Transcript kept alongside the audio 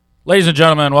Ladies and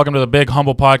gentlemen, welcome to the Big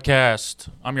Humble Podcast.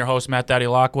 I'm your host, Matt Daddy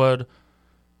Lockwood,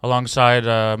 alongside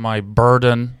my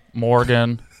burden,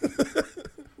 Morgan,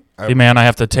 the man I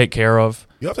have to take care of.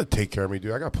 You have to take care of me,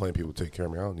 dude. I got plenty of people to take care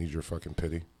of me. I don't need your fucking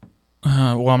pity.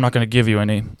 Well, I'm not going to give you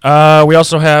any. We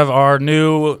also have our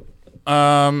new,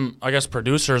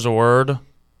 producer's award.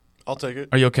 I'll take it.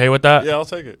 Are you okay with that? Yeah, I'll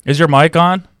take it. Is your mic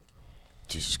on?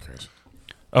 Jesus Christ.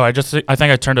 Oh, I think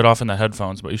I turned it off in the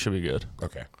headphones, but you should be good.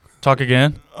 Okay. Talk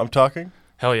again? I'm talking?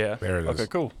 Hell yeah. There it is. Okay,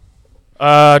 cool.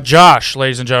 Josh,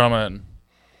 ladies and gentlemen.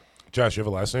 Josh, you have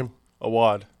a last name?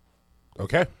 Awad.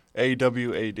 Okay.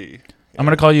 A-W-A-D. I'm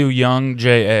going to call you Young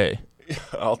J.A.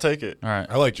 I'll take it. All right.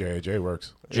 I like J.A. J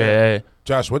works. J.A.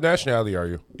 Josh, what nationality are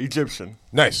you? Egyptian.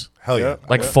 Nice. Hell yeah.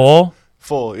 Like Yeah. Full?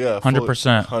 Full, yeah.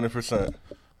 100%. 100%.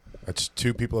 That's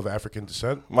two people of African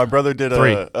descent. My brother did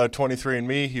Three. a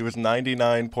 23andMe. He was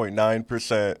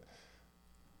 99.9%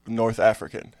 North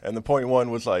African. And the 0.1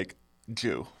 was like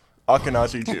Jew.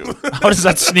 Ashkenazi Jew. How does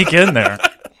that sneak in there?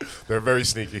 They're very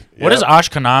sneaky. What is Yep.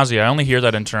 Ashkenazi? I only hear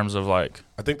that in terms of like,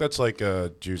 I think that's like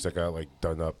Jews that got like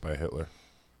done up by Hitler.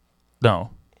 no,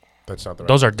 That's not the right.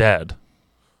 those are dead.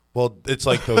 Well, it's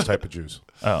like those type of Jews.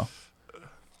 Oh,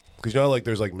 Because you know, like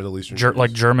there's like Middle Eastern Jews.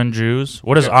 like German Jews.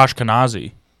 What is Yeah.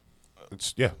 Ashkenazi?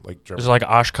 It's like German. Is it like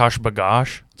Oshkosh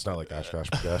Bagosh? It's not like Oshkosh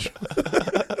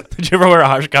Bagosh. Did you ever wear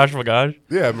Oshkosh Bagosh?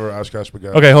 Yeah, I remember Oshkosh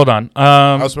Bagosh. Okay, hold on.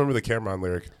 I also remember the Cameron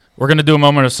lyric. We're gonna do a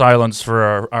moment of silence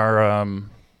for our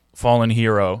fallen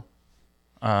hero,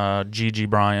 Gigi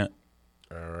Bryant.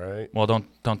 All right. Well,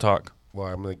 don't talk. Well,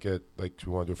 I'm going to get, like, do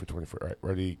you want to do it for 24? All right,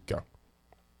 ready, go.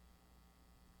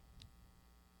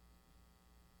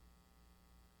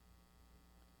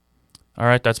 All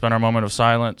right, that's been our moment of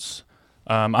silence.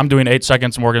 I'm doing 8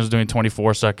 seconds. Morgan's doing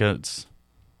 24 seconds,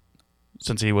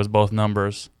 since he was both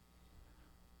numbers.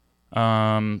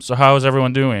 So how is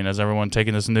everyone doing? Is everyone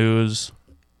taking this news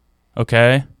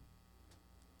okay?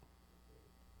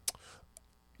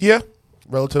 Yeah,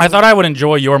 relatively. I thought I would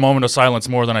enjoy your moment of silence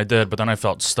more than I did, but then I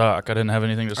felt stuck. I didn't have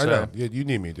anything to I say. know. Yeah, you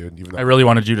need me, dude. Even though I really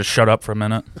wanted you to shut up for a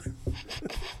minute.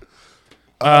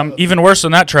 Even worse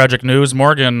than that tragic news,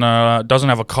 Morgan doesn't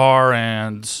have a car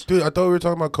and... Dude, I thought we were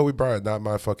talking about Kobe Bryant, not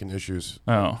my fucking issues.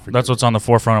 Oh, Forget that's it. what's on the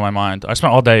forefront of my mind. I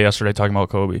spent all day yesterday talking about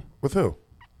Kobe. With who?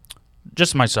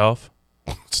 Just myself.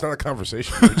 It's not a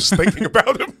conversation. We're just thinking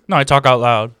about him. No, I talk out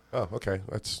loud. Oh, okay.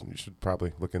 You should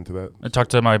probably look into that. I talked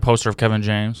to my poster of Kevin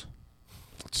James.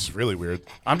 It's really weird.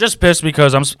 I'm just pissed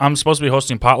because I'm supposed to be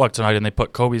hosting potluck tonight and they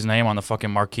put Kobe's name on the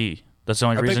fucking marquee. That's the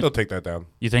only I think reason. they'll take that down.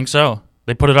 You think so?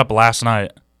 They put it up last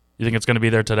night. You think it's going to be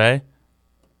there today?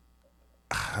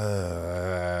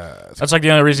 That's like the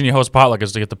only reason you host potluck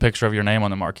is to get the picture of your name on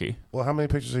the marquee. Well, how many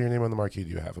pictures of your name on the marquee do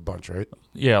you have? A bunch, right?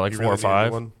 Yeah, like You 4 or really need a new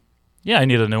 5. one Yeah, I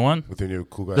need a new one. with your new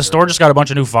cool guy. The store just got a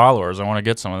bunch of new followers. I want to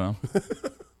get some of them.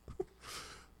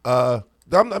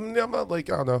 I'm not like,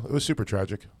 I don't know. It was super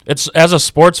tragic. It's as a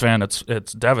sports fan, it's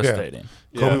devastating.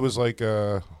 Kobe Yeah. was like,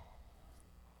 I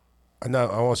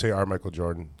won't say our Michael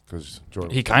Jordan because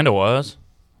Jordan. He kind of was.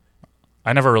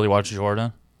 I never really watched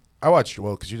Jordan. I watched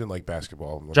because you didn't like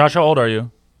basketball. Josh, how old are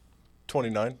you?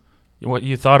 29? What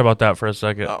you thought about that for a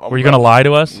second? I'm Were you gonna about- lie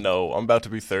to us? No, I'm about to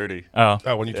be 30. Oh,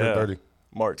 Oh, when you turn Yeah. 30.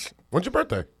 March. When's your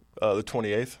birthday? The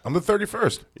 28th. I'm the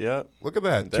 31st. Yeah. Look at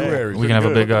that. Two Damn. Aries. we can have a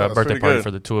good. big That's birthday pretty party good.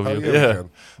 for the two of Hell you. yeah, Yeah. we can.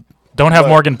 Don't have But-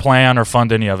 Morgan plan or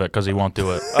fund any of it because he won't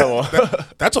do it. I won't.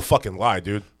 That's a fucking lie,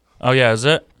 dude. Oh yeah, is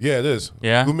it? Yeah, it is.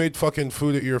 Yeah. Who made fucking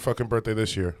food at your fucking birthday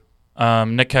this year?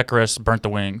 Nick Heckeris burnt the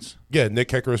wings. Yeah, Nick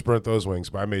Heckeris burnt those wings,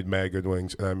 but I made mad good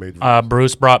wings, and I made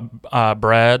Bruce brought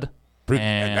bread.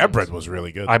 and that bread was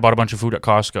really good. I bought a bunch of food at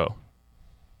Costco.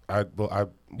 I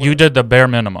You did the bare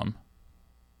minimum.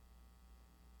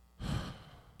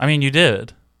 I mean, you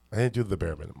did. I didn't do the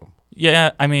bare minimum.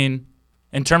 Yeah, I mean,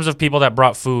 in terms of people that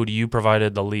brought food, you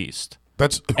provided the least,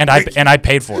 That's and I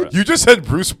paid for it. You just said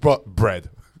Bruce brought bread.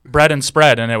 Bread and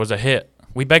spread, and it was a hit.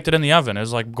 We baked it in the oven. It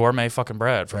was like gourmet fucking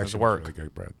bread from his Actually, work. really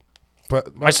good bread.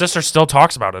 But My sister still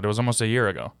talks about it. It was almost a year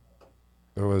ago.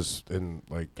 it was in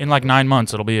like In like 9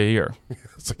 months, it'll be a year.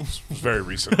 it's very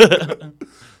recent.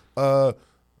 We're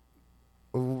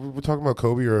talking about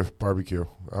Kobe or barbecue.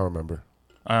 I don't remember.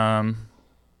 I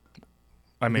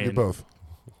We did mean, both.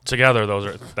 together,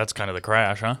 that's kind of the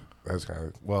crash, huh? That's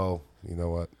kind of you know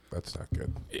what? That's not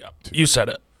good. Yeah, you said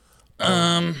it.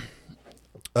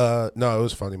 No, it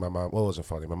was funny. My mom. Well, it wasn't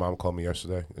funny. My mom called me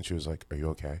yesterday, and she was like, "Are you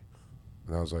okay?"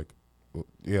 And I was like, well,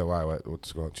 "Yeah, why?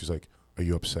 What's going on?" She's like, "Are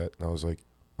you upset?" And I was like,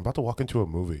 "I'm about to walk into a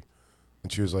movie,"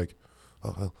 and she was like,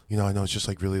 "Oh, well, I know it's just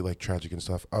like really like tragic and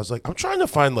stuff." I was like, "I'm trying to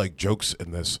find like jokes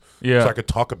in this, Yeah. so I could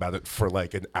talk about it for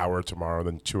like an hour tomorrow,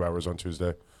 then 2 hours on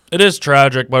Tuesday." It is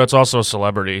tragic, but it's also a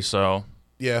celebrity, so.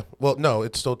 Yeah. Well, no,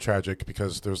 it's still tragic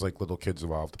because there's like little kids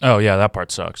involved. Oh, yeah, that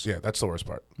part sucks. Yeah, that's the worst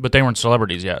part. But they weren't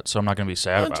celebrities yet, so I'm not going to be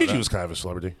sad about Gigi that. was kind of a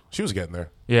celebrity. She was getting there.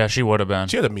 Yeah, she would have been.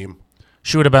 She had a meme.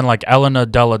 She would have been like Elena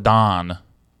Della Don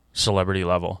celebrity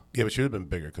level. Yeah, but she would have been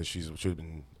bigger because she would have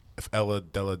been, if Ella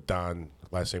Della Don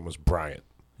last name was Bryant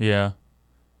Yeah.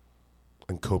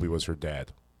 and Kobe was her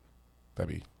dad. That'd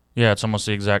be. Yeah, it's almost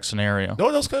the exact scenario. No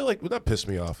one else kind of like, would that piss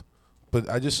me off? But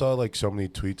I just saw like so many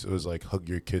tweets. It was like, hug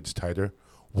your kids tighter.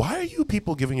 Why are you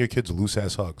people giving your kids loose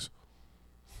ass hugs?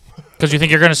 Because you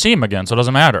think you're going to see him again, so it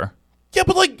doesn't matter. Yeah,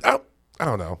 but like, I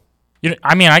don't know.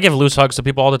 I mean, I give loose hugs to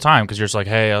people all the time because you're just like,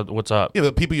 hey, what's up? Yeah,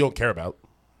 but people you don't care about.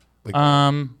 Like,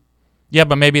 Yeah,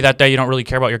 but maybe that day you don't really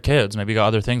care about your kids. Maybe you got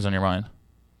other things on your mind.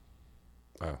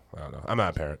 I don't know. I'm not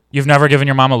a parent. You've never given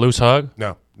your mom a loose hug?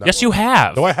 No. Yes, you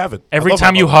have. No, I haven't. Every I love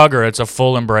time my you mom. hug her, it's a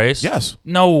full embrace? Yes.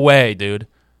 No way, dude.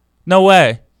 No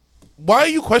way. Why are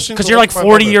you questioning? Because the you're love like of my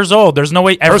 40 mother? years old. There's no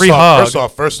way every First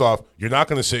hug. off, you're not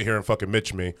going to sit here and fucking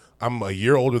Mitch me. I'm a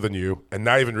year older than you, and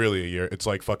not even really a year. It's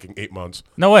like fucking 8 months.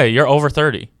 No way. You're over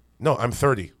 30. No, I'm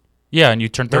 30. Yeah, and you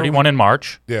turned 31 in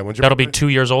March. Yeah, when's your That'll be birthday? 2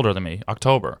 years older than me.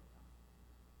 October.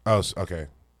 Oh, okay.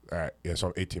 All right. Yeah, so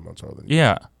I'm 18 months older than you.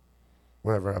 Yeah.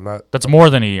 Whatever. I'm not. That's more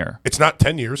than a year. It's not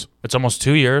 10 years. It's almost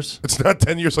 2 years. It's not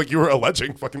 10 years like you were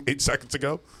alleging fucking 8 seconds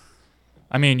ago.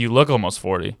 I mean, you look almost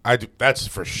 40. I do. That's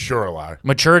for sure a lie.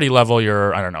 Maturity level,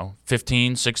 you're, I don't know,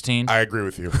 15, 16. I agree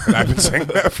with you. And I've been saying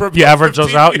that for You about average those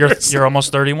 15 out, years. you're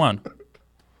almost 31.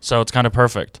 So it's kind of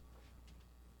perfect.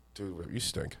 Dude, you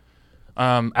stink.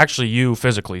 Actually, you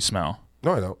physically smell.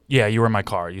 No, I don't. Yeah, you were in my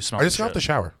car. You smell. I just got out the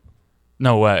shower.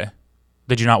 No way.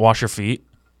 Did you not wash your feet?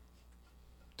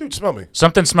 Dude, smell me.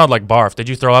 Something smelled like barf. Did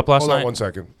you throw up last Hold night? on 1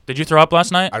 second. Did you throw up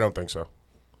last night? I don't think so.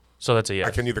 So that's a yes. I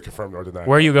can neither confirm nor deny.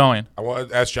 Where are you going? I want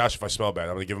to ask Josh if I smell bad. I'm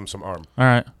going to give him some arm. All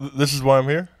right. This is why I'm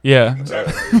here. Yeah.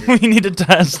 We need to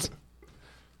test.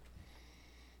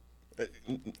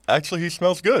 Actually, he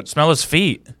smells good. Smell his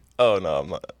feet. Oh no, I'm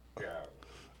not.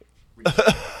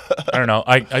 I don't know.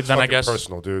 Then I Fucking guess.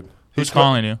 personal, dude. Who's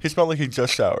calling you? He smelled like he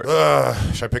just showered.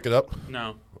 Should I pick it up?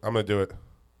 No. I'm going to do it.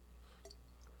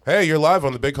 Hey, you're live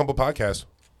on the Big Humble Podcast.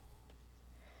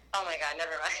 Oh my god,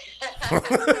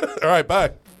 never mind. All right,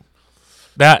 bye.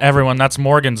 That's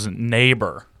Morgan's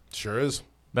neighbor. Sure is.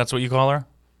 That's what you call her?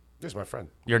 He's my friend.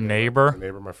 Your neighbor? My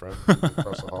neighbor, my friend.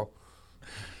 Across the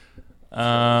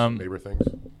hall. Neighbor things.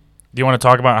 Do you want to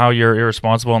talk about how you're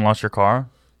irresponsible and lost your car?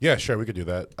 Yeah, sure, we could do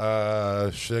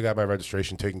that. Should have got my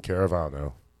registration taken care of, I don't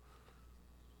know.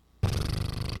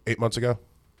 8 months ago.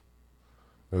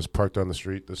 It was parked on the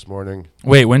street this morning.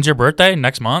 Wait, when's your birthday?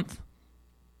 Next month?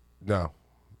 No,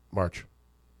 March.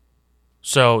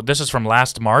 So this is from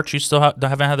last March? You still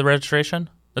haven't had the registration?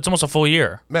 That's almost a full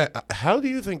year. Matt, how do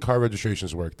you think car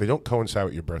registrations work? They don't coincide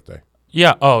with your birthday.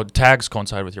 Yeah. Oh, tags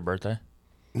coincide with your birthday.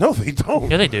 No, they don't.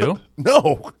 Yeah, they do.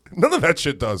 No, none of that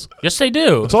shit does. Yes, they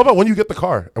do. It's all about when you get the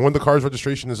car and when the car's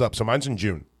registration is up. So mine's in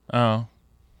June. Oh.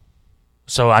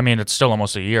 So, I mean, it's still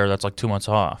almost a year. That's like 2 months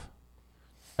off.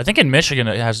 I think in Michigan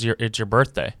it's your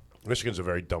birthday. Michigan's a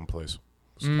very dumb place.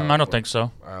 I don't think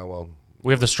so. Well,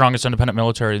 We have the strongest independent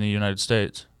military in the United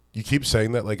States. you keep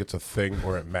saying that like it's a thing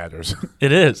or it matters.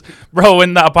 It is. Bro,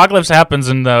 when the apocalypse happens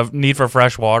and the need for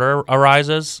fresh water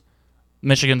arises,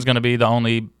 Michigan's going to be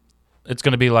it's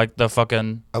going to be like the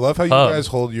fucking... I love how you Hub. guys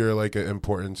hold your like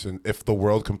importance, and if the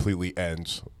world completely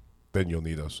ends, then you'll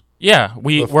need us. Yeah,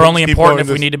 The we're only things keep important going if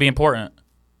we this- need to be important.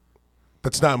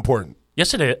 That's not important.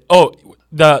 Yes, it is. Oh,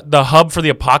 the hub for the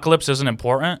apocalypse isn't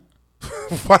important?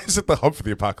 Why is it the hub for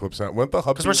the apocalypse? Wouldn't the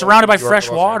hub? Because be we're like surrounded by New York fresh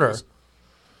or Los water.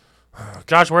 Angeles?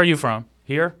 Josh, where are you from?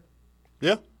 Here?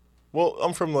 Yeah. Well,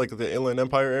 I'm from like the Inland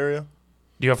Empire area.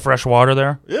 Do you have fresh water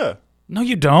there? Yeah. No,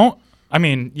 you don't. I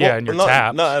mean, yeah, Well, in your not,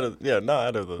 taps. Not out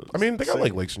of the. I mean, they got sink.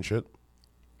 like lakes and shit.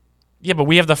 Yeah, but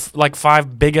we have the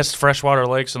 5 biggest freshwater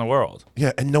lakes in the world.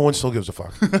 Yeah, and no one still gives a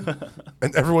fuck.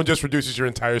 And everyone just reduces your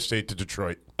entire state to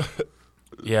Detroit.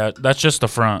 Yeah, that's just the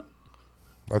front.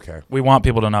 Okay. We want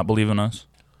people to not believe in us.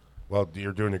 Well,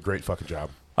 you're doing a great fucking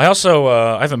job. I also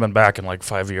I haven't been back in like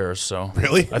 5 years, so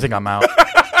Really? I think I'm out.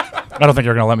 I don't think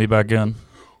you're gonna let me back in.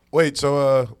 Wait,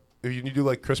 so if you do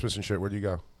like Christmas and shit, where do you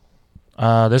go?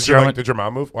 This year I went. Did your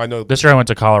mom move? Well, I know. This year I went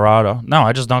to Colorado. No,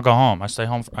 I just don't go home. I stay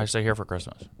home. I stay here for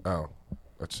Christmas. Oh,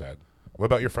 that's sad. What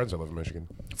about your friends that live in Michigan?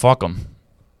 Fuck them.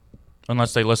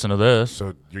 Unless they listen to this.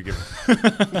 So you're giving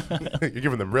you're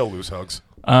giving them real loose hugs.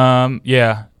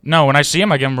 Yeah. No, when I see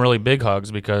them, I give them really big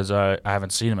hugs because I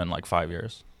haven't seen them in like 5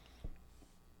 years.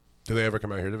 Do they ever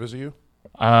come out here to visit you?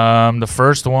 The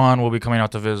first one will be coming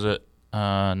out to visit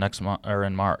next month or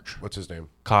in March. What's his name?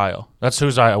 Kyle. That's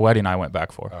whose wedding I went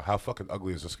back for. How fucking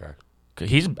ugly is this guy?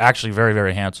 He's actually very,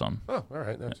 very handsome. Oh, all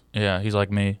right, nice. Yeah, he's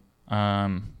like me.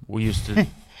 We used to.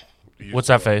 What's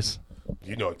that face?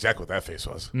 You know exactly what that face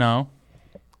was. No.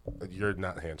 You're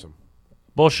not handsome.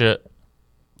 Bullshit.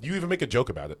 You even make a joke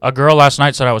about it. A girl last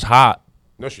night said I was hot.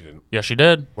 No, she didn't. Yeah, she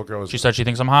did. What girl was She it? said she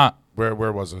thinks I'm hot. Where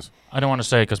was this? I don't want to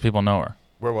say because people know her.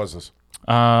 Where was this?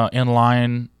 In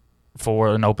line for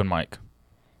an open mic.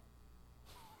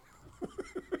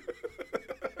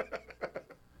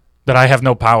 That I have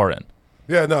no power in.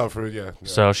 Yeah, no, yeah.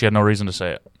 So she had no reason to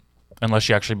say it. Unless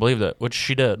she actually believed it, which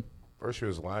she did. First she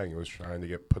was lying. It was trying to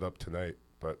get put up tonight,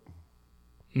 but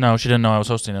No, she didn't know I was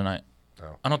hosting tonight.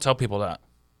 Oh. I don't tell people that.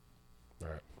 All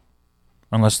right.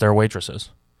 Unless they're waitresses.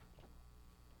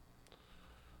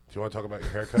 Do you want to talk about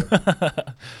your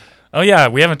haircut? Oh, yeah,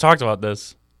 we haven't talked about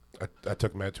this. I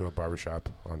took Matt to a barbershop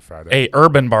on Friday. A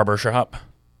urban barbershop.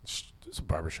 It's a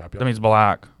barbershop. That Yeah. means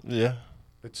black. Yeah.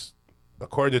 It's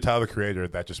according to Tyler the Creator,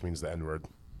 that just means the N-word.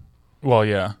 Well,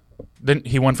 yeah. Then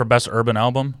he won for best urban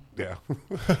album. Yeah.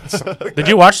 Did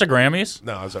you watch the Grammys?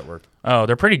 No, I was at work. Oh,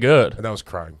 they're pretty good. And I was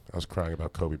crying. I was crying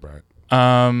about Kobe Bryant.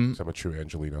 'Cause I'm a true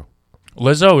Angelino.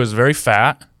 Lizzo is very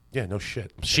fat. Yeah, no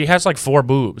shit. She has like 4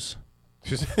 boobs.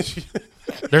 She,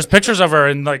 There's pictures of her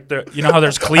in like you know how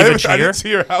there's cleavage I here. didn't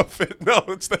see her outfit. No,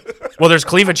 it's that. Well, there's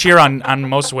cleavage here on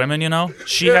most women. You know,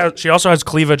 she also has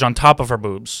cleavage on top of her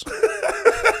boobs.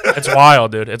 It's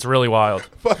wild, dude. It's really wild.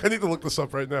 Fuck, I need to look this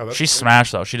up right now. She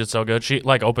smashed though. She did so good. She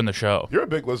like opened the show. You're a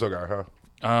big Lizzo guy,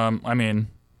 huh? I mean,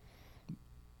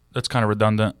 that's kind of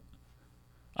redundant.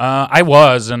 I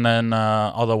was, and then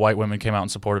all the white women came out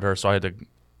and supported her, so I had to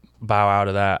bow out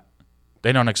of that.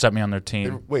 They don't accept me on their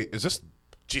team. Wait, is this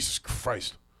Jesus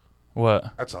Christ?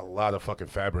 What? That's a lot of fucking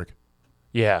fabric.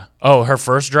 Yeah. Oh, her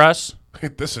first dress?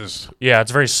 This is Yeah,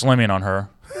 it's very slimming on her.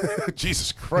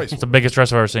 Jesus Christ. It's the biggest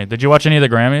dress I've ever seen. Did you watch any of the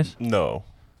Grammys? No.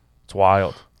 It's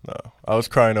wild. No. I was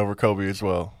crying over Kobe as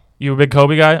well. You a big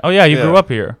Kobe guy? Oh, yeah, you Yeah. grew up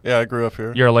here. Yeah, I grew up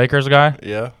here. You're a Lakers guy?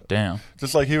 Yeah. Damn.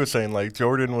 Just like he was saying, like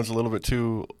Jordan was a little bit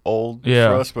too old Yeah.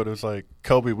 for us, but it was like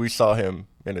Kobe, we saw him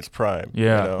in his prime.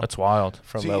 Yeah, you know, that's wild.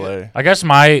 from See, LA. I guess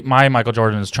my Michael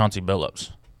Jordan is Chauncey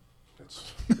Billups.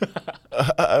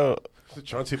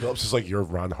 Chauncey Billups is like your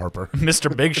Ron Harper.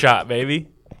 Mr. Big Shot, baby.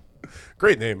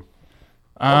 Great name.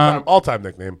 Um, All-time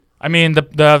nickname. I mean,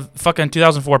 the fucking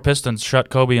 2004 Pistons shut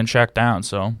Kobe and Shaq down,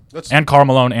 so. That's- And Karl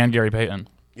Malone and Gary Payton.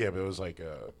 Yeah, but it was like...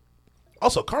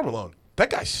 Also, Karl Malone. That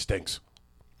guy stinks.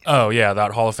 Oh, yeah,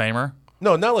 that Hall of Famer.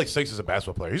 No, not like stinks as a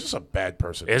basketball player. He's just a bad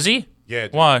person. Is he? Yeah.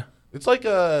 Dude. Why? It's like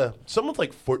some with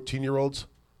like 14-year-olds.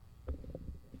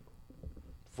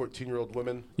 14-year-old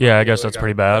women. Yeah, I guess that's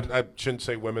pretty bad. I shouldn't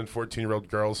say women, 14-year-old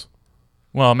girls.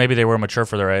 Well, maybe they were mature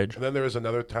for their age. And then there was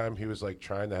another time he was like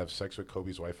trying to have sex with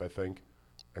Kobe's wife, I think.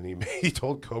 And he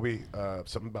told Kobe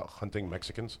something about hunting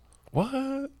Mexicans.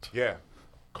 What? Yeah.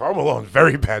 Karl Malone,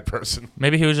 very bad person.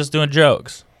 Maybe he was just doing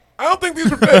jokes. I don't think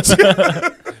these were bits.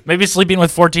 Maybe sleeping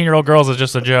with 14-year-old girls is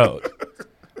just a joke.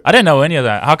 I didn't know any of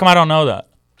that. How come I don't know that?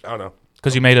 I don't know.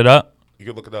 Because you made it up? You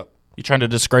could look it up. You trying to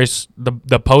disgrace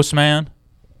the postman?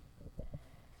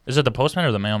 Is it the postman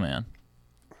or the mailman?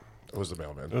 It was the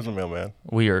mailman. It was a mailman.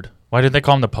 Weird. Why did they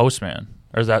call him the postman?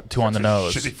 Or is that too on the Shitty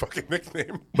nose? fucking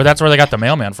nickname. But that's where they got the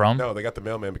mailman from. No, they got the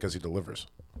mailman because he delivers.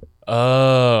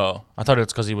 Oh. I thought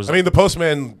it's because he was... I mean, the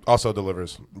postman also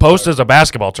delivers. Post is a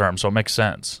basketball term, so it makes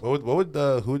sense. What would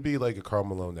who would be like a Karl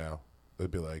Malone now? It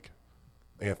would be like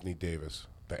Anthony Davis,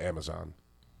 the Amazon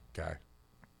guy.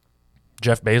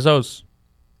 Jeff Bezos?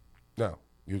 No,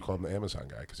 you'd call him the Amazon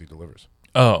guy because he delivers.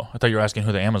 Oh, I thought you were asking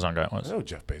who the Amazon guy I was. know who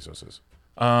Jeff Bezos is.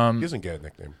 He doesn't get a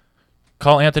nickname.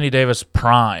 Call Anthony Davis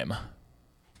Prime,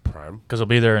 Prime. because he'll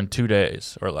be there in 2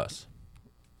 days or less.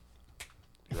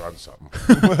 You're on something.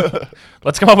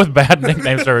 Let's come up with bad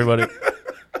nicknames for everybody.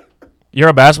 You're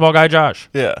a basketball guy, Josh?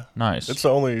 Yeah. Nice. It's the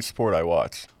only sport I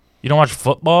watch. You don't watch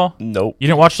football? Nope. You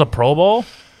didn't watch the Pro Bowl?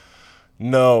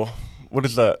 No. What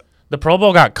is that? The Pro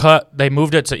Bowl got cut. They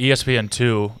moved it to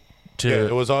ESPN2. Yeah,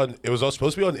 it was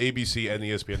supposed to be on ABC and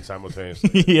ESPN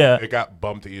simultaneously. Yeah. It got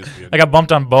bumped to ESPN. I got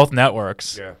bumped on both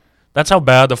networks. Yeah. That's how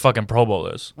bad the fucking Pro Bowl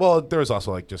is. Well, there was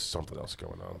also like just something else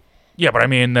going on. Yeah, but I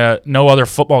mean, no other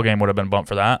football game would have been bumped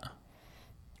for that.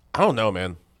 I don't know,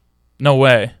 man. No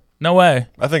way. No way.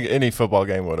 I think any football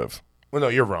game would have. Well, no,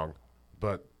 you're wrong.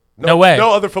 But No way.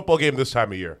 No other football game this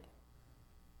time of year.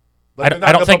 I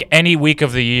don't think any week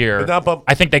of the year. They're not bump-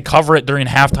 I think they cover it during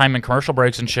halftime and commercial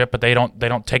breaks and shit, but they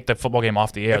don't take the football game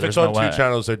off the air. If it's There's on no way. two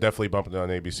channels, they're definitely bumping it on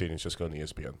ABC, and it's just going to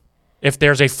ESPN. If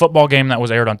there's a football game that was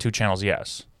aired on 2 channels,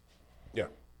 yes. Yeah.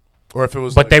 Or if it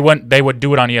was, But like, they would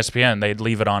do it on ESPN. They'd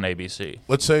leave it on ABC.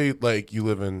 let's say like you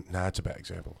live in. Nah, it's a bad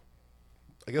example.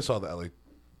 I guess all the LA.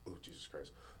 Oh Jesus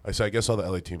Christ! I guess all the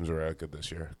LA teams were good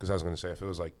this year because I was going to say if it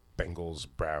was like Bengals,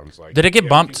 Browns, like Did it get we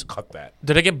bumped? just cut that.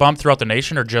 Did it get bumped throughout the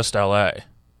nation or just LA?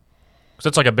 Because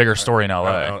it's like a bigger story in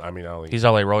LA. I mean, He's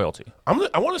LA royalty. I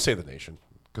want to say the nation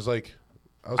because like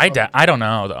I don't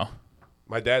know though.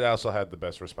 my dad also had the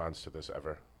best response to this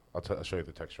ever. I'll show you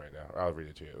the text right now. I'll read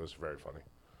it to you. It was very funny.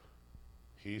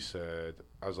 He said,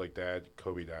 I was like, Dad,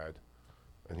 Kobe died.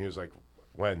 And he was like,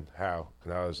 when? How?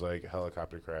 And I was like,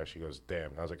 helicopter crash. He goes, damn.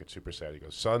 And I was like, it's super sad. He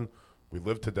goes, son, we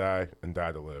live to die and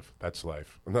die to live. That's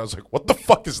life. And I was like, what the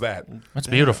fuck is that? That's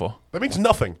beautiful. That means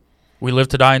nothing. We live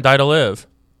to die and die to live.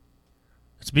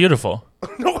 It's beautiful.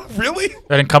 No, really?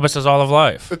 That encompasses all of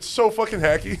life. It's so fucking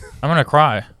hacky. I'm gonna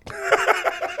cry.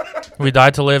 We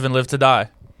die to live and live to die.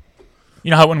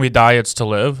 You know how when we die, it's to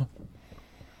live?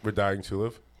 We're dying to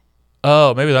live.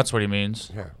 Oh, maybe that's what he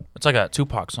means. Yeah, It's like a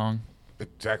Tupac song.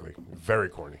 exactly. Very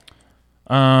corny.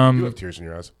 You have Um, tears in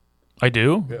your eyes. I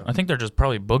do. Yeah. I think they're just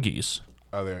probably boogies.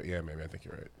 Oh, there. Yeah, maybe. I think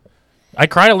you're right. I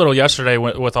cried a little yesterday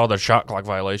with all the shot clock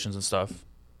violations and stuff.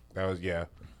 That was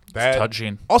It's That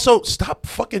touching. Also, stop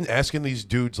fucking asking these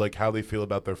dudes like how they feel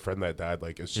about their friend that died.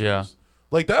 Like, as soon Yeah. as,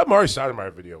 like that Amari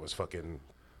Stoudemire video was fucking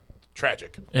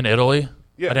tragic. In Italy?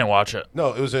 Yeah. I didn't watch it.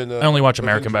 No, it was in. I only watch it was in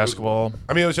American Jerusalem. basketball.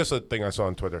 I mean, it was just a thing I saw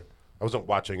on Twitter. I wasn't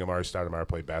watching Amari Stoudemire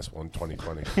play basketball in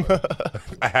 2020.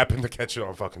 I happened to catch it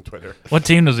on fucking Twitter. What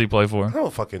team does he play I for?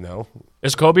 don't fucking know.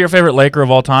 Is Kobe your favorite Laker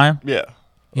of all time? Yeah.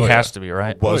 He has to be,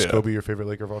 right? Was yeah. Kobe your favorite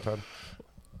Laker of all time?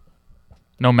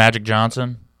 No Magic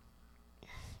Johnson?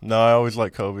 No, I always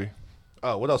like Kobe.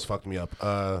 Oh, what else fucked me up?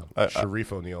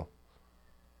 Sharif O'Neal.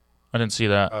 I didn't see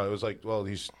that. It was like, well,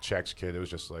 he's Shaq's kid. It was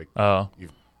just like, Oh.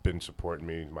 you've been supporting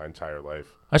me my entire life.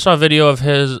 I saw a video of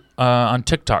his on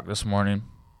TikTok this morning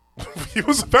He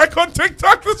was back on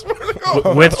TikTok this morning.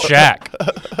 Oh. with Shaq.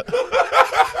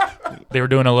 They were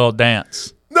doing a little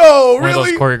dance. No, One of those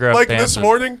really? choreographed Like dances. this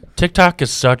morning? TikTok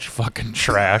is such fucking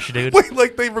trash, dude. Wait,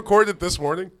 like they recorded this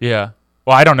morning? Yeah.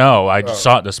 Well, I don't know. I just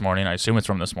saw it this morning. I assume it's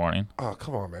from this morning. Oh,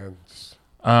 come on,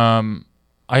 man.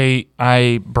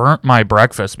 I burnt my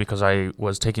breakfast because I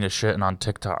was taking a shit and on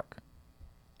TikTok.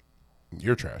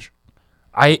 You're trash.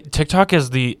 TikTok is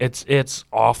it's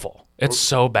awful. It's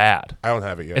so bad. I don't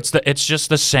have it yet. It's just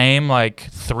the same like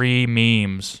 3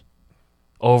 memes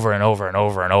over and over and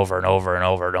over and over and over and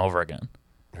over and over again.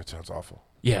 It sounds awful.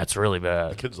 Yeah, it's really The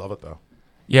bad. kids love it, though.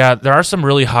 Yeah, there are some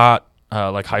really hot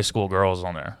like high school girls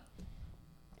on there.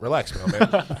 Relax, man.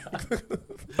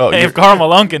 Oh, Hey, you- if Karl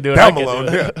Malone can do it, I Down can Malone.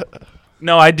 do it. Yeah.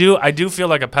 No, I do feel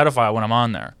like a pedophile when I'm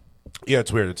on there. Yeah,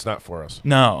 it's weird. It's not for us.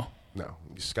 No. No.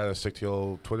 You just got to stick to your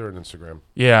old Twitter and Instagram.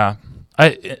 Yeah.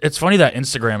 It's funny that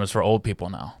Instagram is for old people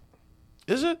now.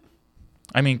 Is it?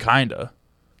 I mean, kinda.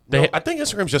 No, I think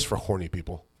Instagram's just for horny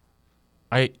people.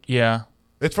 Yeah.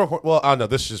 It's for, well, I don't know.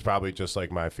 This is probably just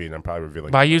like my feed. I'm probably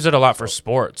revealing But I use it a lot for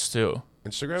sports too.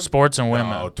 Instagram? Sports and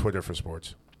women. No, Twitter for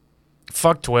sports.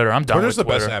 Fuck Twitter. I'm done Twitter's with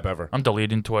the Twitter. best app ever. I'm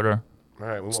deleting Twitter. All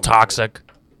right. It's toxic.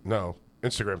 No.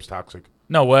 Instagram's toxic.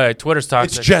 No way. Twitter's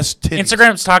toxic. It's just titties.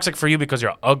 Instagram's toxic for you because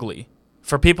you're ugly.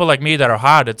 For people like me that are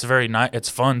hot, it's very nice. It's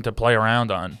fun to play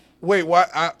around on. Wait, what?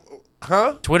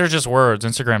 Huh? Twitter's just words.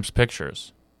 Instagram's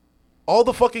pictures. All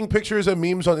the fucking pictures and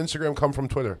memes on Instagram come from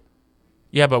Twitter.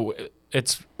 Yeah, but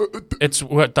it's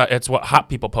what hot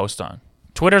people post on.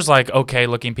 Twitter's like okay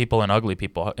looking people and ugly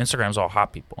people. Instagram's all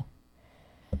hot people.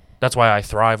 That's why I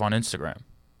thrive on Instagram,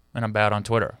 and I'm bad on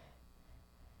Twitter.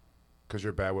 Because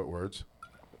you're bad with words.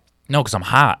 No, because I'm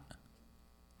hot.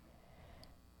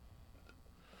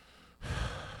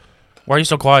 Why are you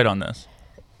so quiet on this?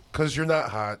 Because you're not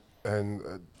hot, and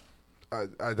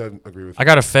I don't agree with you. I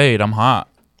got a fade. I'm hot.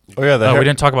 Oh yeah, We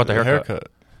didn't talk about the haircut.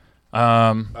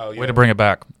 Oh, Way to bring it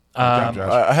back. Good job,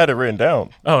 Josh. I had it written down.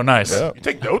 Oh, nice. Yeah. You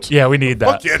take notes? Yeah, we need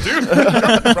that. Fuck yeah,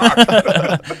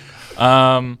 dude.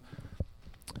 Rock.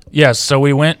 Yes, so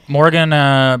we went. Morgan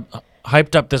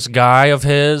hyped up this guy of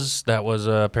his that was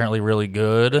apparently really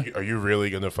good. Are you really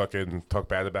going to fucking talk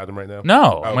bad about him right now?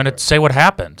 No, I'm Okay. going to say what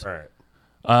happened. All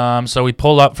right. So we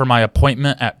pull up for my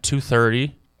appointment at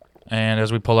 2:30, and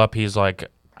as we pull up, he's like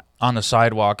on the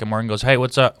sidewalk, and Morgan goes, "Hey,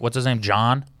 what's up? What's his name?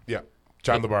 John?" Yeah.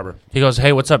 John the Barber. He goes,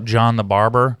 "Hey, what's up, John the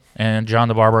Barber?" And John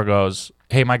the Barber goes,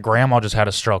 "Hey, my grandma just had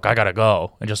a stroke. I gotta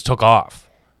go," and just took off.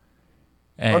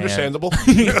 And Understandable.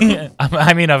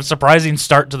 I mean, a surprising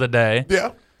start to the day.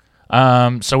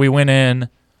 Yeah. So we went in,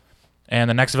 and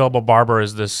the next available barber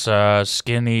is this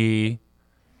skinny.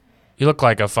 He looked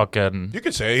like a fucking You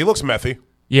could say he looks methy.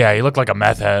 Yeah, he looked like a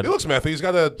meth head. He looks methy. He's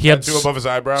got a He had tattoo above his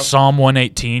eyebrow. Psalm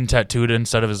 118 tattooed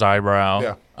instead of his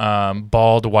eyebrow. Yeah.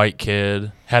 Bald white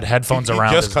kid. Had headphones he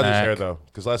around just his cut neck. his hair though,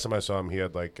 because last time I saw him, he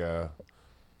had like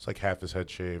it's like half his head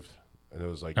shaved, and it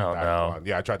was like Oh, back no. on.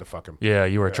 Yeah, I tried to fuck him. Yeah,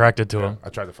 you were attracted to him. I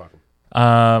tried to fuck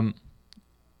him.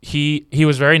 He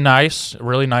was very nice,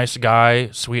 really nice guy,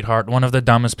 sweetheart. One of the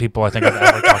dumbest people I think I've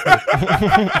ever talked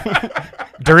to.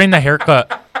 During the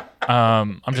haircut,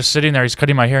 I'm just sitting there. He's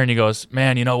cutting my hair, and he goes,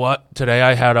 "Man, you know what? Today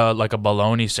I had a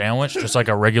bologna sandwich, just like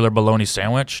a regular bologna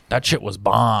sandwich. That shit was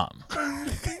bomb."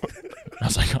 I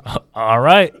was like, "All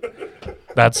right,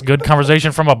 that's good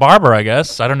conversation from a barber, I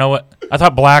guess." I don't know what. I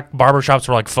thought black barbershops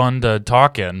were like fun to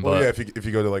talk in, Well, but yeah, if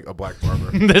you go to like a black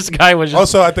barber. this guy was just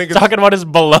Also, I think it's, talking about his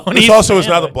bologna. this also is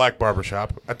not a sandwich. black barber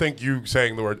shop. I think you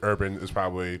saying the word urban is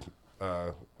probably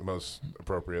the most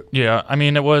appropriate, Yeah, I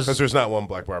mean it was. because there's not one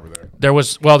black barber there. There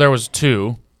was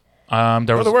two.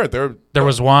 There was the word there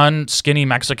was one skinny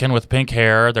Mexican with pink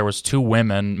hair. There was two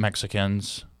women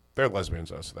Mexicans. they're lesbians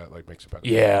though, so that like makes it better.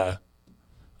 Yeah.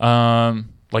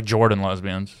 Like Jordan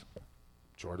lesbians,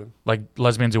 Jordan. like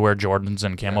lesbians who wear Jordans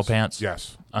and camel pants.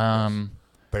 Yes. Um,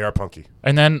 They are punky.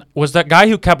 and then was that guy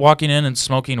who kept walking in and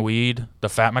smoking weed, the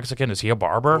fat Mexican? Is he a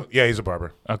barber? Yeah, he's a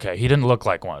barber. Okay, he didn't look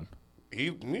like one.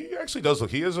 He actually does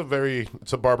look. He is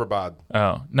it's a barber bod.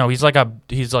 Oh no, he's like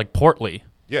portly,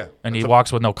 Yeah. and he It's a-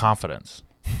 walks with no confidence,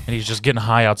 and he's just getting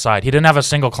high outside. He didn't have a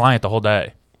single client the whole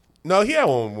day. No, he had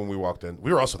one when we walked in.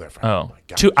 We were also there for. Oh, my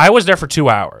God. I was there for 2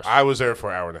 hours. I was there for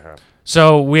an hour and a half.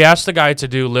 So we asked the guy to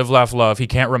do Live, Laugh, Love. He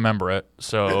can't remember it.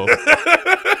 So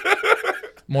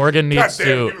Morgan needs God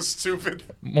damn, to he was stupid.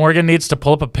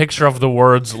 pull up a picture of the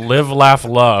words Live, Laugh,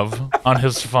 Love on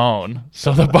his phone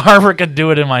so the barber could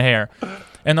do it in my hair.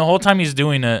 And the whole time he's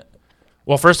doing it,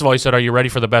 well, first of all, he said, "Are you ready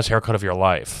for the best haircut of your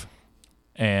life?"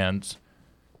 And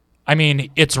I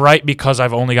mean, it's right because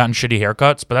I've only gotten shitty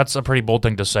haircuts, but that's a pretty bold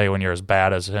thing to say when you're as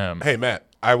bad as him. Hey, Matt,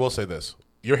 I will say this.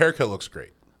 Your haircut looks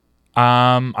great.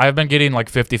 I've been getting like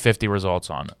 50-50 results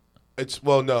on it.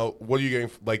 No. What are you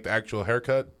getting, like the actual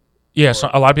haircut? Yeah, so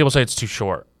a lot of people say it's too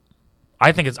short.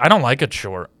 I don't like it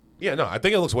short. Yeah, no, I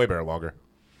think it looks way better longer.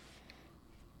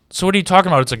 So what are you talking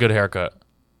about? It's a good haircut.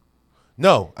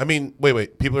 No, I mean,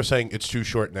 wait. People are saying it's too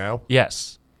short now?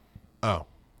 Yes. Oh.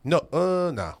 No,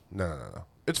 no.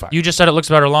 It's fine. You just said it looks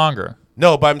better longer.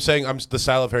 No, but I'm saying the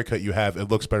style of haircut you have, it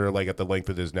looks better like at the length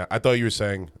it is now. I thought you were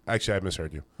saying, actually, I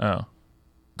misheard you. Oh.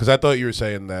 Because I thought you were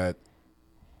saying that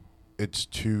it's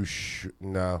too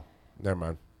no, never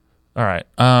mind. All right.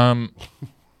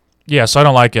 Yeah, so I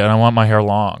don't like it, and I want my hair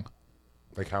long.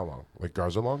 Like how long? Like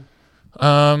Garza long?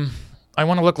 I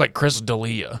want to look like Chris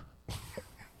D'Elia.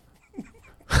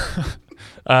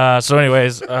 So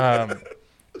anyways,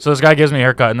 so this guy gives me a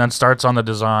haircut and then starts on the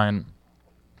design.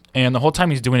 And the whole time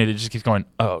he's doing it, it just keeps going,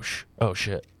 oh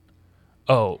shit.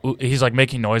 Oh, ooh," he's like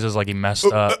making noises like he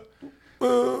messed up.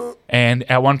 And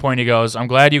at one point he goes, "I'm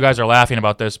glad you guys are laughing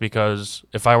about this because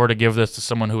if I were to give this to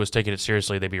someone who was taking it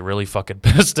seriously, they'd be really fucking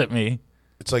pissed at me."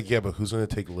 It's like, yeah, but who's going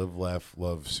to take Live, Laugh,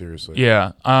 Love seriously?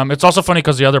 Yeah. It's also funny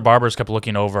because the other barbers kept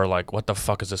looking over like, what the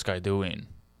fuck is this guy doing?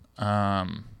 So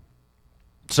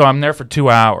I'm there for 2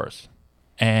 hours.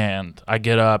 And I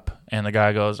get up and the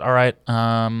guy goes, "All right,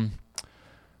 that'll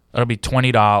be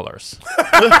 $20.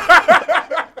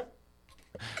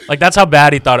 Like, that's how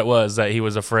bad he thought it was that he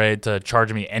was afraid to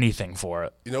charge me anything for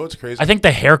it. You know what's crazy? I think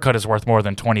the haircut is worth more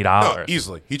than $20. No,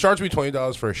 easily. He charged me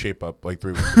 $20 for a shape up like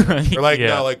 3 weeks ago. Or like, Yeah.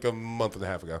 no, like a month and a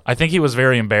half ago. I think he was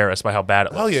very embarrassed by how bad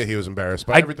it Hell looked. yeah, he was embarrassed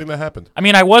by everything that happened. I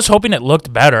mean, I was hoping it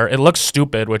looked better. It looks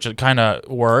stupid, which it kind of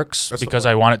works That's the because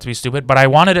point. I want it to be stupid. But I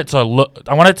wanted it to look.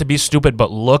 I wanted it to be stupid,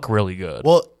 but look really good.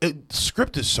 Well,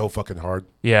 script is so fucking hard.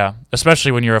 Yeah,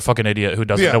 especially when you're a fucking idiot who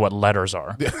doesn't Yeah. know what letters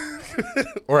are.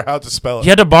 Or how to spell it. He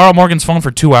had to borrow Morgan's phone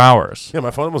for 2 hours. Yeah, my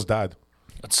phone almost died.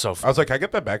 That's so. I was like, can I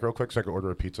get that back real quick so I can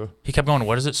order a pizza? He kept going.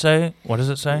 What does it say? What does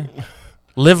it say?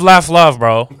 Live, laugh, love,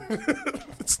 bro.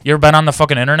 You ever been on the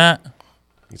fucking internet?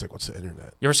 He's like, what's the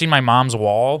internet? You ever seen my mom's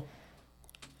wall?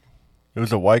 It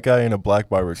was a white guy in a black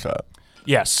barber shop.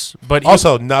 Yes, but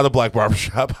Also, not a black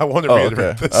barbershop. I want to Oh,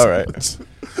 reiterate okay. this. All right.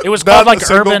 it was not called like a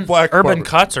single Urban black barber.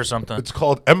 Cuts or something. It's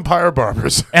called Empire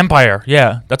Barbers. Empire.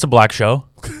 Yeah, that's a black show.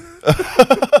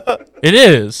 It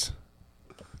is.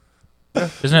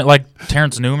 Isn't it like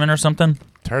Terrence Newman or something?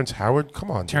 Terrence Howard? Come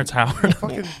on. Terrence Howard.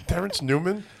 Fucking Terrence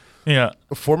Newman? Yeah.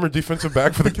 A former defensive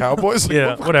back for the Cowboys? Like,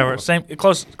 Yeah. Whatever. Same.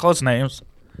 Close names.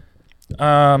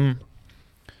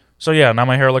 So yeah, now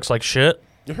my hair looks like shit.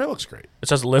 Your hair looks great. It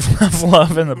says "Live, Love,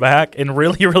 Love" in the back in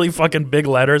really, really fucking big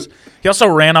letters. He also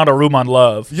ran out of room on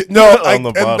love. No, On the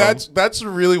and bottom. that's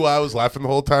really why I was laughing the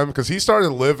whole time because he started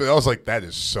Live, and I was like, that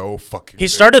is so fucking. He big.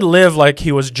 started "Live" like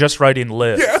he was just writing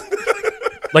 "Live." Yeah.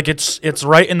 Like it's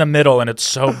right in the middle and it's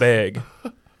so big.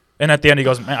 And at the end he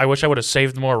goes, "Man, I wish I would have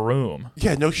saved more room."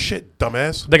 Yeah, no shit,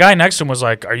 dumbass. The guy next to him was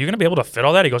like, "Are you gonna be able to fit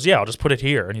all that?" He goes, "Yeah, I'll just put it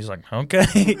here." And he's like, "Okay."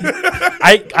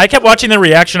 I kept watching the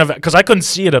reaction of it because I couldn't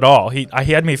see it at all. He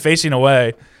had me facing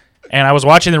away, and I was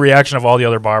watching the reaction of all the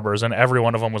other barbers, and every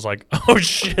one of them was like, "Oh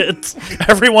shit!"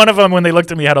 Every one of them, when they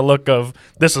looked at me, had a look of,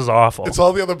 "This is awful." It's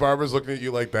all the other barbers looking at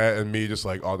you like that, and me just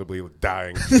like audibly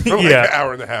dying for like Yeah. an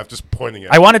hour and a half, just pointing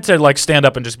at. I wanted to like stand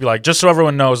up and just be like, just so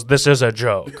everyone knows, this is a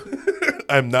joke,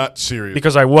 I'm not serious.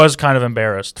 because I was kind of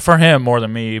embarrassed for him more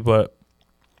than me, but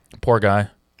poor guy.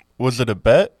 Was it a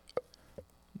bet?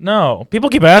 No, people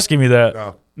keep asking me that.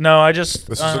 No, No, I just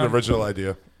this is an original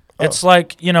idea. It's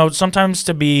like, sometimes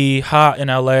to be hot in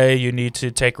LA, you need to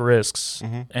take risks,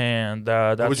 and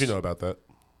that's. What would you know about that?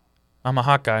 I'm a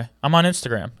hot guy. I'm on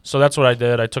Instagram, so that's what I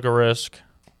did. I took a risk.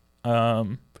 No,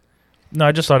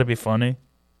 I just thought it'd be funny,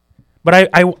 but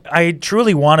I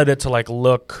truly wanted it to like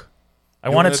look. I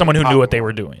You wanted wanted someone to who pop knew what they more.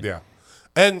 were doing. Yeah,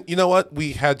 and you know what?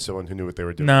 We had someone who knew what they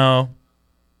were doing. No.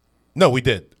 No, we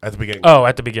did at the beginning. Oh,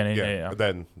 at the beginning. yeah. Yeah. But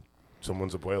then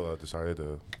someone's abuela decided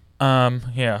to.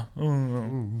 Yeah.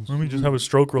 Let me just have a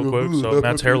stroke real quick. So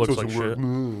Matt's hair looks like shit.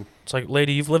 It's like,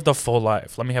 lady, you've lived a full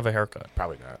life. Let me have a haircut.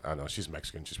 Probably not. I don't know. She's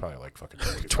Mexican. She's probably like fucking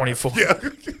 24. Yeah.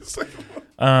 It's like,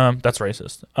 That's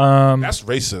racist. that's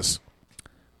racist.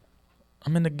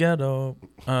 I'm in the ghetto.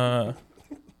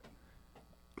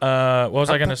 What was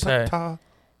I gonna say?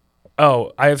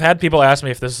 Oh, I've had people ask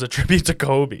me if this is a tribute to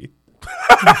Kobe.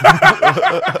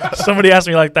 Somebody asked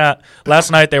me like that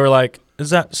last night. They were like,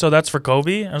 "Is that so? That's for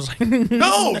Kobe?" I was like,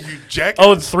 No, you jack.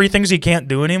 "Oh, 3 things he can't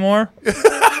do anymore."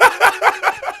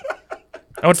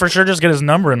 I would for sure just get his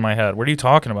number in my head. What are you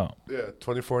talking about? Yeah,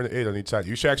 24 and 8 on each side.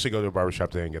 You should actually go to a barbershop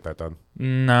today and get that done.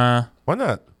 Nah, Why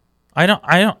not? I don't.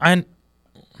 I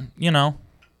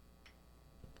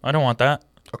don't want that.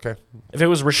 Okay. If it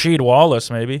was Rasheed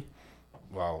Wallace, maybe.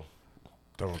 Well,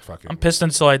 don't fucking. I'm pissed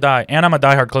until I die, and I'm a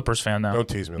diehard Clippers fan now. Don't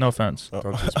tease me. No offense. Don't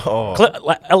tease me.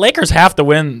 Oh, Lakers have to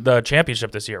win the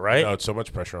championship this year, right? No, it's so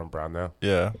much pressure on Brown now.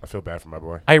 yeah. I feel bad for my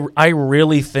boy. I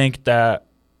really think that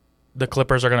the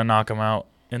Clippers are going to knock them out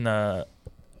in the.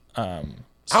 I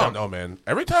don't know, man.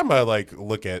 Every time I like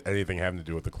look at anything having to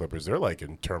do with the Clippers, they're like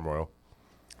in turmoil.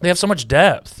 They have so much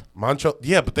depth. Montrell,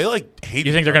 yeah, but they like hate.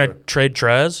 You think each they're going other. to trade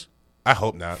Trez? I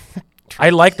hope not. I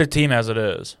like the team as it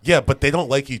is. Yeah, but they don't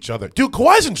like each other. Dude,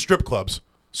 Kawhi's in strip clubs.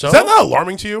 So Is that not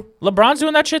alarming to you? LeBron's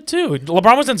doing that shit too.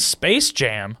 LeBron was in Space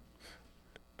Jam.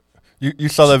 You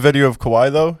saw that video of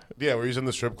Kawhi though? Yeah, where he's in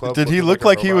the strip club. Did he looking look a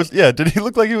like he robot. was? Yeah. Did he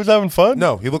look like he was having fun?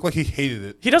 No, he looked like he hated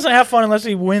it. He doesn't have fun unless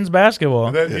he wins basketball.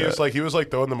 And then he was like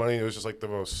throwing the money. It was just like the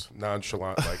most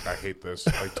nonchalant, like I hate this,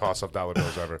 like toss up dollar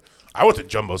bills ever. I went to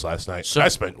Jumbo's last night. So- I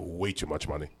spent way too much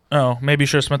money. Oh, maybe you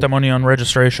should have spent that money on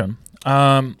registration.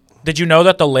 Did you know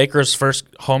that the Lakers' first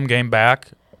home game back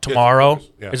tomorrow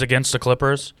Clippers. Yeah. is against the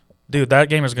Clippers? Dude, that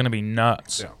game is going to be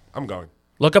nuts. Yeah, I'm going.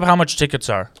 Look up how much tickets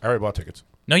are. I already bought tickets.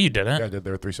 No, you didn't. Yeah, I did. They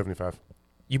were $375.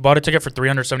 You bought a ticket for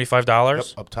 $375, Yep,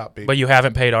 up top, baby. but you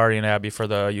haven't paid Ari and Abby for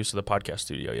the use of the podcast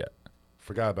studio yet.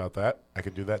 Forgot about that. I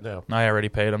could do that now. I already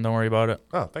paid them. Don't worry about it.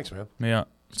 Oh, thanks, man. Yeah.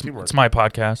 Teamwork. It's my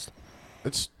podcast.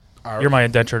 It's You're my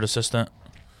indentured assistant.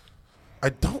 I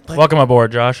don't like. Welcome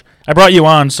aboard, Josh. I brought you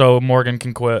on so Morgan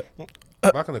can quit.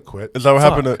 I'm not gonna quit. Is that what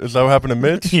happened? Is that what happened to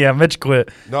Mitch? Yeah, Mitch quit.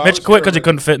 No, I Mitch was quit here because he already.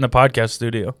 couldn't fit in the podcast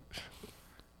studio.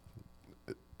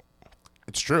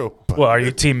 It's true. But Well, are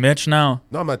you Team Mitch now?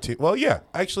 No, I'm not team. Well, yeah,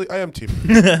 actually, I am team.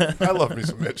 I love me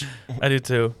some Mitch. I do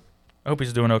too. I hope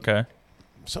he's doing okay.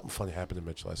 Something funny happened to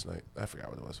Mitch last night. I forgot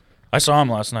what it was. I saw him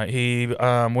last night. He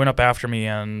went up after me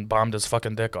and bombed his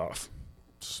fucking dick off.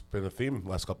 It's been a theme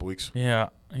last couple weeks. Yeah,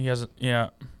 he has. Yeah,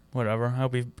 whatever. I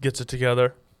hope he gets it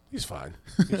together. He's fine.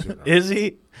 He's doing all right. Is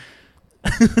he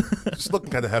Just looking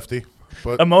kind of hefty,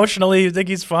 but emotionally? You think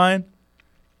he's fine?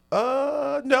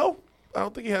 no, I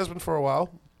don't think he has been for a while.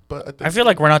 But I think I feel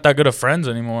like we're not that good of friends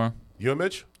anymore. you and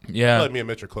Mitch. I feel Yeah. like me and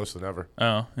Mitch are closer than ever.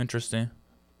 Oh, interesting.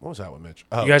 What was that with Mitch?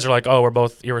 Oh, You guys are like, oh, we're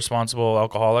both irresponsible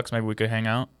alcoholics. Maybe we could hang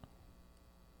out.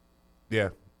 yeah,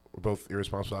 we're both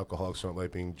irresponsible alcoholics. Who don't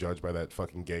like being judged by that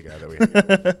fucking gay guy that we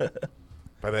have.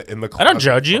 By that in the. I don't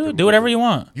judge you. Do whatever you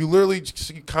want. You literally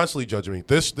constantly judge me.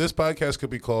 This podcast could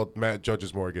be called Matt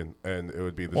Judges Morgan, and it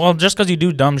would be this. Well, just because you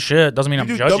do dumb shit doesn't mean You I'm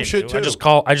do judging dumb shit you. I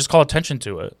too. just call attention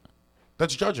to it.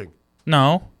 That's judging.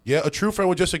 No, Yeah, a true friend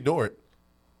would just ignore it.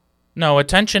 no.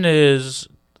 Attention is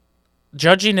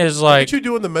Judging is Look like at you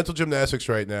doing the mental gymnastics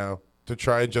right now to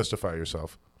try and justify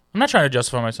yourself. I'm not trying to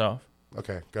justify myself.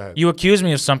 Okay, go ahead. You accuse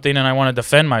me of something and I want to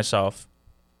defend myself.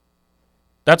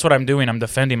 That's what I'm doing. I'm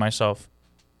defending myself.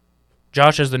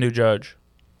 Josh is the new judge.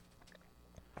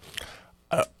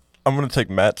 I'm gonna take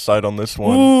Matt's side on this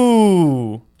one.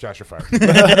 Ooh. Josh, you're fired.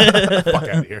 Fuck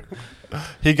out of here.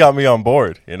 He got me on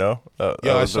board. You know.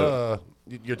 Yeah, I saw.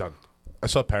 You're done. I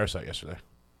saw Parasite yesterday.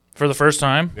 For the first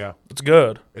time? Yeah, It's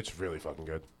good. it's really fucking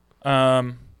good.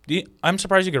 I'm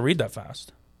surprised you could read that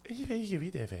fast.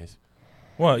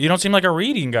 What? You don't seem like a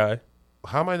reading guy.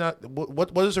 How am I not?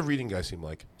 What does a reading guy seem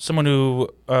like? Someone who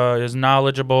is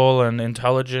knowledgeable and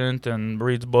intelligent and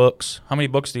reads books. How many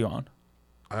books do you own?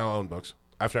 I don't own books.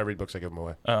 After I read books, I give them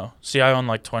away. Oh, see, I own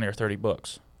like 20 or 30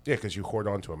 books. Yeah, because you hoard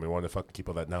onto them. You want to fucking keep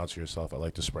all that knowledge to yourself. I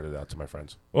like to spread it out to my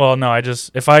friends. Well, no,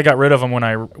 if I got rid of them when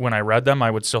I read them,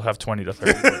 I would still have 20 to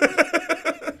 30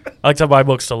 books. I like to buy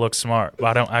books to look smart, but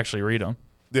I don't actually read them.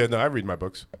 Yeah, no, I read my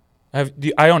books.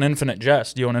 I own Infinite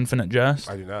Jest. Do you own Infinite Jest?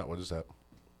 I do not. What is that?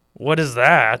 What is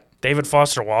that? David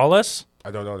Foster Wallace? I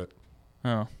don't own it.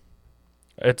 Oh.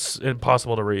 It's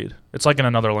impossible to read. It's like in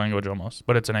another language almost,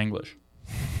 but it's in English.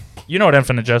 You know what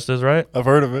Infinite Jest is, right? I've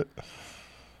heard of it.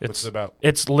 What's it about?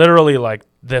 It's literally like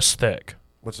this thick.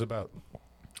 What's it about?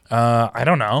 I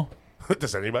don't know.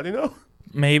 Does anybody know?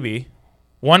 Maybe.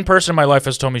 One person in my life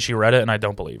has told me she read it, and I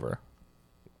don't believe her.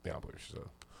 Yeah, I believe she's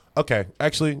okay.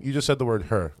 Actually, you just said the word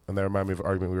 "her," and that reminded me of an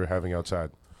argument we were having outside.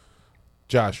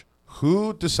 Josh,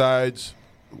 who decides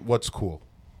what's cool?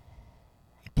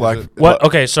 Black. Is it- What?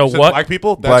 Okay, so Is it what? black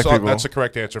people? Black people. That's the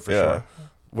correct answer for Yeah. sure,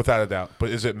 without a doubt. But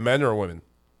is it men or women?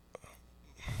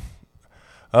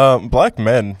 Black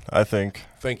men, I think.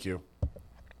 Thank you.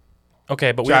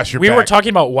 Okay, but Josh, you're we were back. talking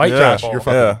about white Yeah, people. You're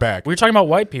fucking Yeah. back. We were talking about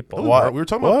white people. We What? were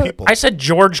talking about What? people. I said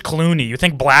George Clooney. You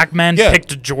think black men Yeah.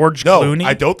 picked George No, Clooney?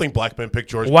 I don't think black men pick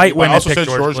George White Clooney. women I also pick said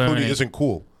George George Clooney. Clooney isn't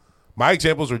cool. My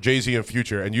examples were Jay-Z and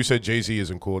Future, and you said Jay-Z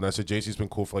isn't cool, and I said Jay-Z's been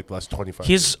cool for like the last 25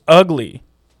 years. He's ugly.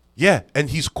 Yeah, and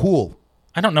he's cool.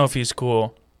 I don't know if he's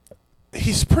cool.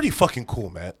 He's pretty fucking cool,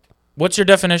 Matt. What's your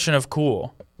definition of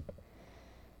cool?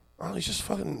 Oh, he's just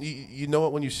fucking, you know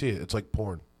it when you see it. It's like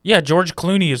porn. Yeah, George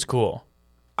Clooney is cool.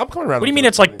 I'm coming around. What do you on mean George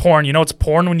it's like Clooney. porn? You know it's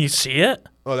porn when you see it?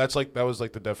 Oh, that was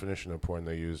like the definition of porn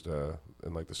they used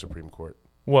in like the Supreme Court.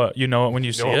 What? You know it when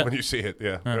you see know it? when you see it,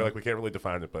 yeah. They're like, we can't really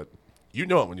define it, but you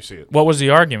know it when you see it. What was the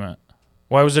argument?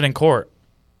 Why was it in court?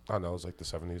 I don't know, it was like the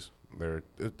 70s.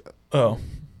 Oh.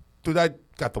 Dude, I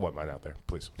got the white mind out there,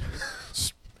 please.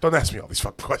 Don't ask me all these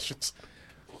fucking questions.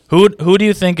 Who do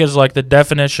you think is like the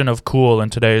definition of cool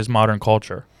in today's modern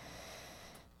culture?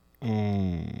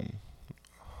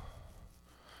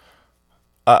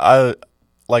 I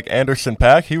like Anderson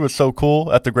 .Paak. He was so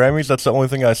cool at the Grammys. That's the only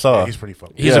thing I saw. Yeah, he's pretty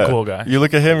fucking He's a cool guy. You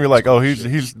look at him, you're like, oh,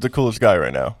 he's the coolest guy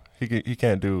right now. He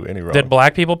can't do any wrong. Did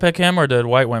black people pick him or did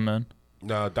white women?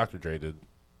 No, Dr. Dre did.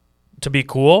 To be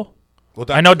cool? Well,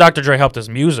 I know Dr. Dre helped his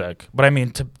music, but I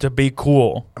mean to be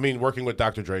cool. I mean, working with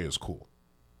Dr. Dre is cool.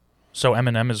 So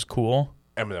Eminem is cool?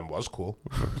 Eminem was cool.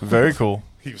 Very cool.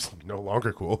 He's no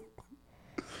longer cool.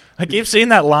 I keep seeing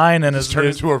that line and He's it's turned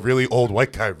into a really old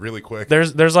white guy really quick.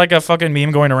 there's like a fucking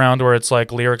meme going around where it's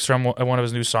like lyrics from one of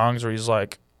his new songs where he's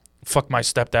like, "Fuck my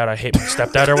stepdad, I hate my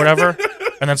stepdad" or whatever.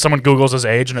 And then someone Googles his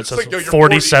age and it says like, yo, you're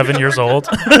 47 years old.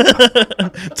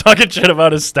 Talking shit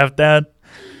about his stepdad.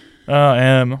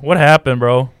 What happened,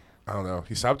 bro? I don't know.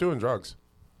 He stopped doing drugs.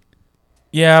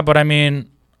 Yeah, but I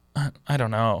mean, I don't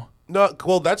know. No,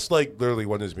 well, that's like literally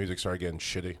when his music started getting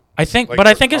shitty. I think, Like but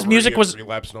I think his recovery music and was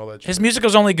relapse and all that shit. his music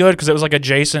was only good because it was like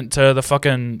adjacent to the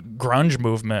fucking grunge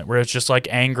movement, where it's just like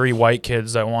angry white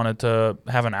kids that wanted to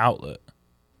have an outlet.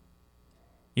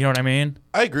 You know what I mean?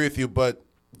 I agree with you, but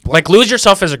Like "Lose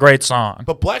Yourself" is a great song.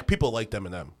 but black people liked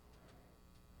Eminem.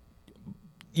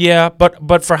 Yeah,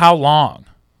 but for how long?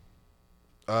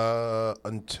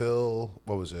 Until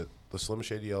what was it? The Slim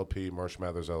Shady LP, Marsh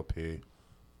Mathers LP,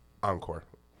 Encore.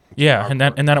 Yeah, and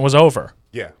then it was over.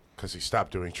 Yeah, because he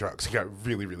stopped doing drugs. He got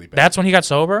really, really bad. That's when he got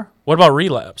sober. What about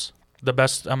Relapse, the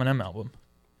best Eminem album?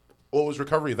 Well, it was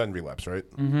Recovery, then Relapse, right?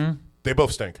 Mm-hmm. They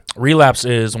both stink. Relapse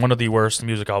is one of the worst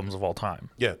music albums of all time.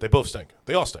 Yeah, they both stink.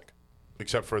 They all stink,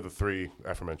 except for the three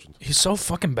aforementioned. He's so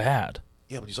fucking bad,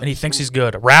 Yeah, but he's and he thinks he's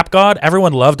good. Rap God,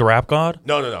 everyone loved Rap God.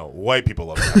 No. White people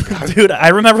love that. Dude, I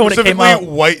remember when it came Specifically,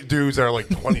 out. white dudes that are like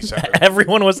 27.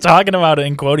 Everyone was talking about it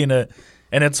and quoting it,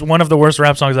 and it's one of the worst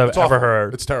rap songs I've It's ever awful.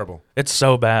 heard. It's terrible. It's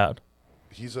so bad.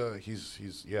 He's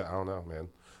yeah, I don't know, man.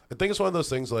 I think it's one of those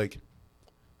things like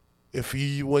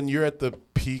when you're at the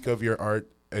peak of your art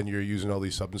and you're using all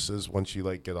these substances, once you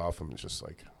like get off them, it's just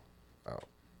like, oh,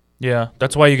 Yeah,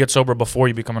 that's why you get sober before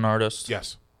you become an artist.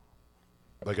 yes.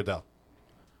 Like Adele.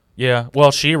 Yeah.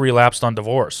 Well, she relapsed on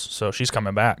divorce, so she's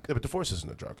coming back. Yeah, but divorce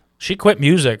isn't a drug. She quit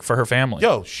music for her family.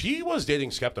 Yo, she was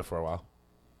dating Skepta for a while.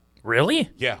 Really?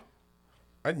 Yeah.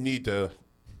 I need to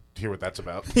hear what that's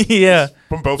about. Yeah.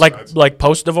 From both sides. Like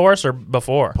post divorce or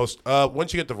before?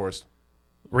 Once you get divorced.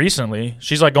 Recently,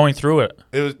 she's like going through it.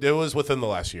 It was within the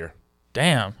last year.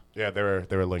 Damn. Yeah, they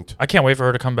were linked. I can't wait for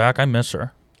her to come back. I miss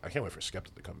her. I can't wait for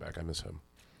Skepta to come back. I miss him.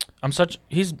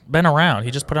 He's been around.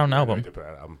 He just put out an album. He did put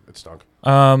out an album. It stunk.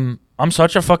 I'm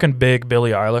such a fucking big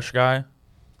Billie Eilish guy.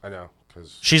 I know,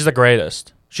 because She's the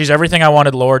greatest. She's everything I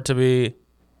wanted Lord to be.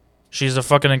 She's a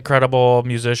fucking incredible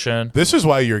musician. this is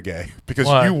why you're gay. Because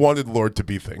Why? you wanted Lord to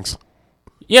be things.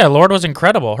 Yeah, Lord was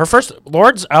incredible. Her first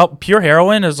Lord's out Pure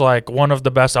Heroine is like one of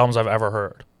the best albums I've ever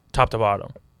heard, top to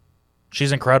bottom.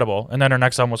 She's incredible. And then her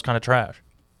next album was kind of trash.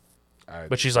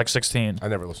 But she's like 16. I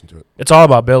never listened to it. It's all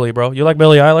about Billie, bro. You like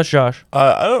Billie Eilish, Josh?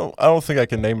 I don't think I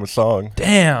can name a song.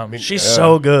 Damn, she's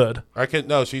so good.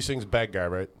 She sings Bad Guy,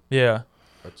 right? Yeah.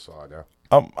 That's all I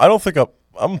know. I don't think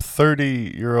I'm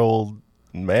 30-year-old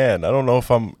man. I don't know if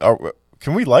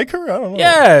can we like her? I don't know.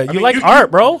 Yeah, you like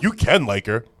art, bro. You can like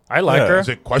her. I like Yeah. her. Is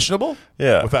it questionable?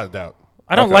 Yeah. Without a doubt.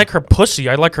 I don't Okay. like her pussy.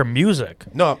 I like her music.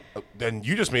 No, then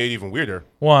you just made it even weirder.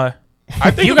 Why? I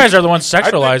think You guys are the ones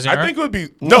sexualizing I her. think it would be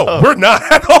we're not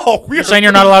at all. You're saying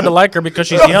you're not allowed to like her because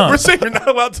she's No, young. we're saying you're not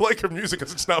allowed to like her music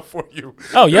because it's not for you.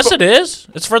 Oh, yes, it is.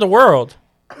 It's for the world.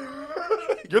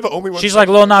 You're the only one. She's like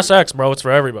Lil Nas X, bro. It's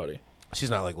for everybody. She's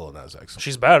not like Lil Nas X.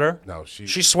 She's better. No,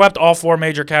 She swept all 4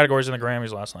 major categories in the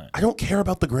Grammys last night. I don't care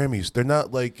about the Grammys. They're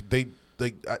not like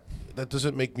that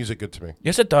doesn't make music good to me.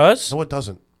 Yes, it does. No, it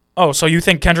doesn't. Oh, so you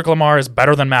think Kendrick Lamar is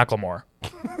better than Macklemore?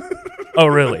 Oh,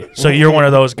 really? So you're one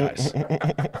of those guys.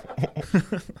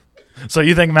 So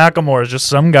you think Macklemore is just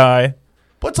some guy?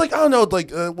 But it's like I don't know.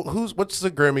 Like what's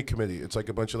the Grammy committee? It's like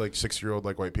a bunch of like 6-year-old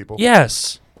like white people.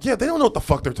 Yes. Yeah, they don't know what the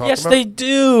fuck they're talking Yes, about. they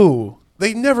do.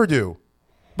 They never do.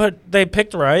 But they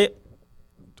picked right.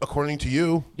 According to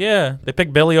you. Yeah, they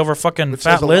picked Billy over fucking Which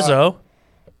Fat says a lot. Lizzo.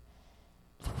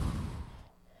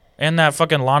 And that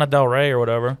fucking Lana Del Rey or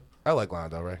whatever. I like Lana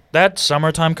Del Rey. That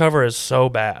Summertime cover is so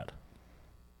bad.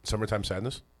 Summertime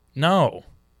Sadness? No.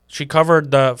 She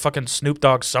covered the fucking Snoop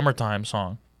Dogg Summertime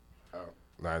song.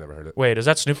 No, I never heard it. Wait, is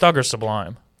that Snoop Dogg or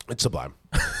Sublime? It's Sublime.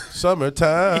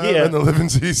 Summertime Yeah. and the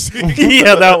living's easy.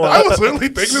 Yeah, that one. I was literally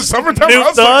thinking the summertime. Snoop I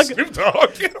was Dogg? like, Snoop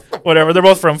Dogg. Whatever. They're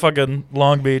both from fucking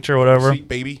Long Beach or whatever. Sweet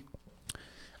baby.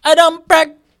 I don't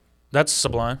practice. That's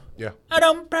Sublime. Yeah. I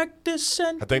don't practice.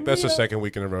 I think that's the second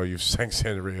week in a row you've sang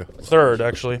Santeria. Third,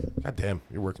 actually. God damn,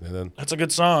 you're working it in. That's a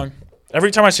good song.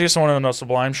 Every time I see someone in a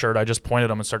Sublime shirt, I just point at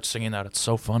them and start singing that. It's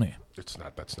so funny. It's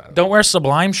not. That's not. Don't wear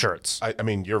Sublime shirts. I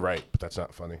mean, you're right, but that's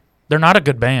not funny. They're not a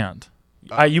good band.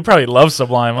 You probably love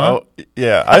Sublime, huh? Oh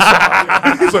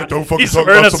yeah. He's like, don't fucking He's talk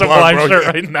wearing about a Sublime bro. shirt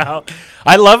right now.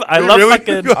 I love really?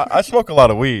 fucking. I smoke a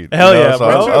lot of weed. Hell yeah, so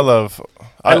bro.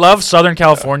 I I love Southern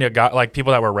California like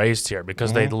people that were raised here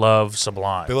because they love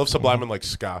Sublime. They love Sublime and like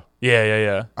ska. Yeah, yeah,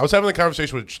 yeah. I was having a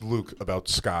conversation with Luke about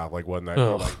ska like one night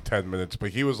for Ugh. like 10 minutes,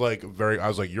 but he was like I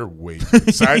was like, you're way too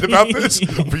excited about this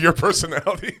for your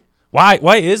personality. Why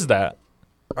is that?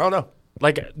 I don't know.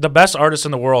 Like the best artists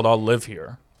in the world all live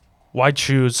here. Why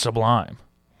choose Sublime?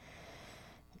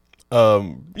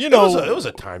 It was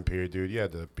a time period, dude. You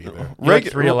had to be there. You like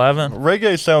 311?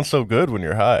 Reggae sounds so good when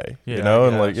you're high. Yeah, you know, I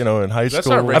and like guess. in high That's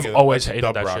school. not I've reggae. always That's hated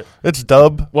dub that rock. shit. It's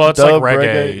dub. Well, it's dub like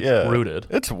reggae rooted.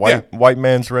 It's white Yeah. white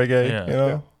man's reggae. Yeah. You know.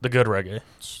 Yeah. The good reggae.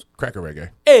 It's cracker reggae.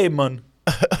 Hey, man.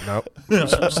 No, I'm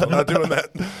still not doing that.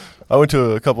 I went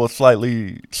to a couple of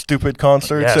slightly stupid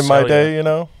concerts Yes, in my hell day. yeah. You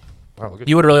know. Wow, look at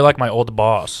You would really like my old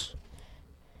boss.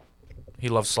 He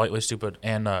loves Slightly Stupid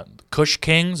and Kush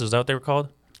Kings. Is that what they were called?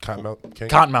 Cottonmouth King.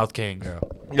 Cottonmouth Kings. Yeah.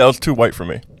 Yeah, that was too white for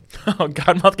me.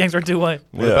 Cottonmouth Kings are too white.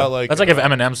 What Yeah. about like? That's like if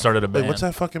Eminem started a Wait, band. what's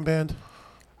that fucking band?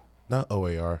 Not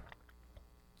OAR.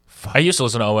 I used to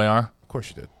listen to OAR. Of course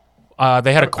you did.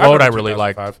 They had a I quote remember I really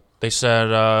liked. 2005. They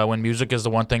said, when music is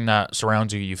the one thing that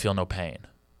surrounds you, you feel no pain.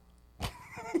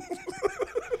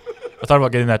 I thought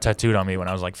about getting that tattooed on me when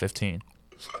I was like 15.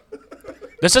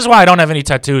 This is why I don't have any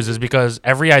tattoos, is because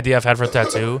every idea I've had for a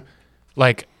tattoo,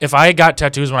 like if I got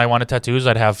tattoos when I wanted tattoos,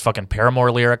 I'd have fucking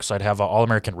Paramore lyrics, I'd have an All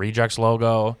American Rejects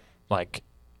logo. Like,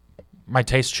 my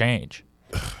tastes change.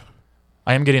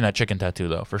 I am getting that chicken tattoo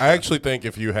though, for sure. I actually think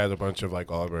if you had a bunch of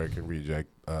like All American Reject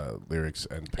lyrics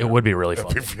and It would be really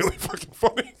that'd funny. be really fucking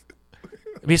funny.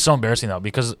 It'd be so embarrassing though,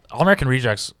 because All American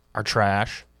Rejects are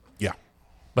trash. Yeah.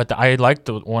 But I liked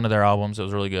one of their albums. It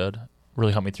was really good.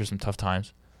 Really helped me through some tough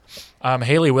times.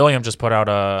 Haley Williams just put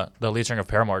out the lead singer of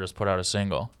Paramore just put out a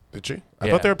single. Did she? I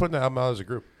Yeah. thought they were putting the album out as a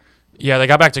group. Yeah, they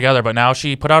got back together, but now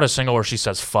she put out a single where she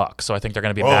says "fuck," so I think they're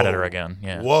gonna be mad at Whoa. her again.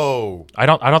 Yeah. Whoa. I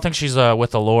don't think she's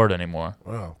with the Lord anymore.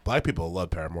 Wow. Black people love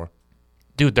Paramore.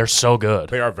 Dude, they're so good.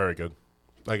 They are very good.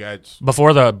 Like I just,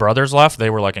 Before the brothers left, they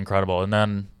were like incredible, and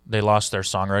then they lost their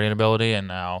songwriting ability, and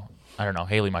now I don't know.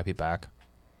 Haley might be back.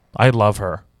 I love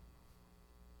her.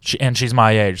 She's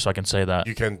my age, so I can say that.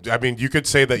 you can. I mean, you could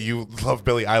say that you love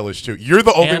Billie Eilish too. You're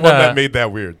the only And, one that made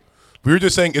that weird. We were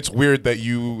just saying it's weird that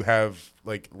you have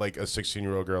like a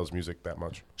 16-year-old girl's music that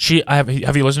much. Have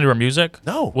you listened to her music?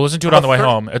 No. We'll listen to it on the way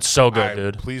home. It's so good,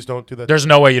 dude. Please don't do that. There's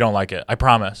no way you don't like it. I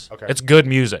promise. Okay. It's good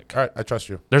music. All right, I trust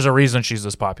you. There's a reason she's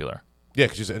this popular. Yeah,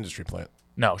 because she's an industry plant.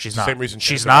 No, she's not. Same reason She's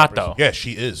Chance the not Rapper's- though. Yeah,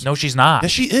 she is. No, she's not.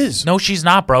 Yes, she is. No, she's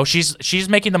not, bro. She's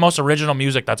making the most original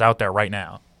music that's out there right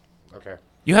now. Okay.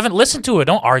 You haven't listened to it.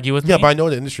 Don't argue with Yeah, me. but I know what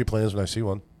the industry plan is when I see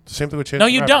one. It's the same thing with Chance. No,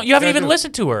 the you Rapper. don't. You haven't Yeah, I even do.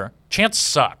 listened to her. Chance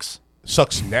sucks.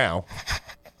 Sucks now.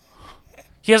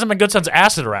 He hasn't been good since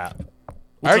Acid Rap.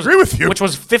 I agree with you. Which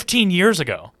was 15 years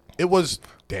ago. It was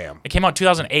damn. It came out in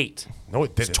 2008. No,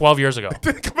 it didn't. 12 years ago. It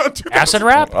didn't come out in 2000. Acid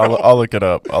Rap? I'll look it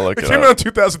up. I'll look It it came out in up.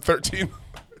 2013.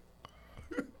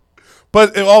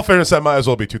 But in all fairness, that might as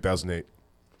well be 2008.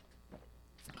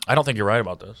 I don't think you're right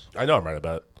about this. I know I'm right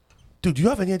about it. Dude, do you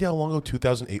have any idea how long ago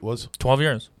 2008 was? 12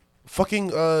 years. Fucking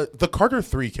the Carter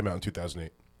 3 came out in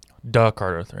 2008. Duh,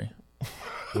 Carter 3.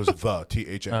 It was the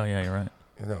THA. Oh, yeah, you're right.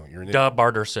 No, you're an idiot. Duh,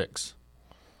 Barter 6.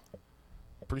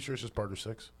 Pretty sure it's just Barter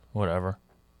 6. Whatever.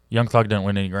 Young Thug didn't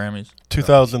win any Grammys.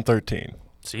 2013.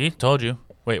 See? Told you.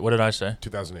 Wait, what did I say?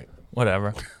 2008.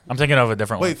 Whatever. I'm thinking of a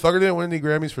different Wait, Thugger didn't win any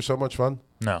Grammys for So Much Fun? one.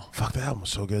 No. Fuck, that album was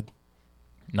so good.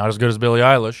 Not as good as Billie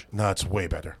Eilish. No, it's way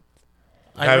better.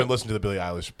 I I haven't re- listened to the Billie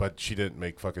Eilish, but she didn't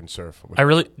make fucking Surf. I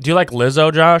really. Do you like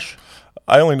Lizzo, Josh?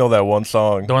 I only know that one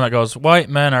song. The one that goes, "White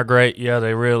men are great. Yeah,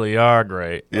 they really are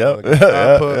great. Yep.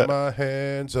 I put my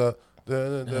hands up. Da,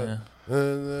 da, da,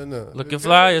 da, da, da. Looking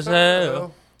fly as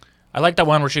hell." I like that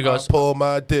one where she I goes, pull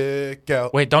my dick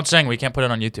out. "Wait, don't sing. We can't put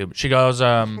it on YouTube." She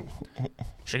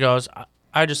goes,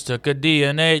 I just took a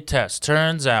DNA test.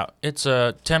 Turns out it's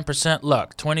a 10%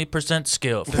 luck, 20%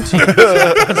 skill,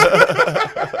 15%."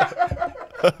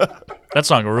 That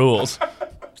song rules.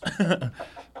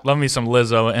 Love me some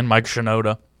Lizzo and Mike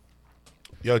Shinoda.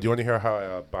 Yo, do you want to hear how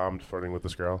I bombed flirting with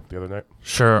this girl the other night?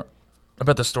 Sure. I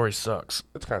bet the story sucks.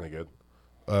 It's kind of good.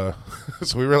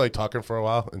 So we were like talking for a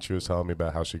while, and she was telling me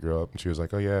about how she grew up, and she was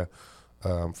like, "Oh yeah,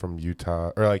 I'm from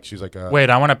Utah," or like she's like, Wait,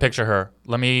 I want to picture her.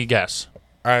 Let me guess.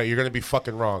 all right, you're gonna be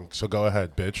fucking wrong, so go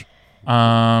ahead, bitch."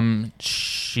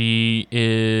 She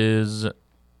is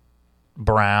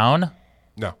brown.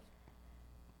 No,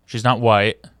 She's not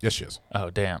white. yes, she is. Oh,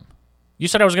 damn. You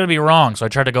said I was going to be wrong, so I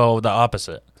tried to go the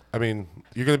opposite. I mean,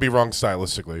 you're gonna be wrong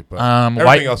stylistically, but White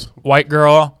everything else, white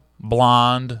girl,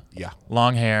 blonde, yeah,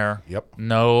 long hair, yep,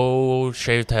 no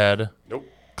shaved head, nope,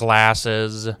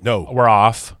 glasses. no. Were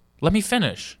off. Let me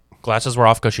finish. Glasses were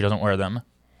off because she doesn't wear them.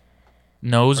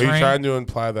 Nose Are you ring. trying to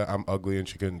imply that I'm ugly and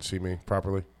she couldn't see me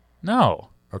properly? No.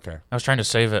 Okay, I was trying to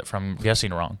save it from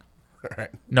guessing wrong. all right.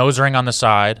 Nose ring on the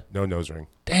side. No nose ring.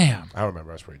 Damn. I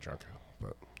remember I was pretty drunk,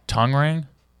 but Tongue ring.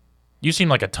 You seem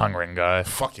like a tongue ring guy.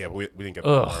 fuck yeah, but we didn't get that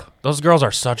Ugh. far. Those girls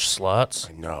are such sluts.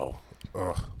 I know.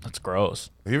 Ugh. That's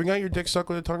gross. Have you ever got your dick sucked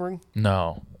with a tongue ring?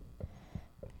 No.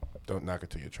 Don't knock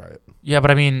it till you try it. Yeah, but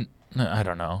I mean, I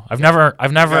don't know. I've never.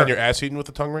 Had your ass eaten with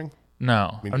a tongue ring?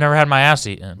 No. Me I've never had my ass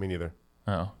eaten. Me neither.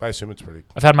 Oh. But I assume it's pretty.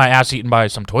 I've had my ass eaten by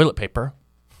some toilet paper.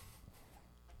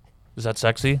 Is that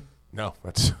sexy? No,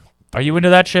 that's Are you into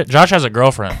that shit? Josh has a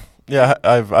girlfriend. Yeah,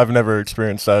 I've never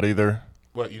experienced that either.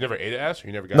 what. You never ate ass, or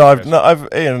you never got? No, your ass? I've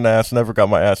eaten an ass, never got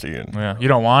my ass eaten. Yeah. You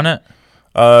don't want it?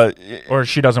 Y- Or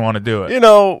she doesn't want to do it? You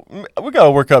know, we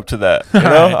gotta work up to that. You know,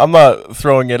 Alright. I'm not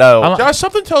throwing it out. I'm- Josh,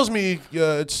 something tells me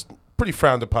it's pretty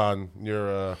frowned upon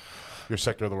your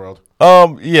sector of the world.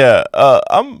 Yeah,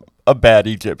 I'm a bad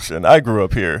Egyptian. I grew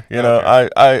up here. You know,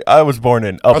 Okay. I was born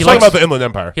in. I was He talking likes- about the Inland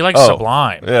Empire He likes Oh.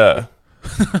 Sublime. Yeah,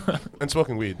 and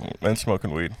smoking weed. and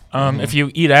smoking weed. If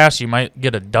you eat ass, you might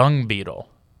get a dung beetle.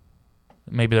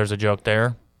 Maybe there's a joke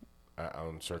there.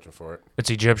 I'm searching for it. It's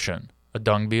Egyptian. A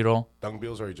dung beetle. Dung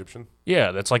beetles are Egyptian.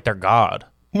 Yeah, that's like their god.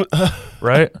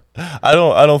 Right? I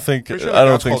don't think Pretty sure I the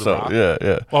don't god's think called so. Ra. Yeah,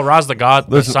 yeah. Well, Ra's the god,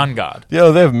 the Listen- sun god. Yeah,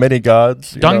 they have many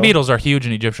gods. you Dung know. beetles are huge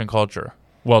in Egyptian culture.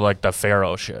 Well, like the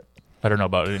pharaoh shit. I don't know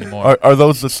about it anymore. Are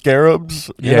those the scarabs?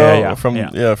 You Yeah, know, yeah, from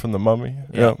yeah. from the Mummy.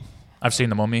 Yeah. Yeah. I've seen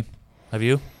the mummy. Have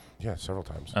you? Yeah, several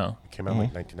times. Oh. It came out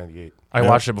like 1998. I Yeah.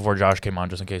 watched it before Josh came on,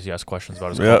 just in case he asked questions about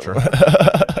his Yeah.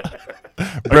 culture.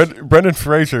 Brendan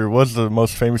Fraser was the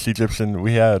most famous Egyptian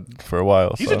we had for a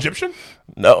while. He's so. Egyptian.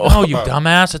 No. Oh, you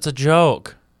dumbass! It's a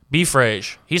joke. B.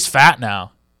 Frage. He's fat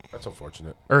now. That's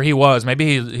unfortunate. Or he was.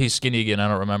 Maybe he's skinny again. I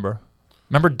don't remember.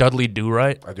 Remember Dudley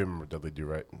Do-Right? I do remember Dudley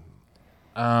Do-Right.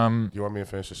 Um, Do you want me to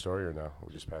finish the story or no?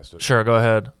 We just passed it. Sure, go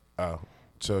ahead. Oh,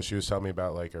 so she was telling me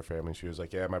about like her family. She was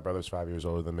like, "Yeah, my brother's 5 years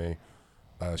older than me."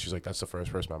 She's like, "That's the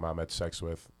first person my mom had sex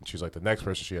with." And she's like, "The next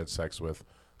person she had sex with,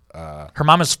 Her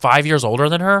mom is 5 years older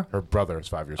than her? her brother is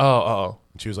 5 years." Oh, older. oh.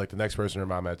 And she was like, "The next person her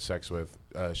mom had sex with,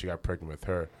 she got pregnant with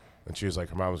her." And she was like,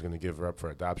 her mom was going to give her up for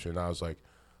adoption. And I was like,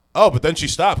 "Oh, but then she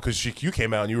stopped because you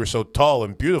came out and you were so tall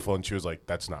and beautiful." And she was like,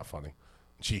 "That's not funny."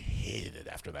 She hated it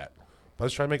after that. But I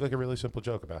was trying to make like a really simple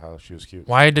joke about how she was cute.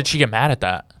 Why did she get mad at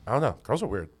that? I don't know. Girls are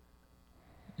weird.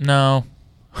 No.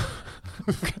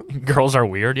 Girls are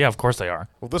weird? Yeah, of course they are.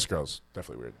 Well, this girl's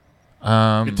definitely weird. You're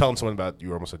Um, telling someone about you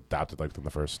were almost adopted like in the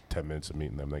first 10 minutes of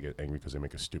meeting them. They get angry because they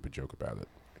make a stupid joke about it.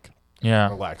 yeah.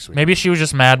 Relax, sweetie. Maybe she was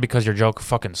just mad because your joke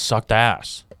fucking sucked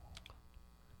ass.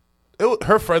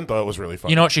 Her friend thought it was really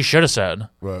funny. You know what she should have said?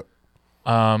 But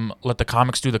Let the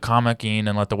comics do the comicing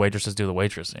and let the waitresses do the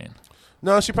waitressing.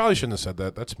 no, she probably shouldn't have said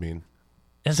that. That's mean.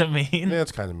 Is it mean? Yeah,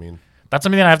 it's kind of mean. That's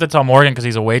something I have to tell Morgan because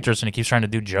he's a waitress and he keeps trying to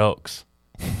do jokes.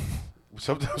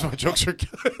 Sometimes my jokes are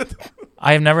good.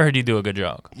 I have never heard you do a good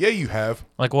joke. Yeah, you have.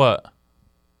 Like what?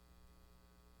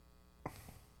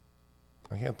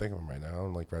 I can't think of them right now. I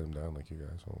don't like write them down like you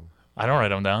guys. I don't write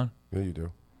them down. Yeah, you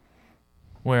do.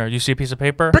 Where? You see a piece of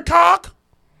paper? Peacock.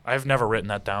 I've never written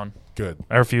that down. Good.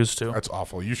 I refuse to. That's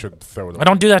awful. You should throw it. I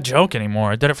don't do that joke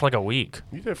anymore. I did it for like a week.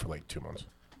 You did it for like 2 months.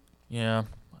 Yeah.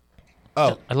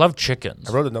 Oh, I love chickens.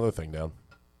 I wrote another thing down.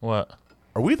 What?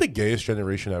 Are we the gayest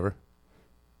generation ever?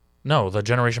 No, the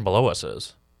generation below us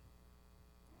is.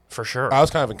 For sure. I was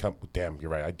kind of damn,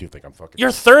 you're right. I do think I'm fucking.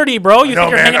 You're 30, bro. You no,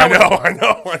 think you're man. hanging out I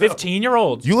know. with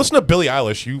 15-year-olds? You listen to Billie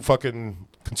Eilish. You fucking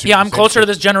consume. Yeah, the I'm same closer to shit.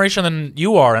 this generation than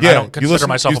you are, and I don't consider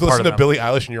myself you a part listen of to them. Billie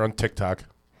Eilish and you're on TikTok.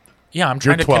 Yeah, I'm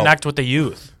trying to 12. connect with the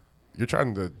youth. You're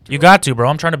trying to. You got to, bro.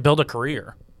 I'm trying to build a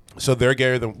career. So they're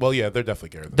gayer than. Well, yeah, they're definitely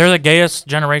gayer than. They're the gayest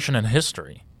generation in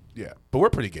history. Yeah, but we're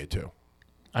pretty gay too.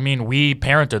 I mean, we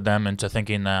parented them into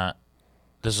thinking that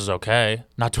this is okay.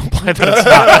 Not to imply that it's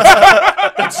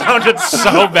not. That sounded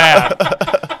so bad.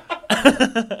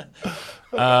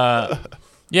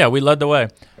 Yeah, we led the way.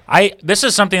 This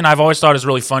is something I've always thought is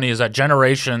really funny is that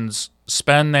generations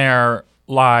spend their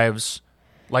lives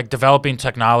like developing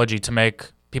technology to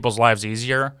make people's lives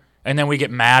easier, and then we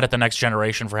get mad at the next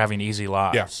generation for having easy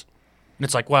lives. Yeah. And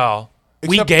it's like, well,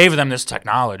 we Except- gave them this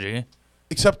technology.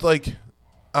 Except like,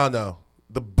 I don't know.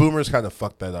 The boomers kind of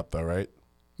fucked that up though, right?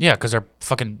 Yeah, because they're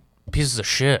fucking pieces of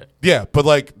shit. Yeah, but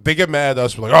like they get mad at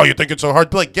us. We're like, oh, you think it's so hard?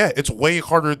 But like, yeah, it's way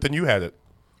harder than you had it.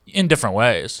 In different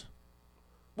ways.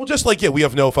 Well, just like, yeah, we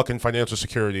have no fucking financial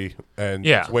security, and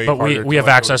Yeah, it's way but harder we to, have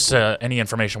like, go access school. to any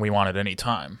information we want at any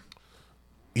time.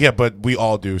 Yeah, but we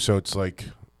all do, so it's like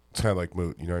it's kind of like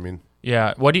moot. You know what I mean?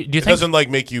 Yeah. What do you It think? doesn't like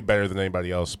make you better than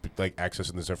anybody else, like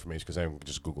accessing this information because anyone can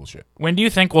just Google shit. When do you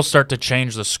think we'll start to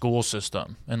change the school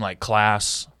system in like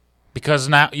class? Because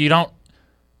now you don't.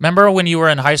 Remember when you were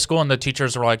in high school and the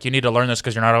teachers were like, "You need to learn this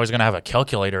because you're not always going to have a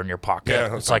calculator in your pocket."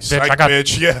 Yeah, it's like, bitch, psych, I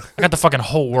got yeah. I got the fucking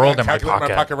whole world in my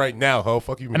Calculate pocket, right now, ho.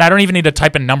 Fuck you. and I don't even need to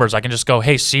type in numbers. I can just go,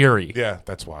 "Hey Siri." Yeah,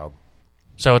 that's wild.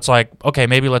 So it's like, okay,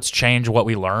 maybe let's change what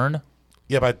we learn.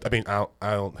 Yeah, but I mean, I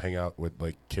don't hang out with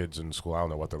like kids in school. I don't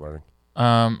know what they're learning.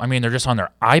 I mean, they're just on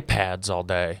their iPads all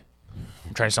day.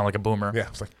 I'm trying to sound like a boomer. Yeah,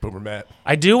 it's like Boomer Matt.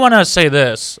 I do want to say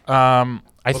this. I Well,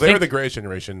 they think were the greatest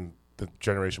generation. The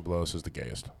generation below us is the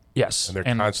gayest, yes, and they're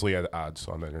constantly at odds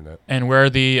on the internet. and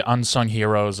we're the unsung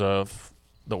heroes of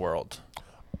the world,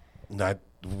 Not,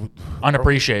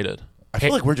 unappreciated. I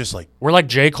feel like we're just like We're like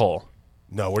J. Cole,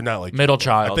 no, we're not like middle I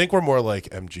child. think we're more like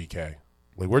MGK.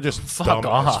 Like we're just Fuck dumb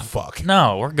off. as fuck.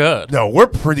 No, we're good. No, we're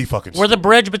pretty fucking. We're the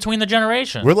bridge between the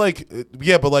generations. We're like,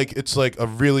 yeah, but like it's like a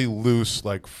really loose,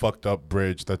 like fucked up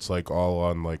bridge that's like all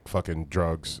on like fucking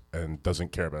drugs and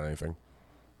doesn't care about anything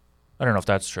I don't know if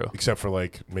that's true. except for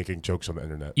like making jokes on the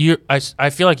internet. I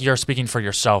feel like you're speaking for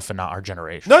yourself and not our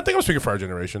generation. No, I think I'm speaking for our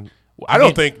generation. I mean-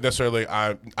 don't think necessarily.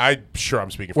 I'm sure I'm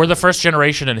speaking. We're for the first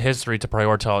generation in history to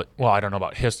prioritize. Well, I don't know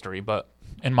about history, but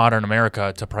in modern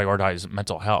America to prioritize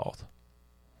mental health.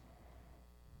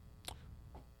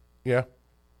 Yeah,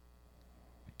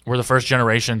 We're the first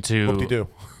generation to. whoop-de-doo.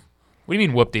 What do you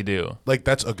mean whoop-de-doo? Like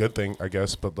that's a good thing, I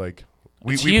guess. But like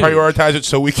we It's we huge. prioritize it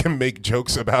so we can make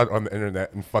jokes about on the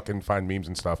internet and fucking find memes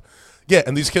and stuff. Yeah,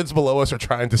 and these kids below us are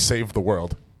trying to save the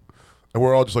world, and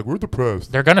we're all just like we're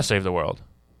depressed. They're gonna save the world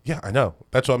Yeah, I know.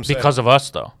 That's what I'm saying. because of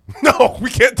us, though. no, we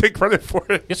can't take credit for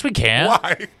it. Yes, we can.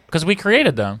 Why? Because we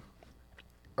created them.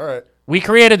 All right. We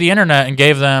created the internet and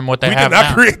gave them what they We have did not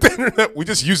now. create the internet. We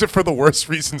just use it for the worst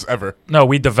reasons ever. No,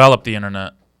 we developed the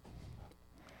internet.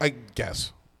 I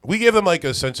guess we gave them like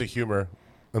a sense of humor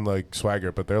and like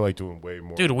swagger, but they're like doing way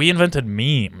more. Dude, we invented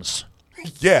memes.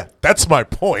 Yeah, that's my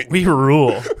point. We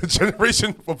rule. The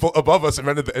generation above us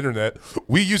invented the internet.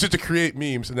 We use it to create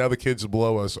memes, and now the kids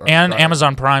below us are And crying.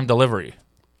 Amazon Prime delivery.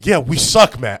 Yeah, we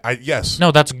suck, Matt. Yes.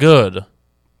 No, that's good.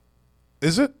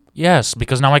 Is it? Yes,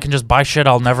 because now I can just buy shit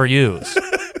I'll never use.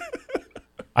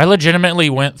 I legitimately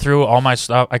went through all my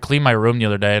stuff. I cleaned my room the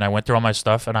other day, and I went through all my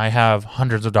stuff, and I have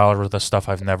hundreds of dollars worth of stuff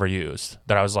I've never used.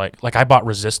 That I was like I bought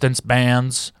resistance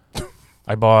bands.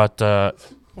 I bought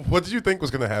What did you think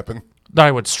was going to happen? that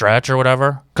I would stretch or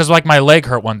whatever. Because like my leg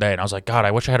hurt one day, and I was like, God,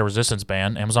 I wish I had a resistance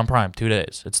band. Amazon Prime, 2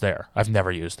 days. It's there. I've never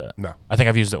used it. No. I think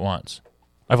I've used it once.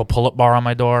 I have a pull-up bar on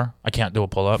my door. I can't do a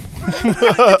pull-up.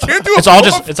 Can't do It's all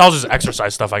just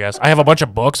exercise stuff, I guess. I have a bunch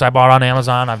of books I bought on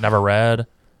Amazon I've never read.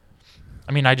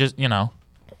 I mean, I just, No,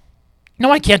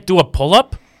 I can't do a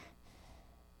pull-up.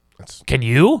 Can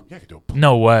you? Yeah, I can do a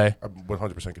No way. I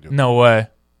 100% can do it. No way. Are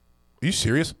you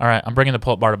serious? All right, I'm bringing the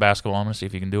pull-up bar to basketball. I'm going to see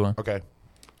if you can do one. Okay.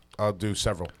 I'll do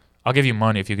several. I'll give you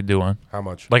money if you could do one. How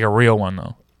much? Like a real one,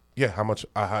 though. Yeah, how much?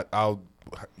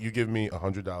 You give me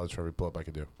 $100 for every pull-up I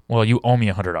could do. Well, you owe me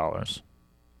 $100.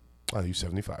 I'll use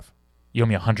 75. You owe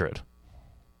me $100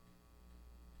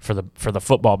 for the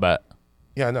football bet.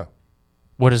 Yeah, I know.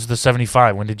 What is the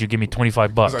 75? When did you give me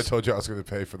 25 Because bucks? I told you I was going to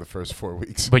pay for the first 4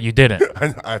 weeks. But you didn't.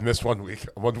 I missed 1 week.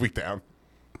 1 week down.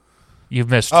 You've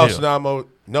missed Oh, two. so now I'm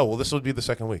no. Well, this would be the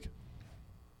second week.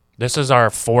 This is our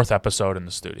 4th episode in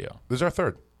the studio. This is our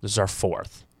third. This is our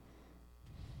 4th.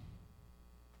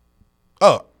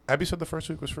 Oh, Abby said the first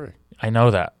week was free. I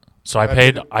know that. So I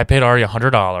didn't- paid Ari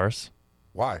 $100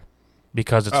 Why?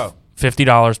 because it's Oh.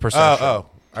 $50 per session. Oh.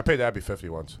 I paid Abby 50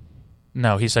 once.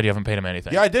 No, he said you haven't paid him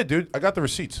anything. Yeah, I did, dude. I got the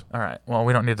receipts. All right. Well,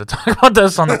 we don't need to talk about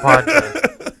this on the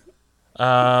podcast.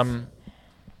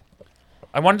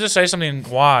 I wanted to say something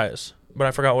wise, but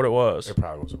I forgot what it was. It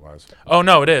probably wasn't wise. Oh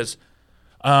no, it is.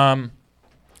 I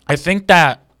think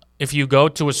that if you go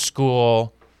to a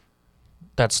school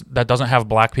that doesn't have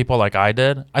black people like I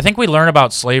did, I think we learn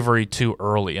about slavery too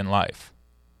early in life.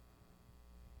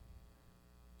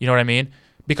 You know what I mean?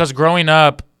 Because growing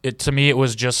up, to me it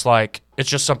was just like it's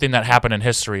just something that happened in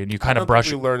history, and you kind of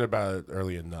brush. We learned about it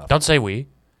early enough. Don't say we.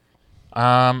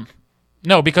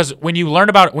 No, because when you learn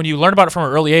about it from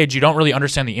an early age, you don't really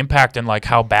understand the impact and like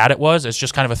how bad it was. It's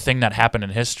just kind of a thing that happened in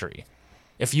history.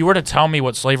 If you were to tell me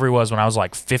what slavery was when I was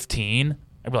like 15,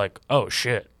 I'd be like, "Oh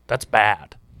shit, that's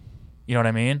bad." You know what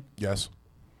I mean? Yes.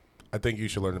 I think you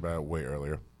should learn about it way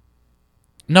earlier.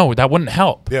 No, that wouldn't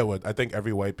help. Yeah, it would. I think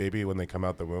every white baby, when they come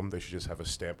out the womb, they should just have a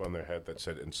stamp on their head that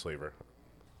said enslaver.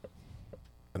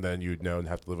 And then you'd know and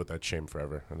have to live with that shame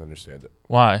forever and understand it.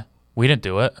 Why? We didn't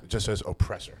do it. It just says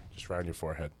oppressor, just around your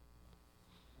forehead.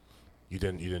 You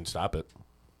didn't stop it.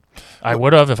 I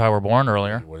would have if I were born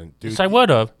earlier. You wouldn't. Dude, Yes, I would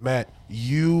have. Matt,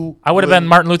 you I would have been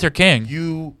Martin Luther King.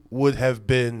 You would have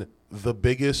been the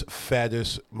biggest,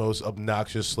 fattest, most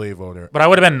obnoxious slave owner. But I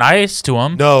would have been nice to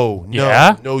him. No,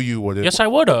 Yeah? no, you wouldn't. Yes, I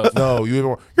would have. No, you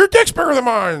would. Your dick's bigger than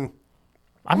mine.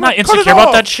 I'm not Cut it insecure about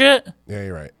off. that shit. Yeah,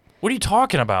 you're right. What are you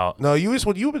talking about? No, you would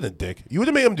have been a dick. You would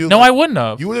have made him do. No, I wouldn't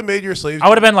have. You would have made your slaves. I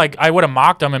would have been like, I would have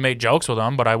mocked them and made jokes with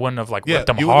them, but I wouldn't have like whipped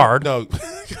them you would've- hard. No,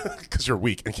 because you're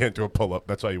weak and can't do a pull up.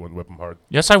 That's why you wouldn't whip them hard.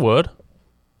 Yes, I would.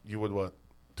 You would what?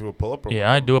 Do a pull up?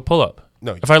 Yeah, I'd do a pull up.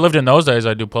 No, If I lived in those days,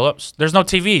 I'd do pull ups. There's no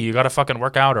TV. You got to fucking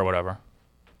work out or whatever.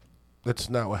 that's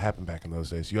not what happened back in those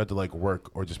days. You had to like work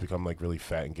or just become like really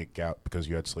fat and get gout because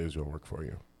you had slaves who would work for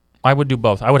you. I would do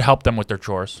both. I would help them with their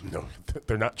chores. No,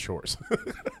 they're not chores.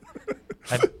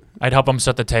 I'd help them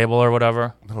set the table or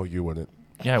whatever. No, you wouldn't.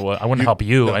 Yeah, I would. I wouldn't help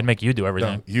you. no. I'd make you do No,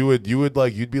 everything.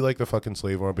 you'd be like the fucking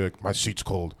slave owner and be like, my seat's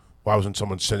cold. Why wasn't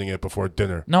someone sitting in it before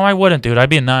dinner? No, I wouldn't, dude. I'd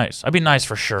be nice. I'd be nice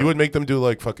for sure. You would make them do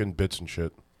like fucking bits and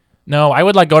shit. No, I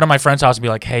would like go to my friend's house and be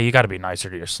like, "Hey, you got to be nicer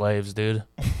to your slaves, dude.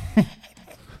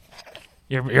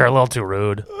 You're a little too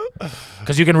rude."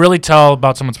 Because you can really tell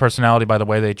about someone's personality by the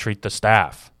way they treat the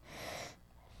staff.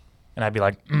 And I'd be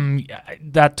like, yeah,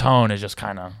 that tone is just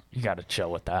kind of, you got to chill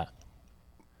with that.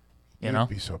 You You'd know?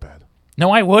 be so bad.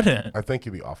 No, I wouldn't. I think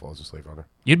you'd be awful as a slave owner.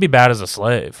 You'd be bad as a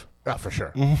slave. Oh, for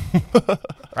sure.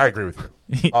 I agree with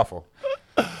you. Awful.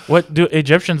 What do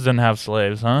Egyptians didn't have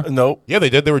slaves, huh? Nope. Yeah, they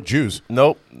did. They were Jews.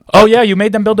 Nope. Oh yeah, you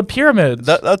made them build the pyramids.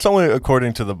 That's only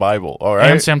according to the Bible. All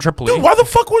right. And Sam Tripoli. Dude, why the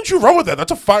fuck wouldn't you run with that?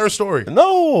 That's a fire story.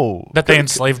 No. That they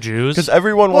enslaved Jews. Because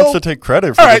everyone wants Well, to take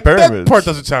credit for All the right, pyramids. that part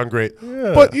doesn't sound great.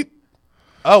 Yeah. But you,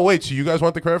 oh wait, so you guys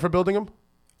want the credit for building them?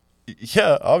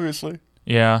 Yeah, obviously.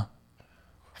 Yeah,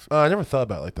 I never thought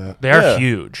about it like that. they are Yeah.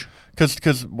 huge.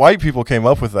 Because white people came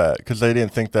up with that because they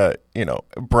didn't think that,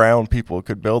 brown people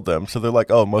could build them. So they're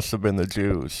like, oh, it must have been the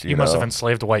Jews. You must have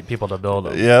enslaved white people to build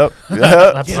them. Yep.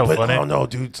 That's Yeah, so but funny. I don't know,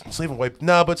 dude. Enslaving white.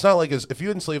 No, but it's not like if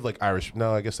you enslaved like Irish.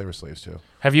 No, I guess they were slaves too.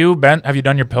 Have you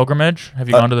done your pilgrimage? Have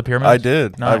you gone to the pyramids? I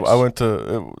did. Nice. I went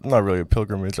to not really a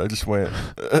pilgrimage. I just went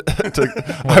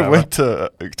I went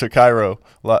to Cairo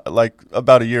like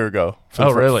about a year ago. For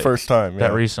the really? First time. That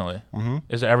Yeah. recently. Mm-hmm.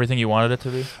 Is it everything you wanted it to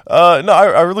be? No,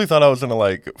 I really thought I was gonna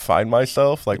like find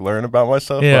myself, like learn about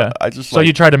myself. Yeah. But I just So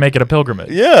you tried to make it a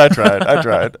pilgrimage. Yeah, I tried. I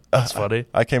tried. That's funny.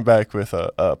 I came back with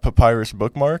a papyrus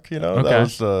bookmark. Okay. That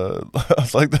was I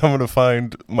was like, I'm gonna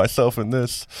find myself in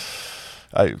this.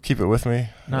 I keep it with me.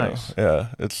 Nice. Yeah,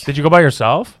 it's. Did you go by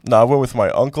yourself? No, I went with my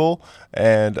uncle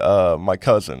and my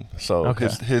cousin. So Okay.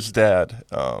 his dad.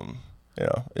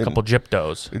 A couple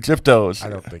gyptos. Egyptos. I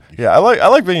don't think. You Yeah, I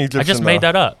like being Egyptian. I just made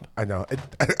that up. I know.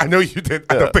 I know you did.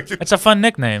 I don't think you It's a fun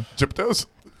nickname. Gyptos.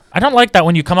 I don't like that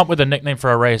when you come up with a nickname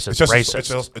for a race. It's It's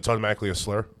racist. it's automatically a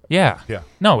slur. Yeah. Yeah.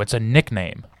 No, it's a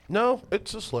nickname. No,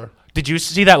 it's a slur. Did you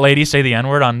see that lady say the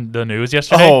N-word on the news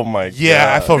yesterday? Oh my god.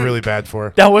 Yeah, I felt really bad for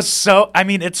her. That was so. I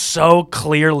mean, it's so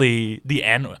clearly the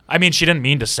N. I mean, she didn't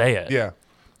mean to say it. Yeah.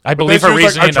 I But believe then her she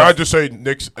was like, reasoning. I tried to say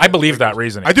Nick's. I believe that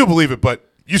reasoning. I do believe it, but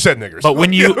you said niggers. But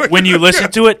when you listen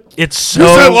to it, it's so. You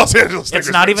said Los Angeles It's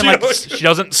niggers, not didn't even you? like she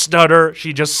doesn't stutter.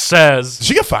 She just says, Did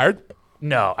she get fired?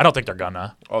 "No, I don't think they're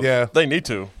gonna." Oh, Yeah. They need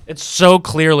to. It's so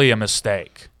clearly a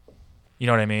mistake. You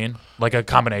know what I mean? Like a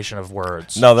combination of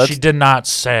words. No, that's- she did not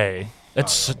say.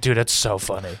 Dude, it's so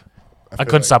funny. I feel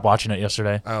couldn't like- stop watching it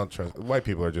yesterday. I don't trust. White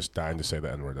people are just dying to say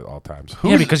the N word at all times.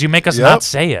 Yeah, because you make us Yep. not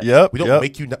say it. Yep. We don't yep.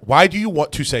 make you. Why do you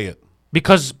want to say it?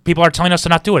 Because people are telling us to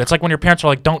not do it. It's like when your parents are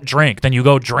like, "Don't drink," then you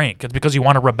go drink. It's because you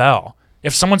want to rebel.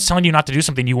 If someone's telling you not to do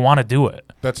something, you want to do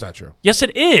it. That's not true. Yes,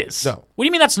 it is. No. What do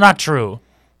you mean that's not true?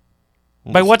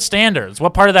 By what standards?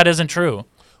 What part of that isn't true?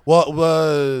 Well,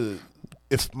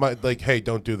 if my hey,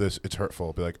 don't do this. It's hurtful.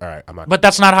 I'll be like, all right, I'm not. But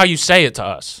that's not how you say it to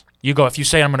us. You go, if you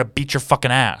say I'm going to beat your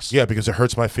fucking ass. Yeah, because it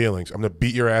hurts my feelings. I'm gonna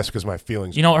beat your ass because my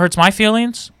feelings. You know what hurts my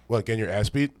feelings? What? Getting your ass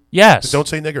beat? Yes. Don't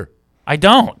say nigger. I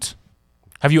don't.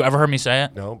 Have you ever heard me say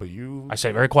it? No, but you. I say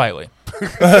it very quietly.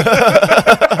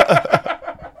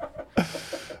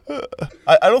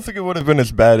 I don't think it would have been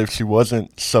as bad if she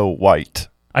wasn't so white.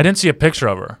 I didn't see a picture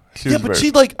of her. She Yeah, was but very-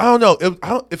 she like I don't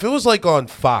know. If it was like on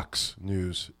Fox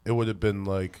News, it would have been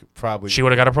like probably. She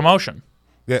would have got a promotion.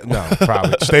 Yeah, no,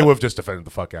 probably. They would have just defended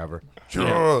the fuck out of her.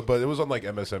 Sure, but it was on like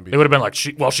MSNBC. It would have been like,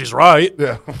 she's right.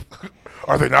 Yeah.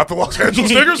 Are they not the Los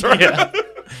Angeles niggers? Yeah.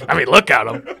 I mean, look at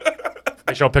them.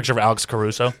 They show a picture of Alex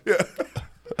Caruso.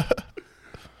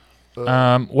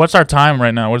 Yeah. What's our time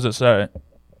right now? What does it say?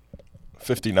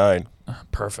 59.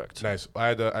 Perfect. Nice. I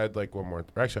had like one more.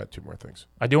 Or actually, I had two more things.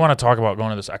 I do want to talk about going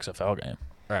to this XFL game.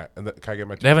 All right, and can I get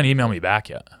my? They haven't emailed me back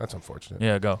yet. That's unfortunate.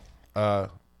 Yeah, go. I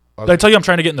Did I tell you I'm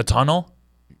trying to get in the tunnel?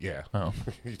 Yeah. Oh.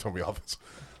 You told me all this.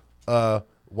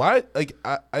 Why? Like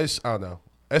I don't know.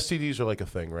 STDs are like a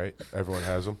thing, right? Everyone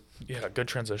has them. Yeah, good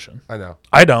transition. I know.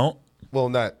 I don't, Well,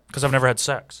 not. because I've never had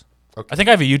sex. Okay. I think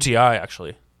I have a UTI,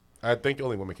 actually. I think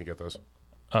only women can get those.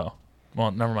 Oh.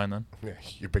 Well, never mind then. Yeah,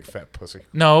 you big fat pussy.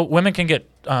 No, women can get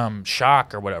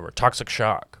shock or whatever, toxic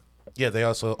shock. Yeah, they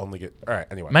also only get. All right.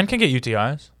 Anyway. Men can get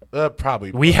UTIs.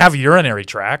 Probably. We have urinary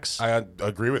tracts. I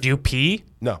agree with Do you pee?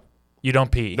 No. You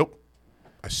don't pee. Nope.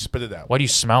 I spit it out. Why do you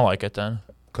smell like it then?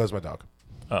 Cause my dog.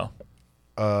 Oh.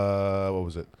 What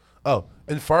was it? Oh,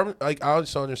 in farm, like I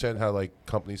just don't understand how like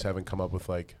companies haven't come up with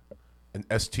like an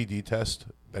STD test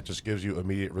that just gives you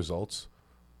immediate results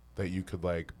that you could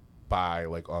like buy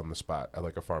like on the spot at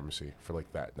like a pharmacy for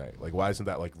like that night. Like, why isn't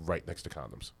that like right next to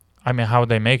condoms? I mean, how would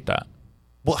they make that?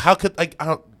 Well, how could like I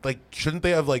don't like shouldn't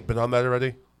they have like been on that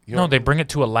already? You No, they bring it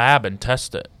to a lab and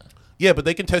test it. Yeah, but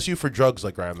they can test you for drugs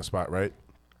like right on the spot, right?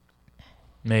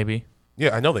 Maybe.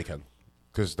 Yeah, I know they can,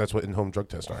 because that's what in-home drug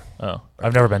tests are. Oh.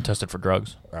 I've never been tested for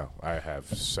drugs. Oh, I have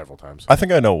several times. I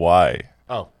think I know why.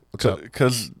 Oh, what's up?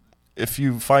 Because if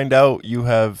you find out you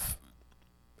have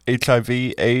HIV,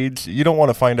 AIDS, you don't want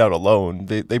to find out alone.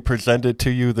 They present it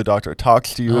to you. The doctor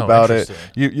talks to you Oh, about it.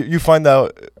 interesting. You find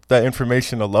out that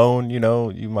information alone.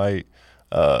 You might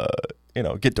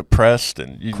get depressed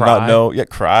and you Cry. not know. Yeah,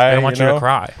 cry. They don't want you know? to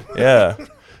cry. Yeah.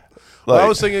 Well, I Like-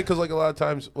 was thinking because like a lot of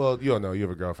times, well, you don't know. You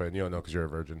have a girlfriend. You don't know because you're a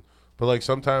virgin. But like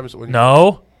sometimes when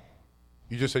No?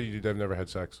 you just said you've never had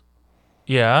sex.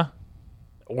 Yeah.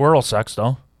 Oral sex,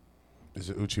 though. Is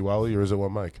it Uchiwali or is it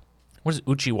one mic? What is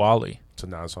Uchiwali? It's a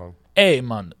Nas song. Hey,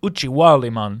 man.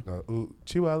 Uchiwali, man. No,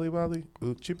 Uchiwali Wali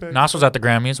Uchipe. Nas was at the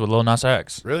Grammys with Lil Nas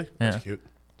X. Really? Yeah. That's cute.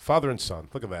 Father and son.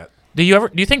 Look at that. Do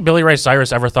you think Billy Ray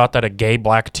Cyrus ever thought that a gay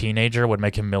black teenager would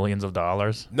make him millions of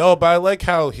dollars? No, but I like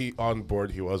how he on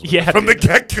board he was with Yeah, it from the dude.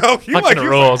 get-go. He Fucking was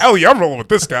rules. like, hell yeah, I'm rolling with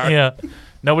this guy. Yeah.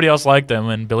 Nobody else liked him,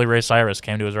 and Billy Ray Cyrus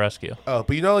came to his rescue. Oh,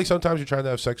 but you know, like sometimes you're trying to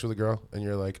have sex with a girl and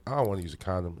you're like, I don't want to use a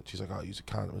condom. And she's like, I'll use a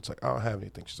condom. It's like, I don't have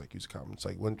anything. She's like, use a condom. It's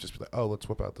like, wouldn't just be like, oh, let's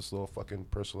whip out this little fucking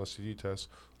personal STD test.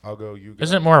 I'll go, you go.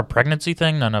 Isn't it more a pregnancy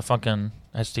thing than a fucking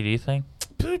STD thing?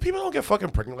 People don't get fucking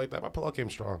pregnant like that. My pull-out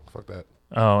game's strong. Fuck that.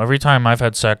 Oh, every time I've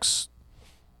had sex,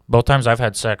 both times I've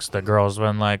had sex, the girl's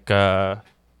been like, I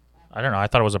don't know, I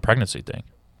thought it was a pregnancy thing.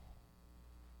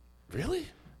 Really?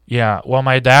 Yeah, well,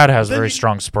 my dad has Then very you-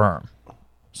 strong sperm,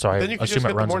 so I Then you can assume just it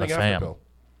get the runs in the morning after fam. pill.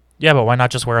 Yeah, but why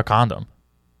not just wear a condom?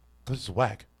 This is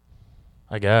whack.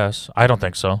 I guess. I don't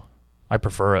think so. I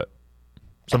prefer it.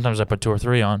 Sometimes I put 2 or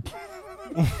 3 on.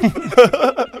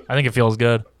 I think it feels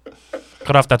good.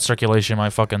 Cut off that circulation in my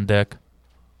fucking dick.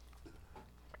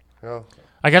 Yeah.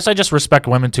 I guess I just respect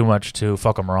women too much to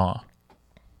fuck them raw.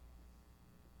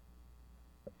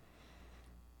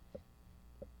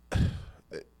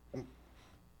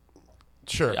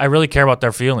 Sure. I really care about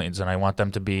their feelings, and I want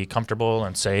them to be comfortable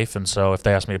and safe. And so, if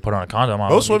they ask me to put on a condom, I'll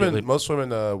Most immediately-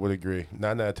 women would agree.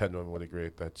 9 out of 10 women would agree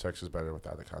that sex is better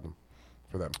without a condom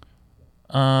for them.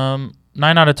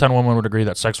 9 out of 10 women would agree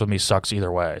that sex with me sucks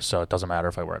either way, so it doesn't matter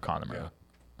if I wear a condom or Yeah. not.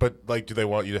 But like, do they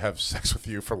want you to have sex with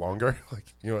you for longer?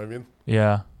 Like, you know what I mean?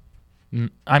 Yeah.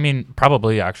 I mean,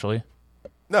 probably, actually.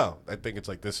 No, I think it's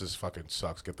like, this is fucking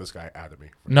sucks. Get this guy out of me.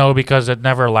 No, because it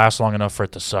never lasts long enough for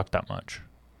it to suck that much.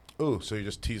 Ooh, so you're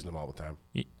just teasing them all the time.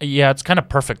 Yeah, it's kind of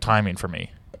perfect timing for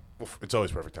me. Well, it's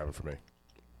always perfect timing for me.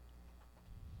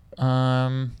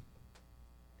 Not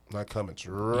coming. It's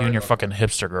right You and your on. fucking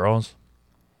hipster girls.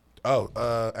 Oh,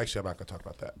 actually, I'm not gonna talk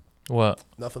about that. What?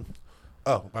 Nothing.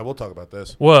 Oh, I will talk about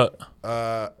this. What?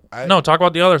 I No, talk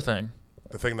about the other thing.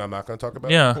 the thing that I'm not gonna talk about.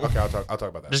 Yeah. Okay, I'll talk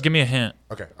about that. Just give me a hint.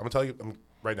 Okay, I'm gonna tell you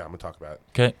right now. I'm gonna talk about it.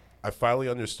 Okay. I finally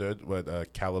understood what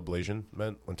calablation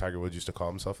meant when Tiger Woods used to call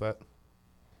himself that.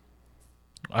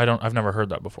 I've never heard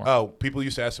that before. Oh, people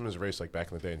used to ask him his race like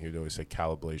back in the day, and he would always say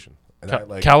calablation. And I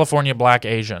like, California black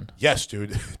Asian. yes,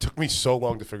 dude. It took me so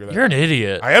long to figure that. You're out. an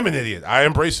idiot. I am an idiot. I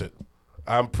embrace it.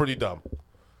 I'm pretty dumb.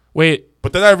 Wait,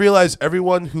 But then I realized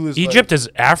everyone who is Egypt is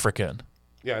African.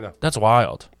 yeah, I know. That's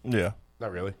wild. Yeah.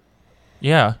 Not really.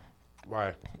 Yeah.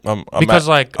 Why? Because,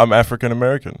 like- I'm African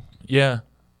American. Yeah.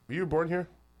 Were you born here?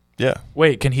 Yeah.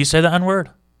 Wait, can he say the N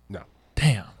word? No.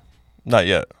 Damn. Not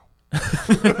yet.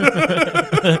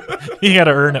 You got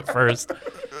to earn it first.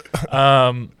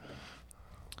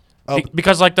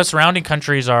 Because like the surrounding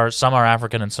countries some are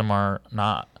African and some are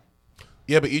not.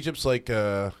 Yeah, but Egypt's like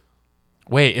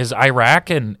Wait, is Iraq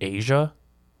in Asia?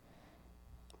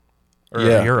 Or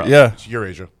yeah. Europe? Yeah. it's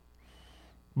Eurasia.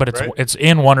 But it's Right? it's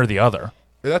in one or the other.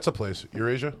 Yeah, that's a place.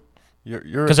 Eurasia. You're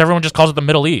Because everyone just calls it the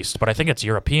Middle East, but I think it's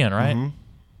European, right? Mhm.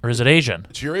 Or is it Asian?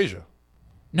 It's Eurasia.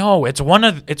 No, it's one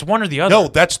or the other. No,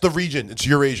 that's the region. It's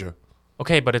Eurasia.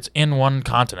 Okay, but it's in one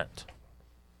continent.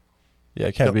 Yeah,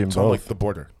 it can't No, be in it's on both. like the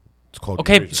border. It's called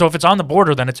Okay, Eurasia. so if it's on the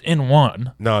border, then it's in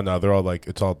one. No, they're all like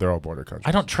they're all border countries.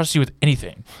 I don't trust you with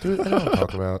anything. Dude, I know what I'm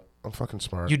talking about. I'm fucking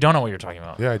smart. You don't know what you're talking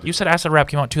about. Yeah, I do. You said Acid Rap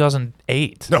came out in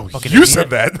 2008. no, Fucking you idiot. said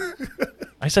that.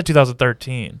 I said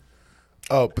 2013.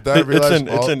 Oh, but then I realized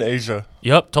It's in Asia.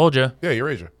 Yep, told you. yeah,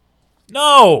 Eurasia.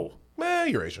 No.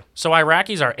 Eurasia. So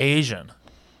Iraqis are Asian.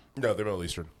 No, they're Middle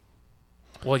Eastern.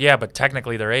 Well, yeah, but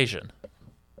technically they're Asian.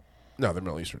 No, they're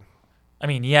Middle Eastern. I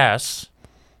mean, yes,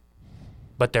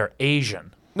 but they're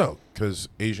Asian. No, because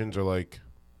Asians are like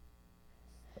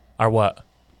Are what?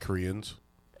 Koreans.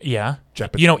 Yeah.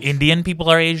 Japanese. You know, Indian people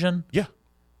are Asian. Yeah.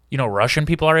 You know, Russian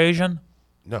people are Asian.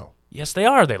 No, Yes, they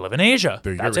are. They live in Asia.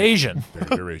 they're That's Eurasian. Asian.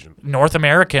 They're Eurasian. North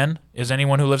American is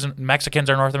anyone who lives in Mexicans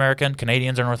are North American.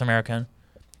 Canadians are North American.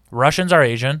 Russians are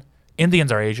Asian.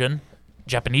 Indians are Asian.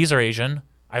 Japanese are Asian.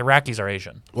 Iraqis are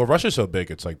Asian. Well, Russia's so big,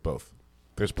 it's like both.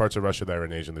 There's parts of Russia that are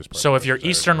in Asian. There's parts So of if you're Russia that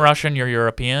are Eastern in- Russian, you're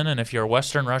European, and if you're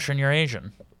Western Russian, you're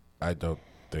Asian. I don't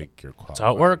think you're qualified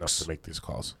how it enough works. to make these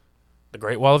calls. The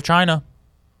Great Wall of China.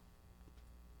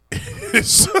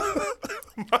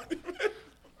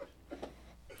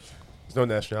 There's no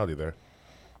nationality there.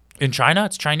 In China,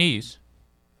 it's Chinese.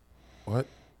 What?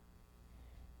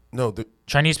 No,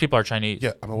 Chinese people are Chinese.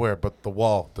 yeah, I'm aware, but the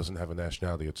wall doesn't have a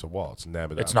nationality. It's a wall. It's a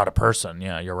Namadon. It's not a person.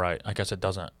 Yeah, you're right. I guess it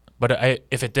doesn't. But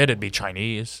if it did, it'd be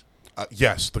Chinese.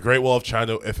 Yes, the Great Wall of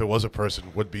China, if it was a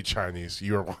person, would be Chinese.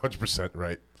 You are 100%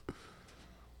 right.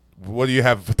 What do you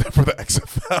have for the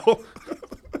XFL?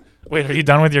 Wait, are you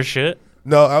done with your shit?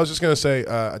 No, I was just going to say,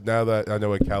 now that I know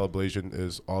what calablation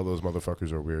is, all those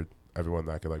motherfuckers are weird. Everyone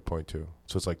that I could, like, point to.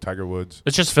 So it's like Tiger Woods.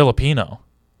 It's just Filipino.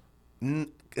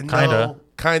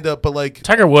 Kinda, but like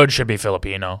Tiger Woods should be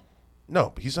Filipino.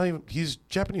 no, he's not even. He's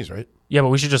Japanese, right? Yeah, but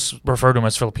we should just refer to him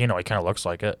as Filipino. He kind of looks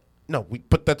like it. No,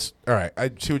 but that's all right. I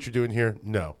see what you're doing here.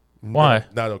 No, Why?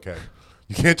 Not okay.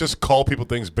 You can't just call people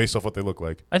things based off what they look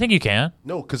like. I think you can.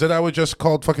 No, because then I would just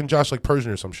call fucking Josh like Persian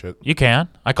or some shit. You can.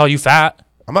 I call you fat.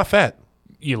 I'm not fat.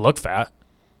 You look fat.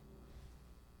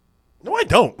 No, I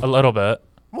don't. A little bit.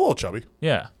 I'm a little chubby.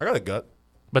 Yeah. I got a gut.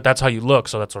 But that's how you look,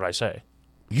 so that's what I say.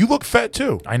 You look fat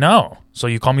too. I know. So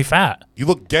you call me fat. You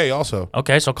look gay also.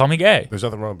 Okay, so call me gay. There's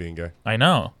nothing wrong with being gay. I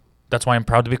know. That's why I'm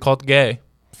proud to be called gay.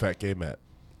 Fat gay Matt.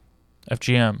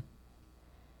 FGM.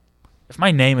 If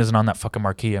my name isn't on that fucking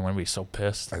marquee, I'm going to be so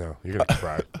pissed. I know. You're going to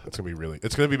cry. It's going to be really.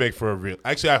 It's going to be made for a real.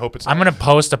 Actually, I hope it's. I'm going to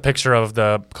post a picture of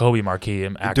the Kobe marquee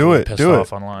and act Do it, pissed do it.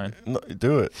 off online. No,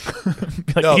 do it.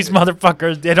 Like, No. these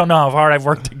motherfuckers, they don't know how hard I've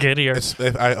worked to get here.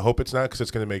 I hope it's not because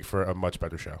it's going to make for a much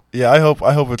better show. Yeah, I hope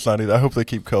it's not either. I hope they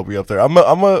keep Kobe up there. I'm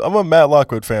a Matt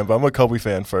Lockwood fan, but I'm a Kobe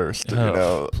fan first. You Oh.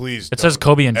 know, Please. It says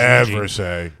Kobe and Gigi. ever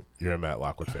say you're a Matt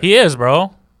Lockwood fan. He is,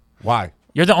 bro. Why?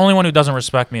 You're the only one who doesn't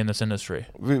respect me in this industry.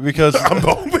 because I'm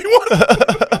the only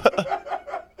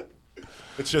one.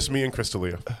 It's just me and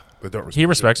Crystalia. But don't respect He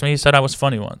respects me. He said I was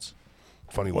funny once.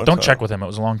 it. Funny one. Don't check with him. It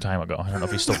was a long time ago. I don't know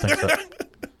if he still thinks that.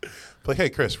 Like, hey,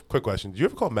 Chris, quick question. Did you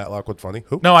ever call Matt Lockwood funny?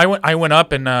 Who? No, I went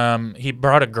up and he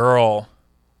brought a girl,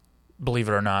 believe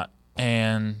it or not,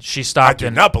 and she I stopped. do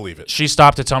and not believe it. She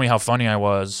stopped to tell me how funny I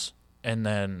was, and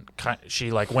then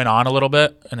she like went on a little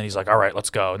bit, and then he's like, "All right, let's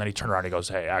go." And then he turned around and he goes,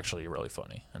 "Hey, actually, you're really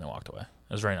funny," and then walked away.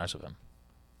 It was very nice of him.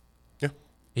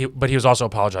 Yeah. But he was also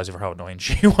apologizing for how annoying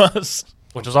she was,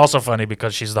 which was also funny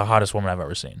because she's the hottest woman I've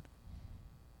ever seen.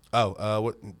 Oh,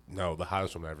 what? No, the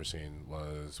hottest one I've ever seen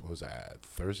was, what was that,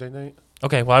 Thursday night?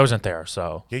 Okay, well, I wasn't there,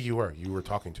 so. Yeah, you were. You were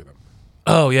talking to them.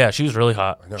 Oh, yeah, she was really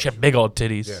hot. know. She had big old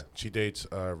titties. Yeah, she dates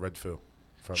Red Foo.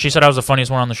 From, She said I was the funniest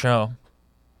one on the show.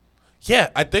 Yeah,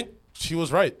 I think she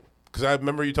was right. Because I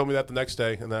remember you told me that the next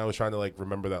day, and then I was trying to, like,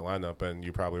 remember that lineup, and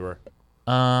you probably were.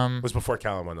 It was before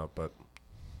Callum went up, but.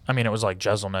 I mean, it was like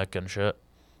Jeselnik and shit.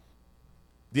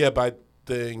 Yeah, but I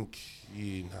think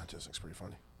Jeselnik's pretty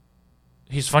funny.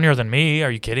 He's funnier than me. Are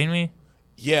you kidding me?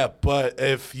 Yeah, but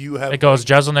if you have. It goes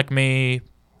Jeselnik, me.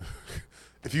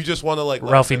 If you just want to, like,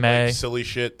 Ralphie laugh at, May. like, silly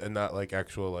shit and not, like,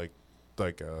 actual, like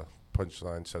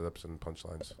punchline setups and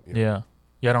punchlines. You know? Yeah.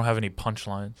 Yeah, I don't have any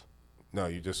punchlines. No,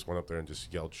 you just went up there and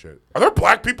just yelled shit. Are there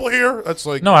black people here? That's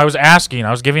like. No, I was asking.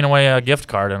 I was giving away a gift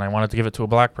card, and I wanted to give it to a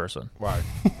black person. Why?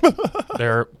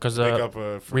 Because Make up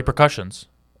for repercussions.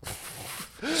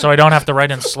 So I don't have to write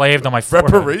enslaved on my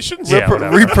forehead. reparations? Yeah,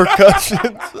 whatever.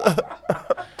 repercussions.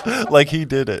 Like he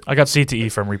did it. I got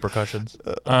CTE from repercussions.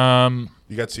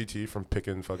 You got CT from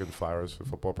picking fucking flowers for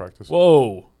football practice?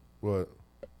 Whoa. What?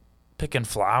 Picking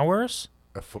flowers?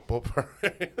 A football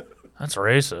party? That's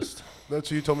racist. That's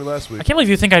what you told me last week. I can't believe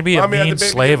you think I'd be a I mean, mean the baby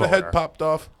slave the owner. head popped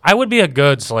off. I would be a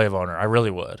good slave owner. I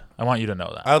really would. I want you to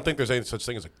know that. I don't think there's any such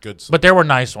thing as a good slave. But there were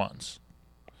nice ones.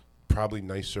 Probably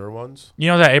nicer ones. You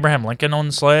know that Abraham Lincoln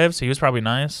owned slaves? He was probably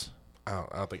nice. I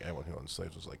don't think anyone who owned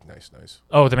slaves was like nice.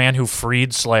 Oh, the man who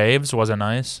freed slaves wasn't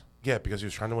nice? Yeah, because he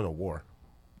was trying to win a war.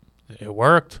 It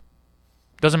worked.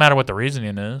 Doesn't matter what the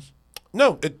reasoning is.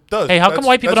 No, it does. Hey, how come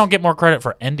white people don't get more credit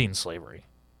for ending slavery?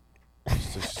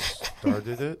 Just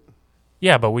started it?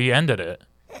 Yeah, but we ended it.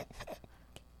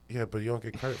 Yeah, but you don't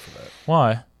get credit for that.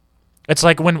 Why? It's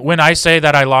like when I say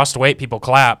that I lost weight, people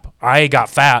clap. I got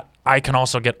fat. I can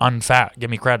also get unfat. Give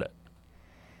me credit.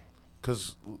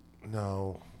 Because,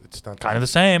 no, it's not. Kind of the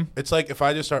same. It's like if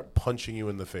I just start punching you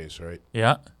in the face, right?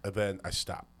 Yeah. And then I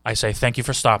stop. I say thank you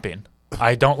for stopping.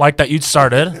 I don't like that you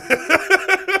started,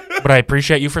 but I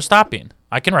appreciate you for stopping.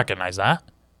 I can recognize that.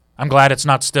 I'm glad it's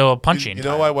not still punching. You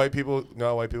know time. why white people? You know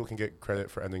how white people can get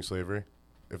credit for ending slavery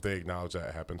if they acknowledge that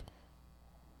it happened.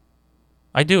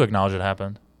 I do acknowledge it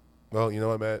happened. Well, you know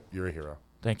what, Matt? You're a hero.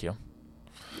 Thank you.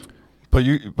 But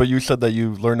you said that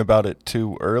you learned about it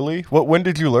too early. When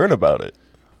did you learn about it?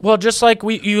 Well, just like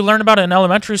you learn about it in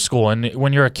elementary school, and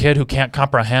when you're a kid who can't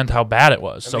comprehend how bad it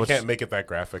was, And so they it's can't make it that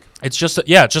graphic. it's just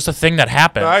it's just a thing that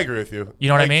happened. No, I agree with you. You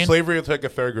know what I Like, mean? Slavery was like a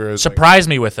third grade. Surprise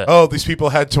me with it. Oh, these people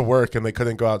had to work and they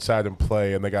couldn't go outside and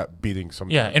play and they got beating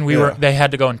sometimes. Yeah, and they had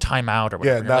to go in timeout or whatever.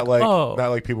 Yeah, You're not like oh. not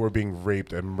like people were being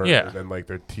raped and murdered Yeah. and like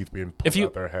their teeth being pulled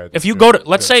out their head. If you go to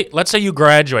let's say you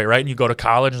graduate, right, and you go to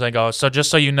college and they go, so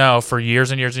just so you know, for years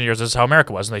and years and years, this is how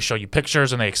America was, and they show you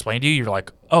pictures and they explain to you, you're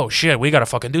like, oh shit, we got to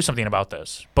fucking do something about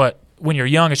this. But when you're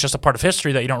young, it's just a part of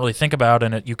history that you don't really think about,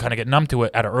 and you kind of get numb to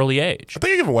it at an early age. I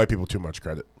think you're giving white people too much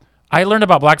credit. I learned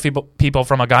about black people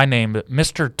from a guy named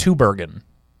Mr. Tubergen.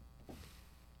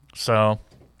 So,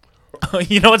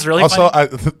 You know what's really Also, funny?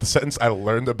 the sentence I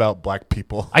learned about black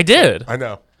people. I did. I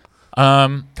know.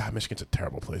 Um, God, Michigan's a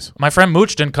terrible place. my friend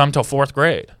Mooch didn't come till 4th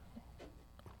grade,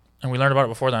 and we learned about it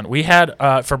before then. We had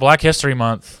for Black History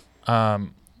Month.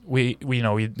 We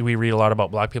read a lot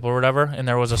about black people or whatever, and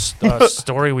there was a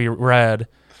story we read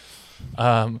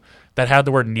that had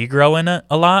the word Negro in it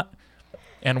a lot,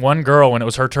 and one girl, when it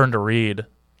was her turn to read,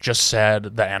 just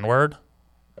said the N-word.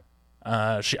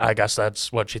 I guess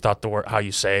that's what she thought the word, how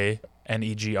you say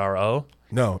Negro.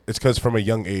 No, it's because from a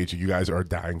young age, you guys are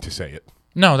dying to say it.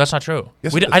 No, that's not true.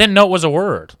 Yes, I didn't know it was a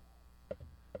word.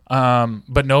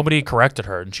 But nobody corrected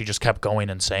her, and she just kept going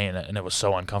and saying it, and it was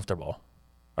so uncomfortable.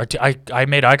 I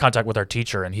made eye contact with our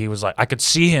teacher, and he was like, I could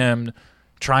see him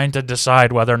trying to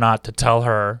decide whether or not to tell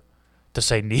her to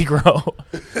say Negro,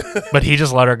 but he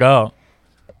just let her go.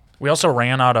 We also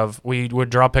we would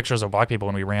draw pictures of black people,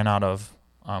 and we ran out of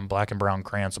black and brown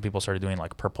crayons, so people started doing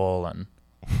like purple and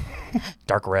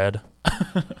dark red.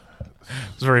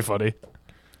 It's very funny.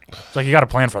 It's like you got to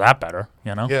plan for that better,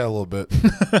 you know? Yeah, a little bit.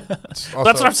 That's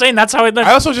what I'm saying. That's how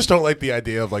I also just don't like the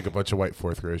idea of like a bunch of white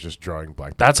fourth graders just drawing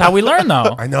black people. That's how we learn,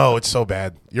 though. I know, it's so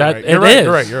bad. You're That- right. it You're right. is.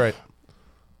 You're right. You're right.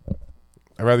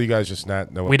 I'd rather you guys just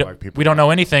not know what black people We don't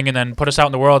know anything, and then put us out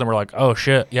in the world, and we're like, oh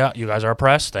shit, yeah, you guys are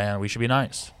oppressed, and we should be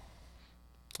nice.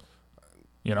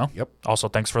 You know? Yep. Also,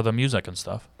 thanks for the music and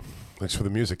stuff. Thanks for the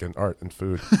music and art and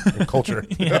food and culture.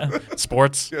 Yeah.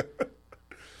 Sports.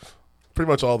 Pretty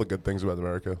much all the good things about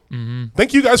America. Mm-hmm.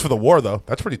 Thank you guys for the war, though.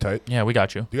 That's pretty tight. Yeah, we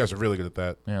got you. You guys are really good at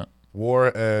that. Yeah.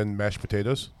 War and mashed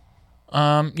potatoes.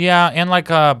 Yeah, and like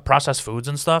processed foods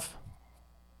and stuff.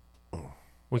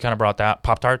 We kind of brought that.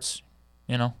 Pop-Tarts,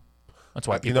 you know? That's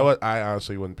why You know what? I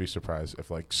honestly wouldn't be surprised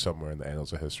if, like, somewhere in the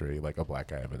annals of history, like a black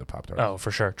guy invented Pop-Tart. Oh,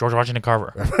 for sure. George Washington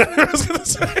Carver. I was gonna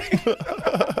say.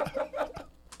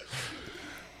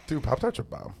 Dude, Pop-Tarts are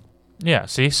bomb. Yeah,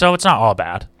 see? So it's not all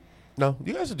bad. No,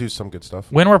 you guys do some good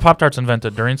stuff. When were Pop-Tarts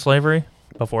invented? During slavery?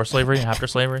 Before slavery? After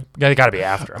slavery? They got to be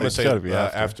after. I'm gonna It's say gotta be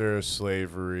after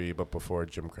slavery, but before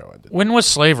Jim Crow ended. When was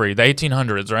slavery? The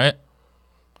 1800s, right?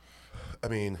 I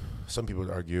mean, some people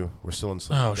would argue we're still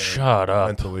enslaved. Oh, shut up.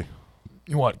 Mentally,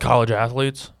 You what, college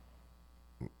athletes?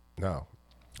 no.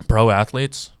 Pro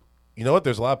athletes? You know what?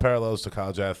 There's a lot of parallels to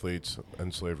college athletes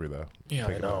and slavery, though. Yeah,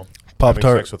 Think about it. Having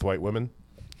Pop-Tart. sex with white women.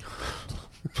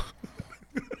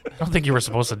 I don't think you were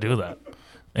supposed to do that.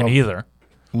 And either.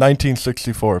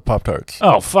 1964 Pop-Tarts.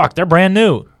 Oh, fuck. They're brand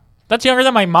new. That's younger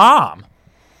than my mom.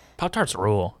 Pop-Tarts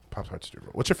rule. Pop-Tarts do.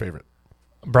 What's your favorite?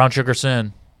 Brown sugar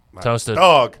sin. Toasted.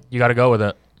 Dog. You got to go with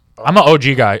it. I'm an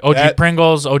OG guy. OG That-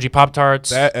 Pringles, OG Pop-Tarts.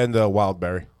 That and wild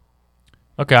berry.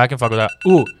 Okay, I can fuck with that.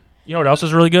 Ooh, you know what else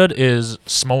is really good is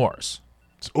s'mores.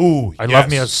 Ooh, I love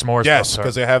me a s'mores Yes, Pop-Tart.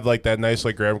 because they have like that nice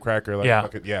like graham cracker. Like, Yeah.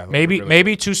 fucking- yeah. Maybe really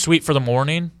maybe too sweet for the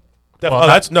morning.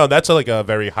 Definitely. Well, That's like a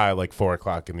very high like 4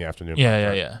 o'clock in the afternoon.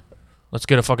 Yeah. Let's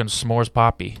get a fucking s'mores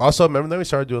poppy. Also, remember then we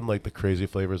started doing like the crazy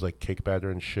flavors like cake batter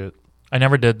and shit. I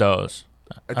never did those.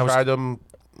 I was- tried them.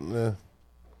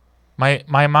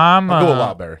 My mom. I'm doing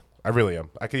wild berry. I really am.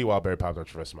 I could eat wild berry pop tarts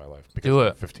for the rest of my life. Because Do I'm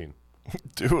it. 15.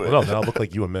 Do it. Well, no, then I'll look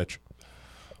like you and Mitch.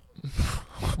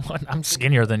 What? I'm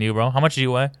skinnier than you, bro. How much do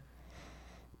you weigh?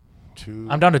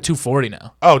 I'm down to 240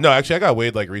 now. Oh no, actually, I got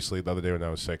weighed like recently the other day when I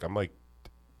was sick. I'm like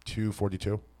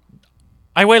 242.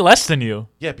 I weigh less than you.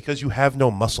 Yeah, because you have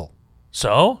no muscle.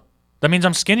 So that means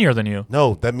I'm skinnier than you.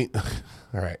 No, that means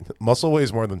all right. Muscle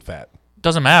weighs more than fat.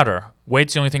 Doesn't matter.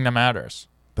 Weight's the only thing that matters.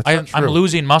 That's not true. I'm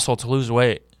losing muscle to lose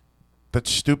weight. That's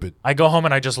stupid. I go home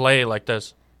and I just lay like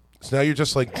this. So now you're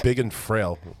just like big and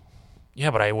frail. Yeah,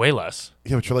 but I weigh less.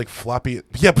 Yeah, but you're like floppy.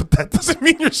 Yeah, but that doesn't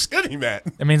mean you're skinny, Matt.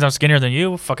 It means I'm skinnier than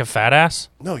you, fucking fat ass.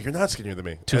 No, you're not skinnier than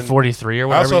me. 243 or And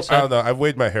whatever you also, I said. don't know. I've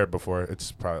weighed my hair before.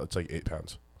 It's like 8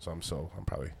 pounds. So I'm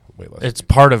probably way less. It's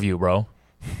part of you, bro.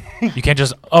 You can't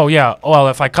just. Oh yeah. Well,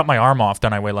 if I cut my arm off,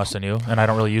 then I weigh less than you, and I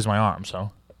don't really use my arm.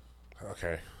 So.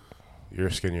 Okay. You're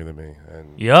skinnier than me,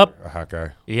 and Yep. you're a hot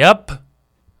guy. Yep.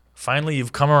 Finally,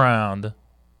 you've come around.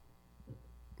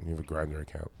 You have a grinder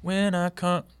account. When I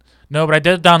come. No, but I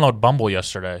did download Bumble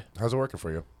yesterday. How's it working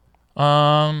for you?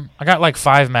 I got like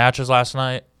 5 matches last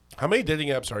night. How many dating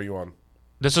apps are you on?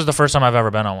 This is the first time I've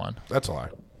ever been on one. That's a lie.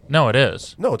 No, it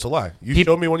is. No, it's a lie. You Peop-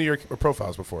 showed me one of your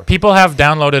profiles before. People have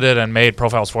downloaded it and made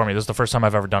profiles for me. This is the first time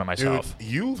I've ever done it Dude, myself.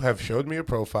 you have showed me a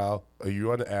profile.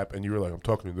 You on the app, and you were like, "I'm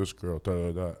talking to this girl." Da,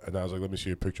 da, da. And I was like, "Let me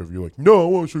see a picture of you." Like, no, I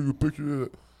want to show you a picture of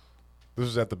it. This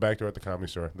was at the back door at the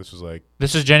Comedy Store. This was like,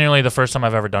 This is genuinely the first time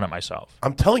I've ever done it myself.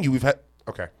 I'm telling you, we've had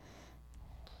okay.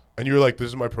 And you were like, "This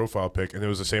is my profile pic," and it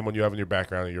was the same one you have in your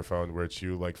background of your phone, where it's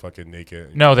you like fucking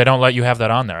naked. No, they don't let you have that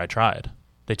on there. I tried.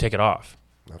 They take it off.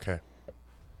 Okay.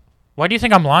 Why do you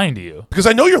think I'm lying to you? Because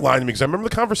I know you're lying to me because I remember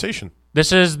the conversation.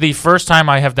 This is the first time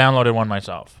I have downloaded one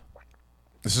myself,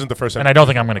 This isn't the first time. and I don't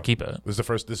think I'm going to keep it. This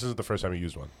isn't the first time you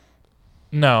used one.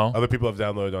 No. Other people have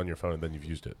downloaded on your phone and then you've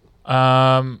used it.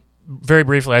 Very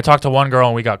briefly, I talked to one girl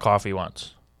and we got coffee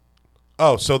once.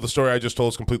 Oh, so the story I just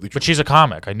told is completely true. But she's a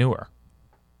comic. I knew her.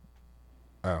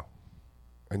 Oh.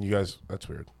 And you guys, that's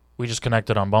weird. We just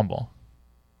connected on Bumble.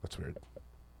 That's weird.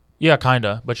 Yeah,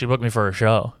 kinda. But she booked me for her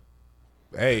show.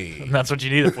 Hey. That's what you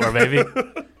need it for, baby.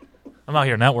 I'm out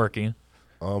here networking.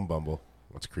 Bumble.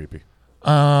 That's creepy.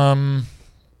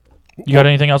 You got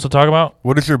anything else to talk about?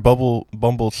 What is your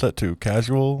Bumble set to?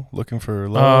 Casual? Looking for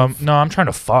love? No, I'm trying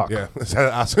to fuck. Yeah. Is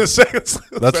that, I was going to say,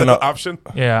 that's an an option.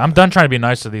 Yeah, I'm done trying to be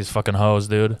nice to these fucking hoes,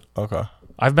 dude. Okay.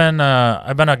 I've been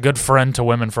a good friend to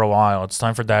women for a while. It's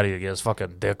time for daddy to get his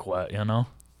fucking dick wet, you know?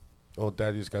 Oh,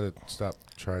 daddy's got to stop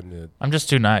trying to. I'm just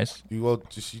too nice. You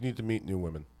need to meet new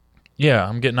women. Yeah,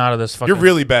 I'm getting out of this fucking. You're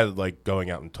really bad at like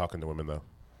going out and talking to women though.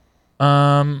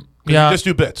 Yeah. You just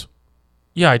do bits.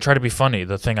 Yeah, I try to be funny,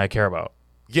 the thing I care about.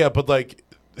 Yeah, but like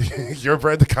your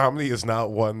brand of comedy is not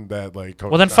one that like.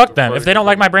 Well, then fuck them. If they don't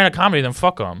like my brand of comedy, then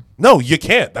fuck them. No, you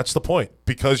can't. That's the point.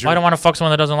 Because I don't want to fuck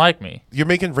someone that doesn't like me. you're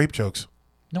making rape jokes.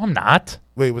 No, I'm not.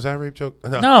 Wait, was that a rape joke?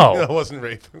 No. It wasn't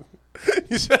rape.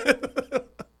 You said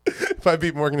if I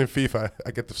beat Morgan in FIFA,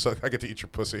 I get to eat your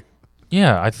pussy.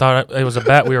 Yeah, I thought it was a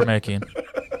bet we were making.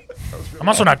 I'm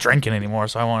also not drinking anymore,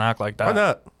 so I won't act like that. Why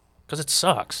not? Because it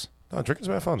sucks. No, drinking's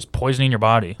bad fun. Poisoning your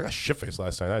body. I got shit faced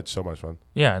last night. I had so much fun.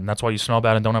 Yeah, and that's why you smell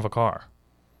bad and don't have a car.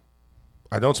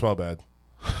 I don't smell bad.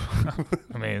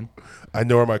 I mean, I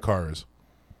know where my car is.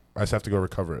 I just have to go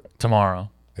recover it. tomorrow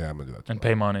Yeah, I'm gonna do that. and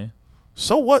tomorrow. pay money.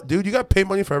 So what, dude? You got to pay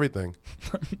money for everything.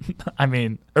 I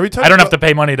mean, Every time I don't you have to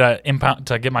pay money to impound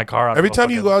to get my car out. Every of a time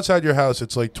you fucking- go outside your house,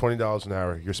 it's like $20 an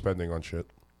hour you're spending on shit.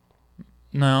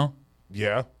 No,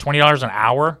 Yeah, $20 an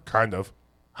hour. kind of.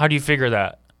 How do you figure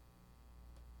that?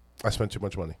 I spent too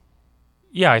much money.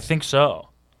 Yeah, I think so.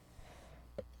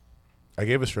 I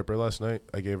gave a stripper last night.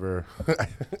 I gave her.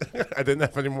 I didn't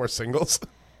have any more singles.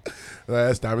 And I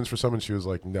asked Diamonds for some, and she was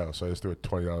like, "No." So I just threw a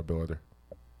 $20 bill at her.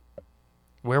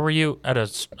 Where were you at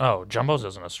Oh, Jumbo's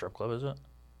isn't a strip club, is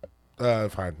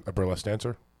it? Fine, a burlesque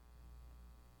dancer.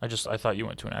 I thought you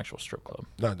went to an actual strip club.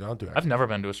 No, I'll do it. I've never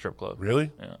been to a strip club.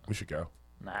 Really? Yeah. We should go.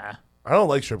 Nah. I don't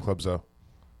like strip clubs though,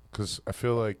 because I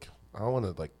feel like I don't want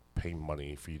to like pay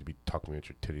money for you to be tucking me with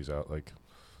your titties out. Like,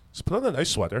 just put on a nice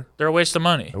sweater, They're a waste of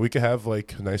money. and we could have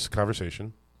like a nice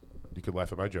conversation. You could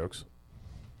laugh at my jokes.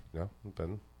 You know, and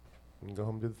then we can go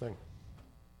home and do the thing.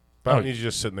 But I don't need you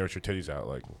just sitting there with your titties out,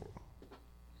 like,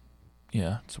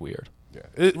 Yeah, it's weird.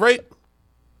 yeah, right?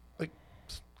 Like,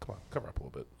 come on, cover up a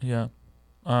little bit. Yeah.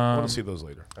 I want to see those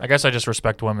later. I guess I just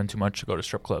respect women too much to go to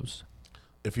strip clubs.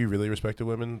 If you really respected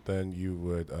women, then you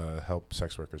would help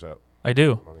sex workers out. I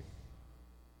do. Money.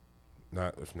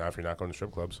 Not if you're not going to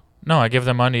strip clubs. No, I give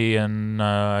them money and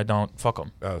I don't fuck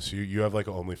them. Oh, so you have like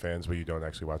OnlyFans, but you don't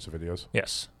actually watch the videos.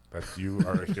 Yes. That you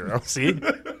are a hero. See?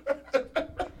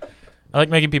 I like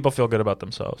making people feel good about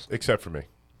themselves. Except for me.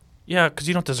 Yeah, because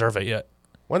you don't deserve it yet.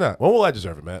 Why not? When will I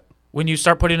deserve it, Matt? When you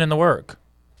start putting in the work,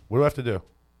 What do I have to do?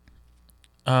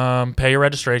 pay your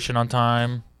registration on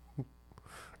time.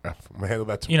 I'm gonna handle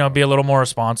that. You know, be a little more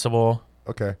responsible.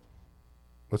 Okay.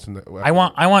 Listen, I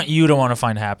want you to want to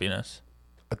find happiness.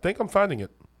 I think I'm finding it.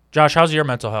 Josh, how's your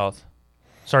mental health?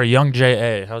 Sorry, young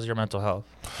J.A., how's your mental health?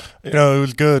 You know, it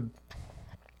was good.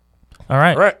 All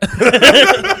right. All right.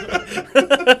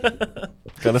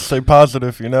 Gotta stay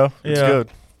positive, you know? It's Yeah. good.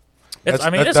 It's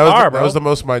That hard, That bro. was the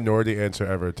most minority answer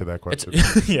ever to that It's question.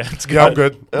 yeah, it's good. Yeah, I'm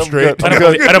good. I'm I'm straight.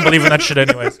 good. I don't believe in that shit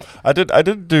anyways. I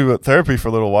did do therapy for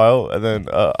a little while, and then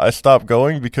I stopped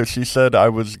going because she said I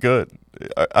was good.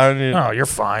 I didn't. Oh, you're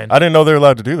fine. I didn't know they're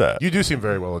allowed to do that. You do seem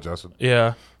very well adjusted.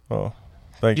 Yeah. Oh,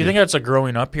 thank Do you. you think that's a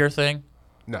growing up here thing?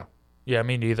 No. Yeah,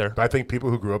 me neither. But I think people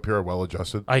who grew up here are well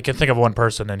adjusted. I can think of one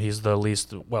person, and he's the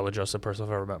least well-adjusted person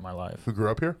I've ever met in my life. Who grew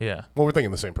up here? Yeah. Well, we're thinking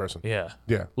the same person. Yeah.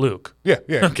 Yeah. Luke. Yeah.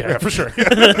 Okay. Yeah, for sure.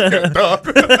 Yeah,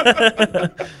 duh.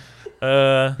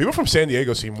 Uh, People from San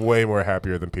Diego seem way more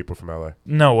happier than people from LA.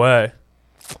 no way.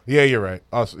 Yeah, you're right.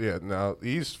 Also, yeah, no,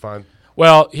 he's fine.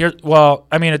 Well,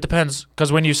 I mean, it depends,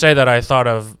 because when you say that, I thought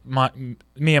of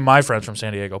me and my friends from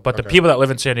San Diego. But the Okay. people that live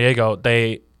in San Diego,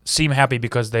 they seem happy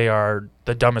because they are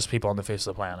the dumbest people on the face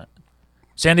of the planet.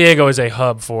 San Diego is a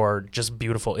hub for just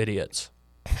beautiful idiots.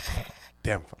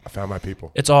 Damn, I found my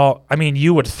people. It's all, I mean,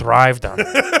 you would thrive down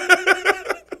there.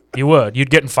 You would. You'd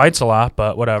get in fights a lot,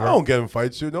 but whatever. I don't get in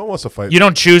fights, dude. No one wants to fight. You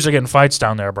don't choose to get in fights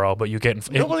down there, bro, but you get in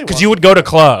Nobody because wants you would go to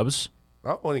clubs. I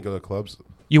don't want to go to clubs.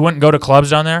 You wouldn't go to clubs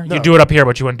down there? No. You do it up here,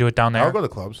 but you wouldn't do it down there? I'll go to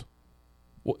clubs.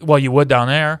 Well, you would down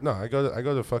there. No, I go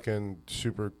to fucking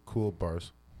super cool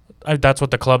bars. That's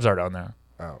what the clubs are down there.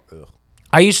 Oh, ugh.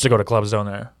 I used to go to clubs down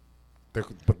there.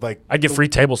 But like I'd get free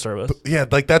table service. yeah,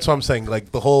 like that's what I'm saying.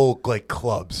 Like the whole like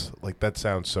doubles, like that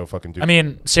sounds so fucking. I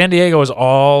mean, San Diego is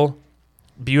all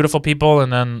beautiful people,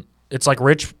 and then it's like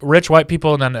rich white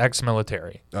people, and then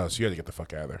ex-military. oh, so you got to get the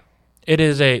fuck out of there. It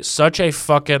is such a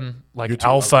fucking You're like too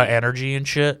alpha ugly. energy and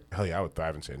shit. Hell yeah, I would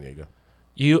thrive in San Diego.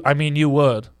 You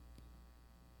would.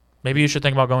 Maybe you should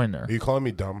think about going there. Are you calling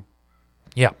me dumb?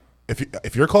 Yeah.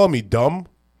 If you're calling me dumb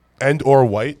and or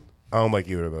white, I don't like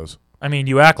either of those. I mean,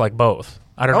 you act like both.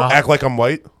 I I don't don't know. act like I'm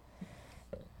white.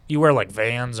 You wear like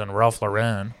Vans and Ralph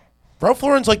Lauren. Ralph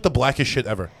Lauren's like the blackest shit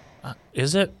ever.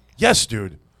 Is it? Yes,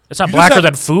 dude. It's not You just blacker have-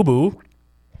 than FUBU.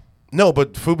 No,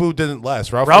 but FUBU didn't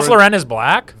last. Ralph Lauren, Lauren is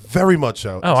black. very much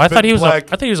so. Oh, It's I thought been he was. black. I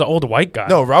thought he was an old white guy.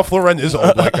 No, Ralph Lauren is an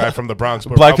old white guy from the Bronx.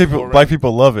 But Black Ralph Lauren-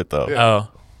 people love it though. Yeah.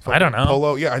 Oh, I don't know.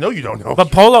 Polo. Yeah, I know you don't know.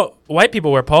 But polo, white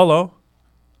people wear polo.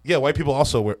 yeah, white people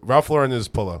also wear. Ralph Lauren is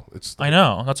polo. It's. I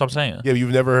know. That's what I'm saying. Yeah, you've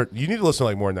never heard. You need to listen to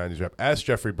like more '90s rap. Ask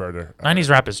Jeffrey Berner. 90s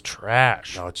rap is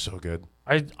trash. No, it's so good.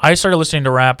 I started listening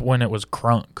to rap when it was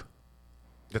crunk.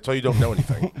 That's why you don't know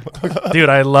anything. Dude,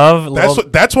 I love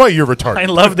That's why you're retarded. I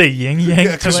love the yin yang.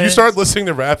 Yeah, because you started listening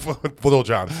to rap with Lil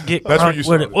Jon. Get That's where crunk you with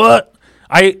started. it. What?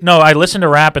 I listened to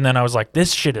rap and then I was like,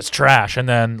 this shit is trash. And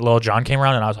then Lil Jon came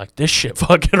around and I was like, this shit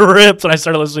fucking rips. And I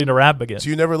started listening to rap again. So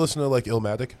you never listen to like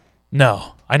Illmatic?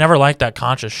 No, I never liked that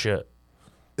conscious shit.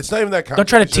 It's not even that. Don't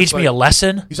try to teach me a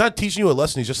lesson. He's not teaching you a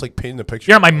lesson. He's just like painting a picture.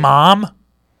 You're my mom.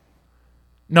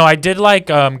 No, I did like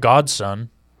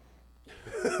Godson.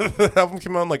 That album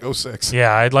came out in like 06.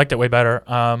 Yeah, I liked it way better.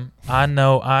 I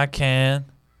know I can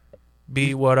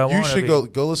be what I want. You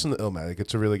should go listen to Illmatic.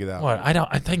 It's a really good album. What?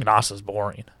 I think Nas is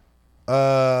boring.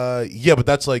 Yeah, but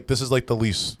that's like this is like the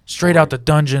least. Straight out the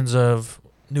dungeons of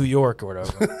New York or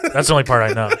whatever. That's the only part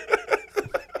I know.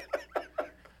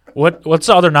 What's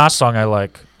the other Nas song I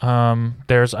like?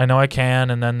 There's I Know I Can,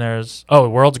 and then there's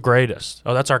World's Greatest.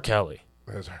 Oh, that's R. Kelly.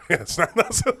 It's not.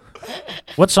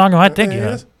 What song am I thinking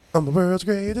of? I'm the world's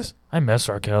greatest. I miss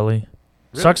R. Kelly.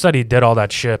 Really? Sucks that he did all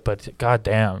that shit, but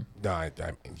goddamn, No, I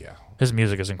mean, yeah. his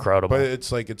music is incredible. But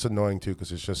it's like it's annoying too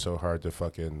because it's just so hard to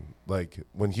fucking like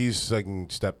when he's singing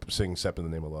Step in the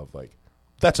Name of Love. Like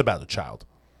that's about a child,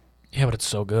 Yeah, but it's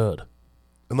so good.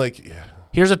 and like yeah,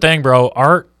 Here's the thing, bro.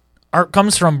 Art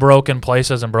comes from broken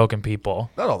places and broken people.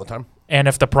 not all the time. And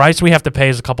if the price we have to pay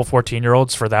is a couple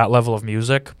 14-year-olds for that level of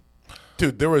music,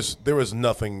 Dude, there was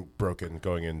nothing broken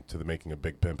going into the making of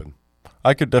Big Pimpin'.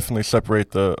 I could definitely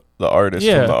separate the artist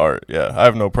Yeah. from the art. Yeah, I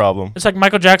have no problem. it's like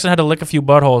Michael Jackson had to lick a few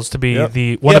buttholes to be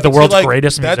Yep. one of the but see, world's like,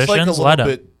 greatest that's musicians. That's like a Let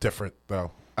little him. bit different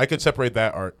though. I could separate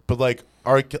that art, but like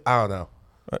art, I don't know.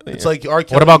 It's Yeah. like R.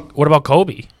 Kelly. What about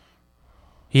Kobe?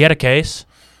 He had a case.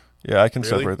 Yeah, I can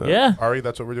Really? separate that. Yeah. Ari?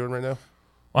 That's what we're doing right now.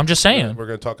 Well, I'm just saying. We're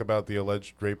going to talk about the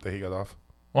alleged rape that he got off.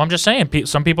 Well, I'm just saying.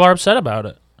 Some people are upset about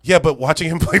it. Yeah, but watching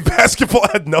him play basketball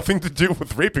had nothing to do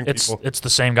with raping people. It's the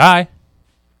same guy.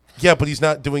 Yeah, but he's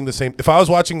not doing the same. If I was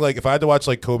watching, like, if I had to watch,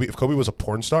 like, Kobe, if Kobe was a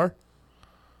porn star,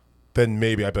 then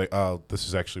maybe I'd be like, oh, this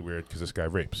is actually weird because this guy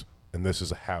rapes. And this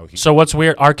is how he. So what's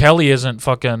weird? R. Kelly isn't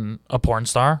fucking a porn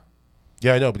star.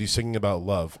 Yeah, I know, but he's singing about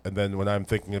love. And then when I'm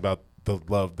thinking about the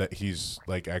love that he's,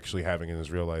 like, actually having in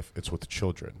his real life, it's with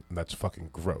children. And that's fucking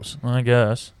gross. I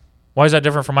guess. Why is that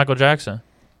different from Michael Jackson?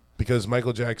 Because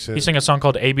Michael Jackson. He sang a song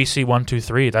called ABC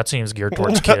 123. That seems geared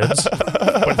towards kids.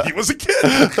 when he was a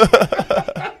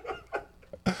kid.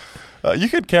 You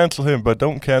could cancel him, but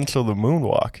don't cancel the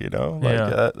moonwalk. You know, like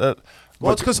Yeah.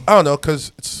 Well, it's because, I don't know,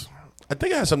 because it's. I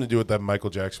think it has something to do with that Michael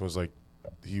Jackson was, like,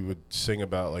 he would sing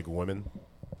about, like, women.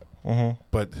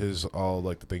 But his all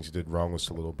like the things he did wrong was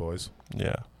to little boys.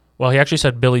 Yeah. Well, he actually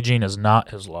said Billie Jean is not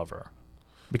his lover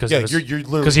because Yeah, he you're was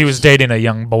literally dating a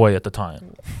young boy at the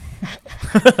time.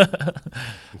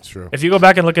 It's true. If you go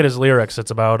back and look at his lyrics,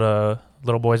 it's about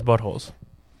little boys' buttholes.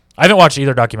 I haven't watched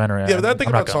either documentary. Yeah, but that thing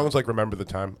I'm not about gonna. songs like "Remember the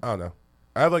Time," I don't know.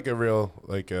 I have like a real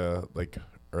like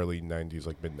early '90s,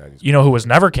 like mid '90s. You know who was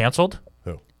never canceled?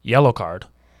 Who? Yellow Card.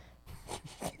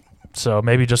 So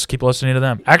maybe just keep listening to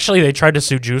them. Actually, they tried to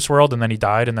sue Juice WRLD and then he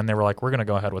died, and then they were like, "We're gonna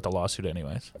go ahead with the lawsuit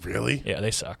anyways." Really? Yeah,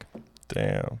 they suck.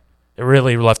 Damn. It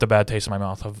really left a bad taste in my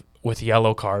mouth with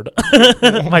Yellow Card,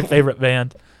 my favorite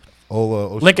band.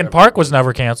 Linkin Park was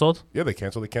never canceled. Yeah, they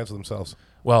canceled. They canceled themselves.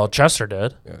 Well, Chester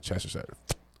did. Yeah, Chester said.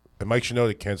 And Mike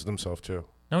Shinoda canceled himself too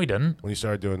No, he didn't. when he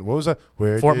started doing what was that?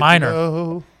 Where Fort did you Minor.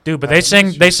 go? Dude, but I they sing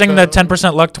miss the you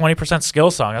 10% luck, 20%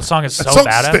 skill song. That song is so That song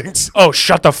badass. stinks. Oh,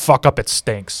 shut the fuck up. It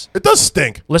stinks. It does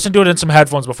stink. Listen to it in some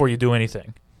headphones before you do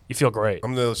anything. You feel great.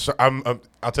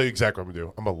 I'll tell you exactly what I'm gonna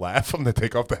do. I'm gonna laugh. I'm gonna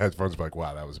take off the headphones. And be like,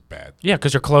 wow, that was bad. Yeah,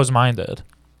 because you're closed-minded.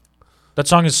 That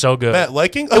song is so good. Matt,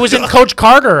 liking It was in Coach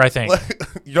Carter, I think.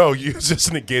 Yo, you was just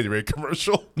in a Gatorade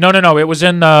commercial. No. It was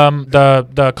in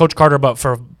the Coach Carter, but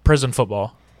for prison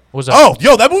football. What was that? Oh,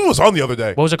 yo, that movie was on the other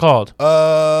day. What was it called?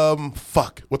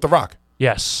 Fuck, with The Rock.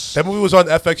 Yes. That movie was on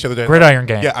FX the other day. Gridiron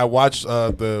Gang. Yeah, I watched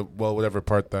whatever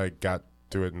part that I got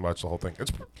to it and watched the whole thing. It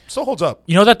still holds up.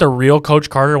 You know that the real Coach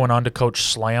Carter went on to coach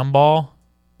Slam Ball?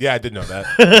 Yeah, I did know that.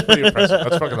 That's pretty impressive.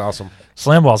 That's fucking awesome.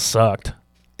 Slam Ball sucked.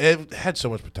 It had so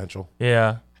much potential.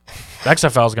 Yeah. The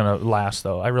XFL is going to last,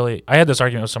 though. I had this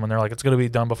argument with someone. They're like, it's going to be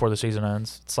done before the season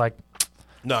ends. It's like,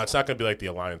 No, it's not going to be like the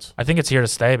Alliance. I think it's here to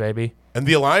stay, baby. And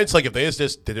the Alliance, like, if they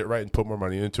just did it right and put more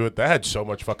money into it, that had so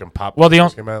much fucking pop. Well, when it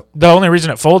first came out. the only reason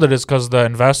it folded is because the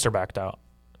investor backed out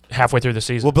halfway through the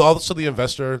season. Well, but also the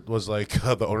investor was like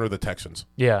the owner of the Texans.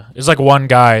 Yeah. It's like one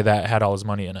guy that had all his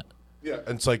money in it. Yeah,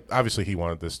 and it's like obviously he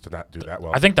wanted this to not do that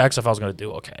well. I think the XFL is going to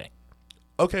do okay.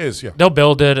 Okay, yeah. They'll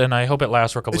build it, and I hope it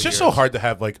lasts for a couple It's of years. just so hard to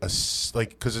have like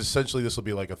because essentially this will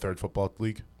be like a third football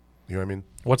league. You know what I mean?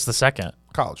 What's the second?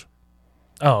 College.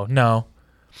 Oh, no.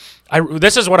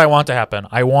 This is what I want to happen.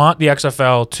 I want the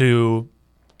XFL to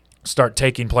start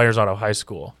taking players out of high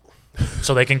school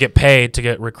so they can get paid to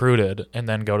get recruited and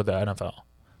then go to the NFL.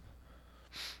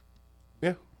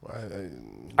 Yeah.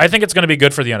 I think it's going to be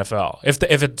good for the NFL if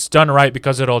it's done right,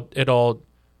 because it'll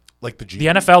Like the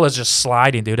NFL is just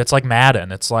sliding, dude. It's like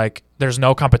Madden. It's like there's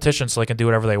no competition, so they can do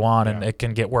whatever they want, and it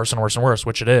can get worse and worse and worse,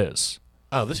 which it is.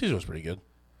 Oh, this season was pretty good.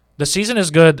 The season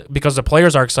is good because the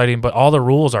players are exciting, but all the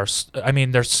rules are. I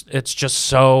mean, there's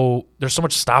so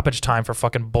much stoppage time for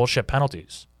fucking bullshit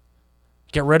penalties.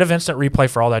 Get rid of instant replay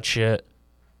for all that shit.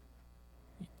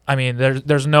 I mean,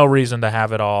 there's no reason to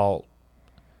have it all.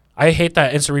 I hate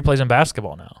that instant replays in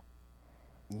basketball now.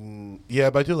 Yeah,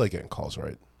 but I do like getting calls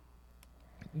right.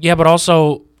 Yeah, but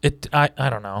also I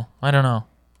don't know.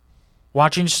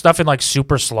 Watching stuff in like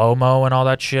super slow-mo and all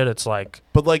that shit, it's like,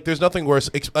 But like, there's nothing worse.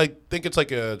 I think it's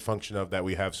like a function of that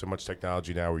we have so much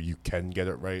technology now where you can get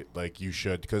it right. Like you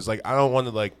should, because like I don't want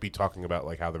to like be talking about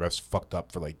like how the refs fucked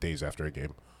up for like days after a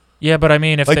game. yeah, but I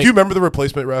mean, if Like, they, do you remember the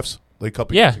replacement refs like a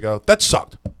couple years ago? That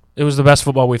sucked. it was the best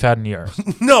football we've had in years.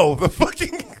 No, the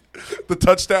fucking the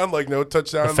touchdown, like no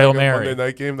touchdown, The Hail like, a Mary. Monday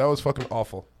night game. That was fucking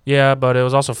awful. Yeah, but it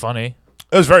was also funny,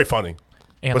 It was very funny.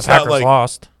 and But the it's not Packers like-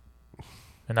 lost,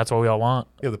 and that's what we all want.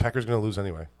 Yeah, the Packers are gonna lose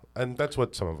anyway, and that's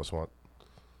what some of us want.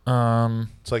 Um,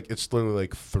 It's like it's literally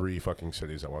like 3 fucking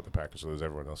cities that want the Packers to lose.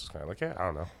 Everyone else is kind of like, yeah, I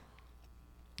don't know.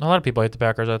 a lot of people hate the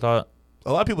Packers. I thought,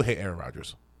 A lot of people hate Aaron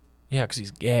Rodgers. yeah, because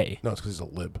he's gay. No, it's because he's a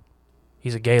lib.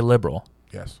 He's a gay liberal.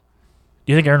 Yes.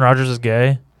 Do you think Aaron Rodgers is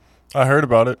gay? I heard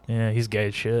about it. Yeah, he's gay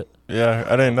as shit. Yeah,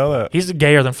 I didn't know that. He's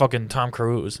gayer than fucking Tom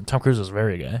Cruise. And Tom Cruise is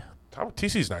very gay.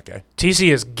 TC's not gay.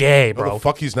 TC is gay, No, bro. the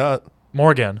fuck he's not.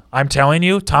 Morgan, I'm telling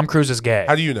you, Tom Cruise is gay.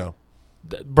 How do you know?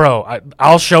 Bro,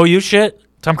 I'll show you shit.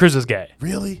 Tom Cruise is gay.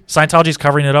 Really? Scientology's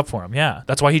covering it up for him. Yeah,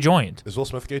 that's why he joined. Is Will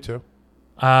Smith gay too?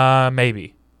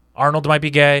 Maybe. Arnold might be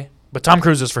gay, but Tom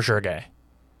Cruise is for sure gay.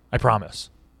 I promise.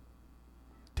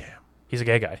 Damn. He's a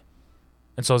gay guy.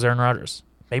 And so is Aaron Rodgers.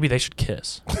 Maybe they should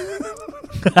kiss.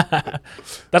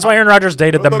 That's why Aaron Rodgers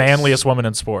dated the manliest woman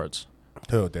in sports.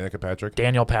 Who? Danica Patrick?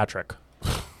 Daniel Patrick.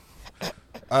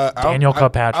 Daniel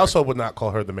Patrick. I also would not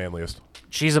call her the manliest.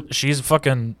 She's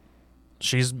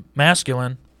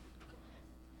masculine.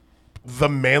 The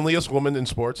manliest woman in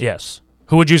sports? Yes.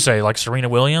 Who would you say? Like Serena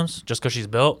Williams? Just because she's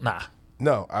built? Nah.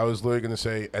 No, I was literally going to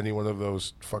say any one of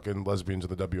those fucking lesbians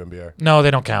of the WNBA. No, they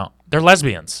don't count. They're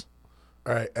lesbians.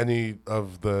 All right, any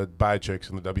of the bi chicks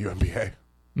in the WNBA.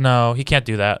 No, he can't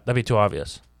do that. That'd be too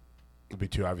obvious. It'd be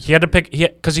too obvious. He had to pick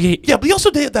because he Yeah, but he also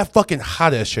dated that fucking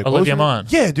hot ass chick. What Olivia was her Munn.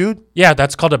 name? Yeah, dude. Yeah,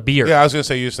 that's called a beard. Yeah, I was gonna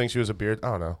say you just think she was a beard.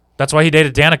 I don't know. That's why he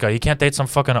dated Danica. He can't date some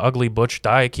fucking ugly butch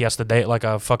dyke. He has to date like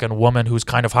a fucking woman who's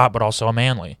kind of hot but also a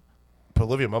manly. But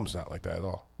Olivia Munn's not like that at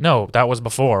all. No, that was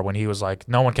before when he was like,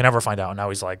 no one can ever find out. Now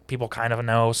he's like, people kind of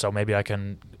know, so maybe I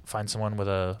can find someone with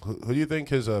a. Who do you think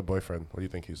his boyfriend? What do you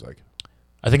think he's like?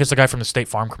 I think it's the guy from the State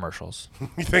Farm commercials.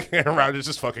 You think Aaron Rodgers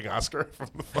is fucking Oscar from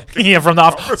the fucking? Yeah, from the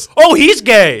office. Oh, he's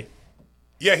gay.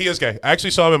 Yeah, he is gay. I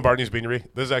actually saw him in Barney's Beanery.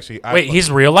 This is actually Wait,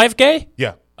 he's real life gay?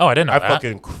 yeah. Oh, I didn't know I that.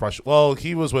 fucking crushed. Well,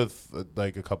 he was with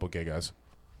like a couple gay guys.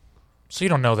 So you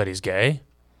don't know that he's gay?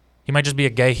 He might just be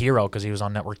a gay hero because he was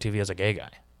on network TV as a gay guy.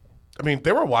 I mean,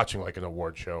 they were watching like an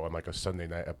award show on like a Sunday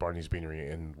night at Barney's Beanery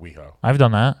in WeHo. I've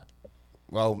done that.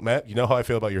 Well, Matt, you know how I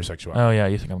feel about your sexuality. Oh yeah,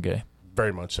 you think I'm gay?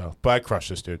 Very much so. But I crushed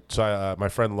this dude. So my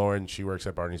friend Lauren, she works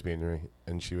at Barney's Beanery,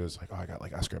 and she was like, "Oh, I got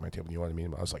like Oscar at my table. Do you want to meet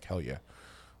him?" I was like, "Hell yeah."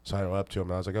 So I went up to him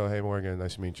and I was like, "Oh, hey Morgan,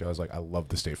 nice to meet you." I was like, "I love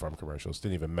the State Farm commercials."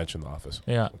 Didn't even mention The Office.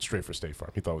 Yeah. Went straight for State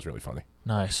Farm. He thought it was really funny.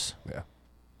 Nice. Yeah.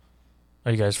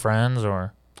 Are you guys friends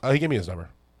or? He gave me his number.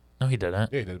 No, he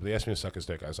didn't. Yeah, he did. But he asked me to suck his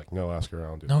dick. I was like, "No, ask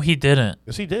around, dude." No, he didn't.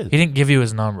 Yes, he did. He didn't give you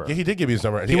his number. Yeah, he did give me his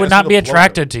number. And He would asked me not be to blow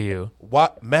attracted to you. him.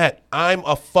 What, Matt? I'm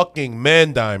a fucking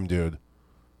man dime, dude.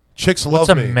 Chicks love What's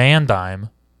a me. man dime?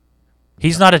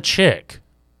 He's not a chick.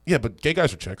 Yeah, but gay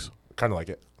guys are chicks. Kind of like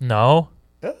it. No.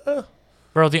 Yeah.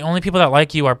 Bro, the only people that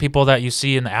like you are people that you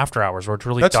see in the after hours where it's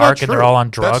really That's not dark and they're true. all on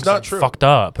That's drugs not and true. fucked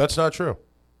up. That's not true.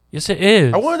 Yes, it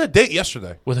is. I went on a date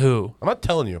yesterday. With who? I'm not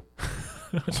telling you.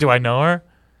 Do I know her?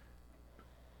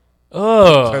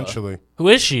 Oh. Potentially. Who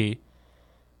is she?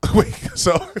 Wait,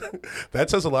 so that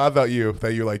says a lot about you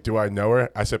that you're like, do I know her?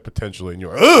 I said potentially, and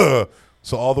you're like, ugh.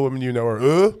 So all the women you know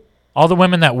are, All the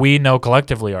women that we know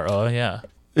collectively are, yeah.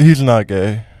 He's not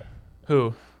gay.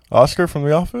 Who? Oscar from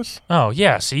The Office? Oh,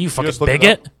 yeah. See, you fucking just looked it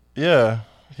bigot. Yeah.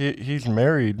 He's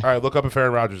married All right, look up if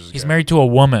Aaron Rodgers is He's gay. married to a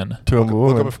woman. to a Look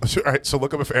woman. up if, all right, so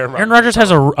look up if Aaron Rodgers. Aaron Rodgers has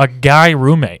a guy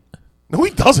roommate. No, he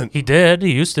doesn't. He did.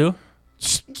 He used to.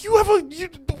 You have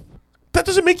that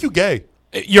doesn't make you gay.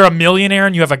 You're a millionaire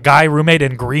and you have a guy roommate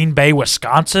in Green Bay,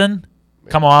 Wisconsin?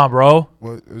 Come on, bro.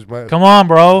 Well, it was my, Come on,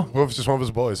 bro. What if it's just one of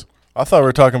his boys? I thought we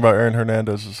were talking about Aaron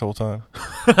Hernandez this whole time.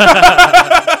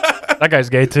 That guy's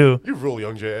gay, too. You rule,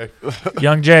 young J.A.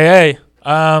 Young J.A.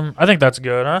 I think that's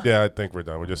good, huh? Yeah, I think we're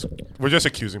done. We're just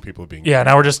accusing people of being Yeah,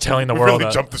 now we're just telling the We world really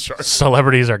that jumped the shark.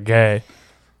 celebrities are gay.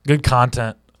 Good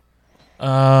content.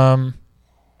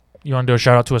 You want to do a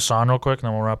shout out to Hassan real quick, and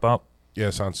then we'll wrap up. Yeah,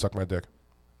 son, suck my dick.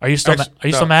 Are you still Actually, are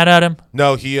you no. still mad at him?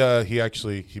 No, he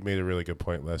actually made a really good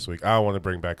point last week. I want to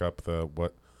bring back up the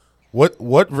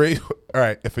what race. All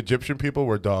right, if Egyptian people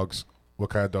were dogs, what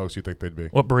kind of dogs do you think they'd be?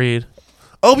 What breed?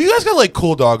 Oh, but you guys got like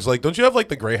cool dogs. Like, don't you have like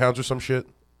the greyhounds or some shit?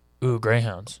 Ooh,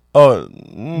 greyhounds. Oh,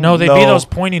 No, they'd be those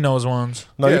pointy nose ones.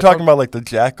 No, Yeah, you're talking about like the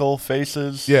jackal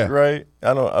faces, Yeah. right?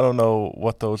 I don't know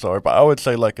what those are, but I would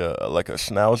say like a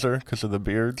schnauzer because of the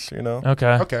beards, you know.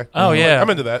 Okay. Okay. Oh, yeah. I'm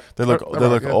into that. They look All they right,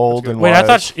 look yeah, old that's and good. Wait, I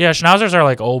wise. thought schnauzers are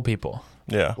like old people.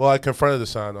 Yeah. Well, I confronted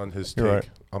Hassan on his take, You're right.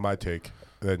 on my take.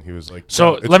 Then he was like, So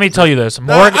no, it's- let me tell you this.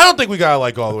 No, I don't think we got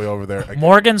like all the way over there.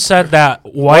 Morgan said that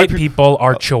white people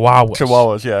are chihuahuas.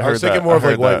 Chihuahuas, yeah. I I heard was thinking that. more of I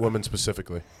like heard white that. women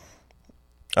specifically.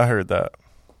 I heard that.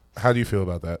 How do you feel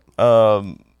about that?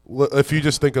 If you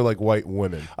just think of like white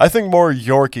women, I think more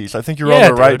Yorkies. I think you're Yeah,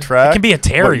 on the right dude. track. It can be a but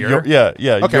terrier. yeah,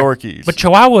 Okay. Yorkies. But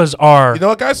chihuahuas are you know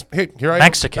what, guys? Here I am.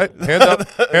 Mexican. Hey, hand up,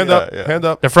 hand Yeah, up, yeah. hand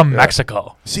up. they're from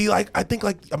Mexico. See, like I think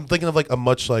like I'm thinking of like a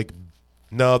much like.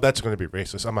 No, that's going to be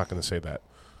racist. I'm not going to say that.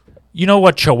 You know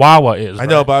what Chihuahua is? I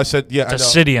know, right? but I said yeah. It's I a know.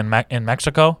 city in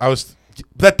Mexico. I was.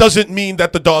 That doesn't mean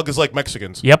that the dog is like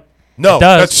Mexicans. Yep. No, It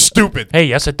does. that's stupid. Hey,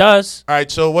 yes, it does. All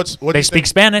right, so what? do They you speak think?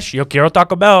 Spanish. Yo quiero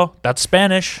Taco Bell. That's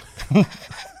Spanish. I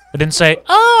didn't say,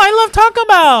 oh, I love Taco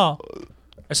Bell.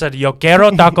 I said, yo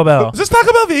quiero Taco Bell. Is this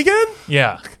Taco Bell vegan?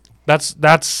 Yeah.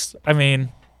 That's. I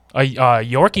mean, a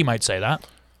Yorkie might say that.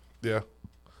 Yeah.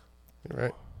 You're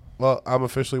right. Well, I'm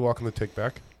officially walking the take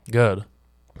back. Good.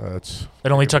 It's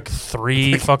It only took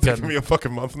 3 taking fucking. me a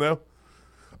fucking month now.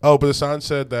 Oh, but Hassan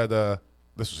said that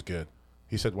this was good.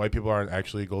 He said white people aren't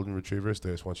actually golden retrievers.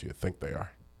 They just want you to think they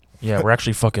are. Yeah, we're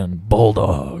actually fucking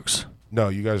bulldogs. No,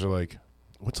 you guys are like,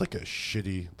 what's like a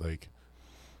shitty like,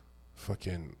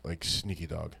 fucking like sneaky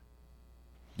dog?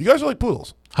 You guys are like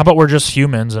poodles. How about we're just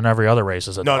humans and every other race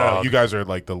is a No, dog? you guys are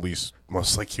like the least,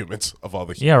 most like humans of all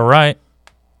the. Yeah, right.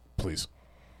 Please.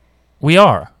 We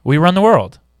are. We run the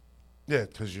world. Yeah,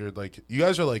 because you're like, you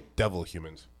guys are like devil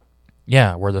humans.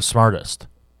 Yeah, we're the smartest.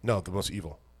 No, the most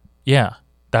evil. Yeah,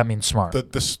 that means smart.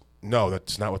 No,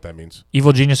 that's not what that means.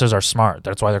 Evil geniuses are smart.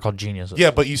 That's why they're called geniuses.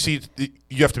 Yeah, but you see,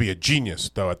 you have to be a genius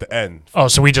though at the end. Oh,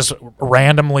 so we just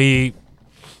randomly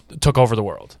took over the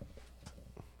world.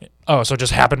 Oh, so it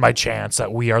just happened by chance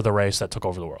that we are the race that took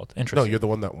over the world. No, Interesting. you're the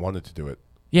one that wanted to do it.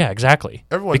 Yeah, exactly.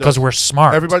 Everyone because knows- we're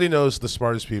smart. Everybody knows the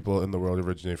smartest people in the world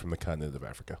originate from the continent of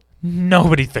Africa.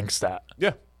 Nobody thinks that.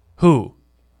 Yeah. Who?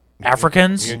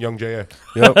 Africans? Me and young J.A.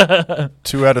 Yep.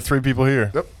 2 out of 3 people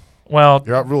here. Well,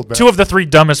 You're outruled, man. 2 of the 3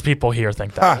 dumbest people here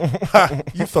think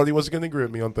that. You thought he wasn't going to agree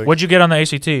with me on things. What'd you get on the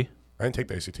ACT? I didn't take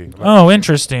the ACT. Oh,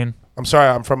 interesting. I'm sorry.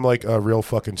 I'm from like a real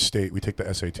fucking state. We take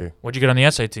the SAT. What'd you get on the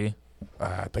SAT?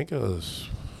 I think it was...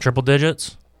 Triple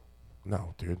digits?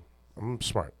 No, dude. I'm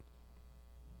smart.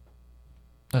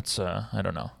 That's, I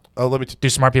don't know. Oh, let me... Do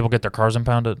smart people get their cars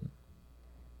impounded?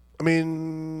 I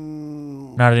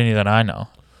mean... Not any that I know.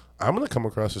 I'm going to come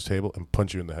across this table and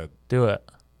punch you in the head. Do it.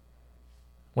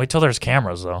 Wait till there's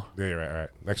cameras, though. Yeah, you're right. All right.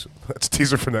 That's a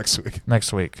teaser for next week.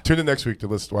 Next week. Tune in next week to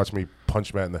watch me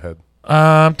punch Matt in the head.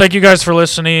 Thank you guys for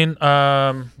listening.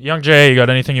 Young Jay, you got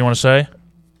anything you want to say?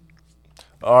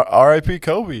 R.I.P.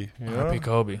 Kobe. R.I.P.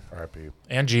 Kobe. R.I.P.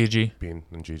 And Gigi. Bean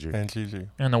and Gigi. And Gigi.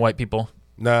 And the white people.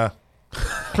 Nah.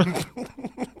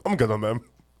 I'm good on them.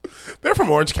 They're from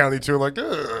Orange County, too. Like,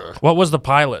 ugh. What was the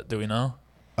pilot? Do we know?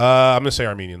 I'm going to say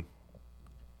Armenian.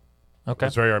 Okay.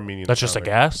 It's very Armenian. That's just a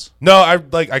sounding. guess? No,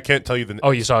 I can't tell you the name. Oh,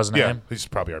 you saw his name? Yeah, he's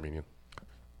probably Armenian.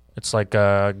 It's like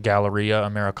Galleria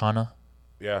Americana.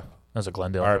 Yeah. That's a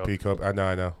Glendale R.I.P. joke. Kobe. I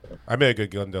know. I made a good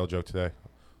Glendale joke today.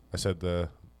 I said the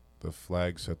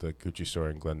flags at the Gucci store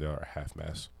in Glendale are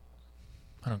half-mast.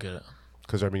 I don't get it.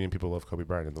 Because Armenian people love Kobe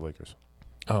Bryant and the Lakers.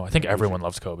 Oh, I think everyone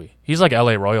loves Kobe. He's like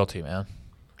L.A. royalty, man.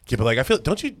 Yeah, but like I feel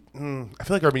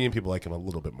like Armenian people like him a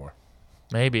little bit more.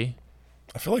 Maybe.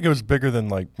 I feel like it was bigger than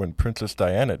like when Princess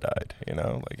Diana died. You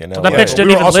know, like in That LA. bitch didn't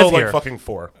we were even also live like here. fucking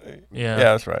 4. Yeah. Yeah,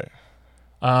 that's right.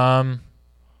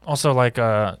 Also, like,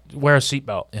 wear a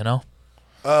seatbelt, you know?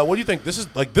 What do you think? This is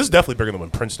definitely bigger than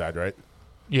when Prince died, right?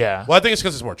 Yeah. Well, I think it's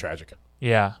because it's more tragic.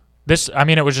 Yeah.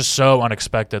 It was just so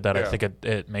unexpected that I Yeah. think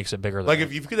it makes it bigger than Like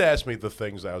if you could ask me the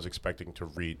things that I was expecting to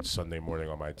read Sunday morning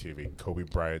on my TV, Kobe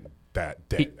Bryant dead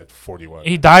at 41.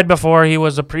 He died before he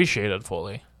was appreciated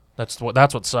fully. That's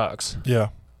what sucks. Yeah.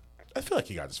 I feel like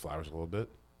he got his flowers a little bit.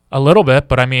 A little bit,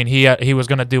 but I mean, he was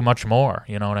gonna do much more.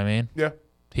 You know what I mean? Yeah.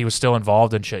 He was still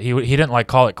involved in shit. He didn't like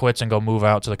call it quits and go move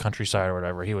out to the countryside or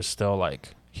whatever. He was still like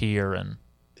here and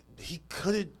He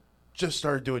could have just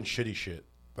started doing shitty shit,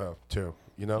 though, too.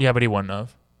 You know? yeah, but he wouldn't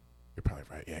have. You're probably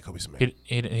right. Yeah, Kobe's a man.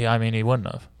 He wouldn't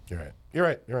have. You're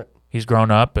right. He's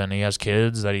grown up and he has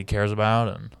kids that he cares about,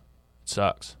 and it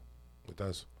sucks. It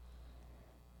does.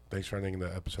 Thanks for ending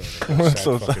the episode.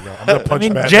 So I'm gonna punch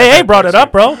Matt. J.A. brought it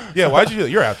up, bro. Yeah, why'd you do that?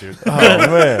 You're out, dude. Oh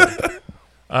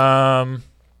man.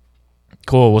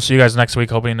 Cool. We'll see you guys next week.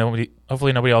 Hopefully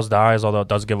nobody else dies, although it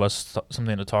does give us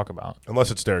something to talk about.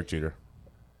 Unless it's Derek Jeter.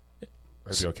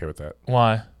 I'd be okay with that.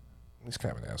 Why? He's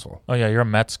kind of an asshole. Oh yeah, you're a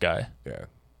Mets guy. Yeah.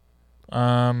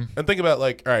 Um, And think about,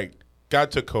 like, all right,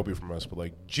 God took Kobe from us, but,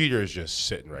 like, Jeter is just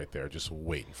sitting right there, just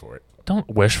waiting for it. don't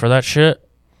wish for that shit.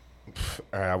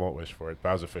 All right, I won't wish for it, but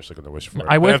I was officially going to wish for it.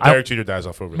 I But would- if Derek Jeter dies,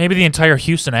 I'll feel really Maybe the entire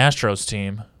Houston Astros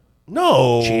team.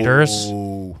 No. Cheaters.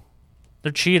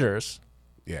 They're cheaters.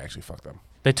 Yeah, actually, fuck them.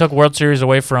 They took World Series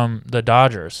away from the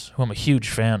Dodgers, who I'm a huge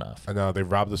fan of. I know, they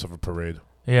robbed us of a parade.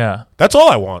 Yeah. That's all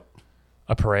I want.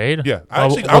 A parade? Yeah. I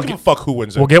Well, don't give a fuck who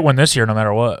wins it. We'll get one this year no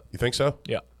matter what. You think so?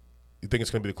 Yeah. You think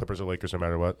it's going to be the Clippers or Lakers no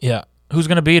matter what? Yeah. Who's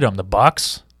going to beat them? The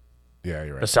Bucks? Yeah,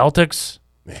 you're The right. Celtics?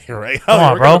 You're right. Come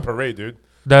on, we're bro. gonna have a parade, dude.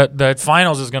 The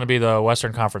finals is going to be the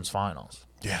Western Conference Finals.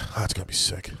 Yeah, that's going to be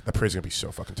sick. That parade's going to be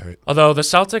so fucking tight. Although the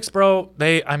Celtics, bro,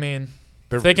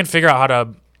 if they can figure out how to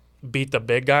beat the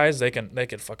big guys, they can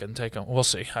fucking take them. We'll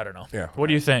see. I don't know. Yeah. What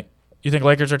do you think? You think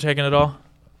Lakers are taking it all?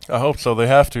 I hope so. They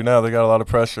have to now. They got a lot of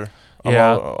pressure.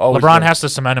 Yeah. Always LeBron been- has to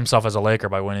cement himself as a Laker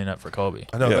by winning it for Kobe.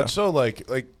 I know. Yeah. That's so, like,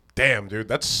 damn, dude.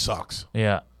 That sucks.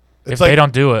 Yeah. It's If like, they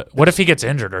don't do it, what if he gets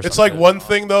injured or something? It's like one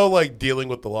thing, though, like, dealing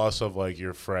with the loss of, like,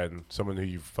 your friend, someone who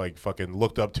you've, like, fucking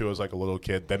looked up to as, like, a little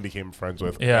kid, then became friends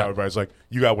with. Yeah. Now everybody's like,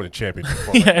 you got to win a championship.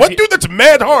 Yeah, What, dude? That's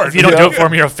mad hard. If you don't do it for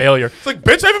me, you're a failure. It's like,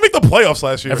 bitch, I didn't make the playoffs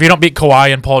last year. If you don't beat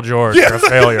Kawhi and Paul George, you're a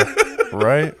failure.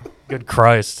 right? Good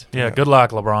Christ. Yeah, good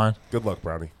luck, LeBron. Good luck,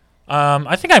 Brownie.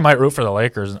 I think I might root for the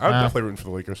Lakers. I'm definitely rooting for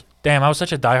the Lakers. Damn, I was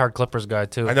such a diehard Clippers guy,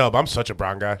 too. I know, but I'm such a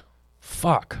Brown guy.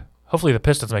 Fuck. Hopefully the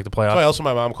Pistons make the That's why playoffs. also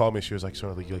my mom called me. She was like,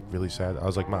 so, like, you like really sad? I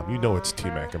was like, Mom, you know it's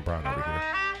T-Mac and Brown over here.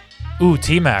 Ooh,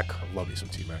 T-Mac. I love me some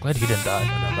T-Mac. Glad he didn't die.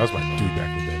 I know, that was my dude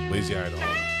back in the day. Lazy Eye and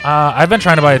all. I've been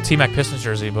trying to buy a T-Mac Pistons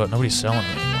jersey, but nobody's selling it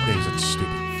anymore. Yeah, he's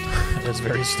stupid. It's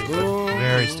very stupid.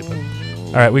 Very stupid.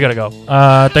 All right, we got to go.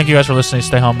 Thank you guys for listening.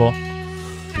 Stay humble.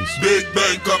 Big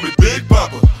Bang call me Big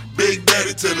Papa. Big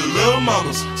Daddy to the little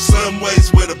mamas. Some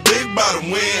ways with a big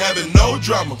bottom. We ain't having no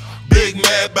drama. Big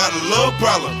mad about a little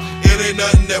problem. It ain't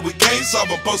nothing that we can't solve.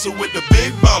 I'm posted with the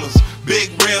big ballers. Big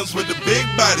rims with the big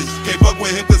bodies. Can't fuck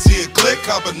with him cause he a click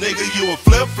hopper. Nigga, you a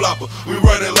flip flopper. We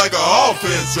run it like a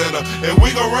offense center. And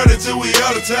we gon' run it till we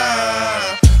out of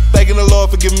time. Thanking the Lord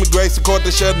for giving me grace, the court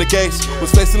that shut the case.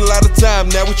 Was wasting a lot of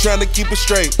time, now we tryna keep it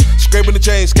straight. Scraping the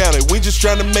change counter, we just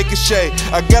tryna make it shake.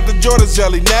 I got the Jordan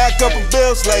jelly, now a couple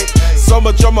bills late. So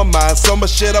much on my mind, so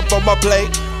much shit up on my plate.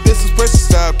 This is precious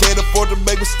time, can't afford to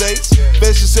make mistakes.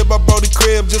 Bitch, just hit my brody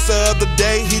crib just the other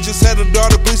day. He just had a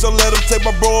daughter, please don't let him take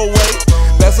my bro away.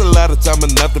 That's a lot of time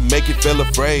enough to make you feel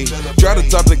afraid. Try to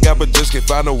talk to God, but just can't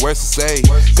find no words to say.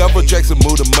 Couple tracks and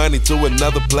move the money to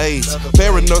another place.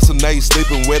 Paranoid, so now you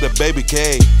sleeping with a baby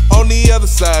K. On the other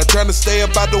side, trying to stay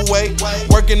up out the way.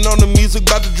 Working on the music,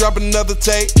 about to drop another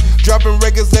tape. Dropping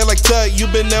records, they like, Tut, you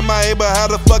been MIA, but how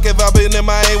the fuck have I been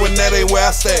MIA when that ain't where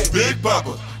I stay? Big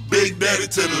Papa, Big Daddy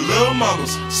to the little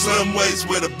mamas. Slim waist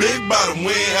with a big bottom,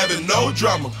 we ain't having no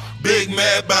drama. Big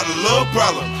mad about a little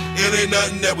problem. It ain't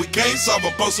nothing that we can't solve.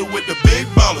 I'm posted with the big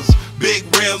ballers. Big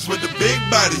rims with the big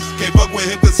bodies. Can't fuck with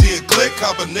him cause he a click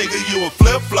hopper. Nigga, you a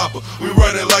flip flopper. We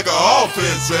run it like a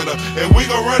offense center. And we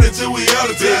gon' run it till we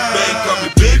out of time. Big bang, call me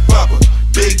Big Papa.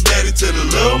 Big Daddy to the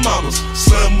little mamas.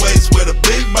 Slim waist with a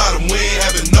big bottom. We ain't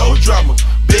having no drama.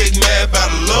 Big mad about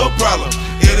a little problem.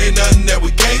 It ain't nothing that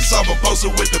we can't solve. I'm posted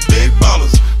with the big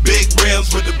ballers. Big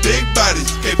rims with the big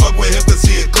bodies. Can't fuck with him cause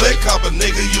he a click hopper.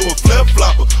 Nigga, you a flip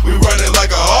flopper. We run it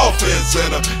like a offense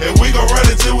center. And we gon' run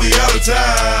it till we out of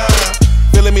time.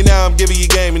 Feeling me now, I'm giving you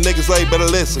game, and niggas like better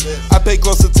listen. I pay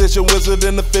close attention, wizard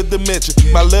in the fifth dimension.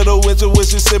 My little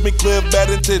intuition sent me clear of bad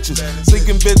intentions.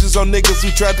 Seeking vengeance on niggas who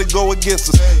tried to go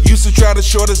against us. Used to try to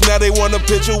short us, now they want a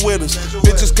picture with us.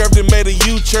 Bitches curved and made a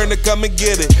U-turn to come and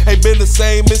get it. Ain't been the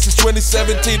same since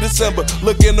 2017 December.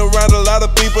 Looking around, a lot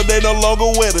of people, they no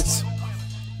longer with us.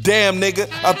 Damn, nigga,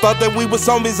 I thought that we was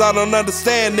homies, I don't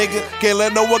understand, nigga. Can't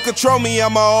let no one control me,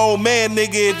 I'm my own man,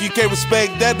 nigga. If you can't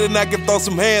respect that, then I can throw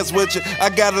some hands with you.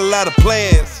 I got a lot of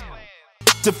plans.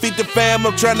 To feed the fam,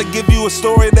 I'm trying to give you a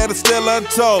story that is still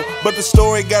untold. But the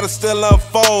story gotta still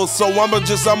unfold. So I'ma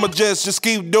just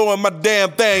keep doing my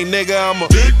damn thing, nigga. I'm a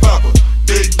Big Papa,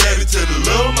 Big Daddy to the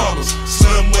little mamas.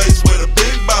 Slim waist with a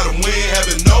big bottom, we ain't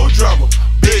having no drama.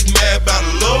 Big mad about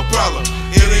a little problem.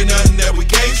 It ain't nothing that we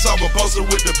can't solve. I'm posted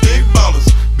with the big ballers.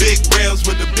 Big rims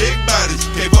with the big bodies.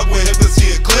 Can't fuck with him cause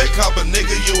he a click hopper.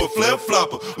 Nigga, you a flip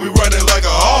flopper. We run it like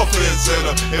a offense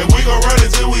center. And we gon' run it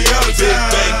till we out of time. Big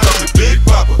bang, call me Big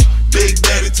Papa. Big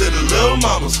Daddy to the little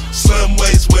mamas. Slim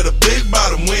waist with a big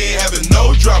bottom. We ain't having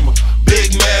no drama.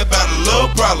 Big mad about a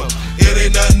little problem. It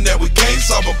ain't nothing that we can't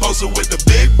solve. I'm posted with the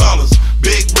big ballers.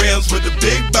 Big rims with the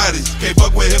big bodies. Can't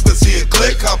fuck with him cause he a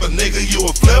click hopper. Nigga, you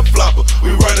a flip flopper.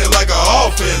 We run it like a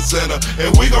offense center.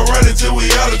 And we gon' run it till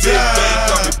we out of time. Big bang,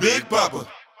 call me Big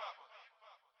Papa.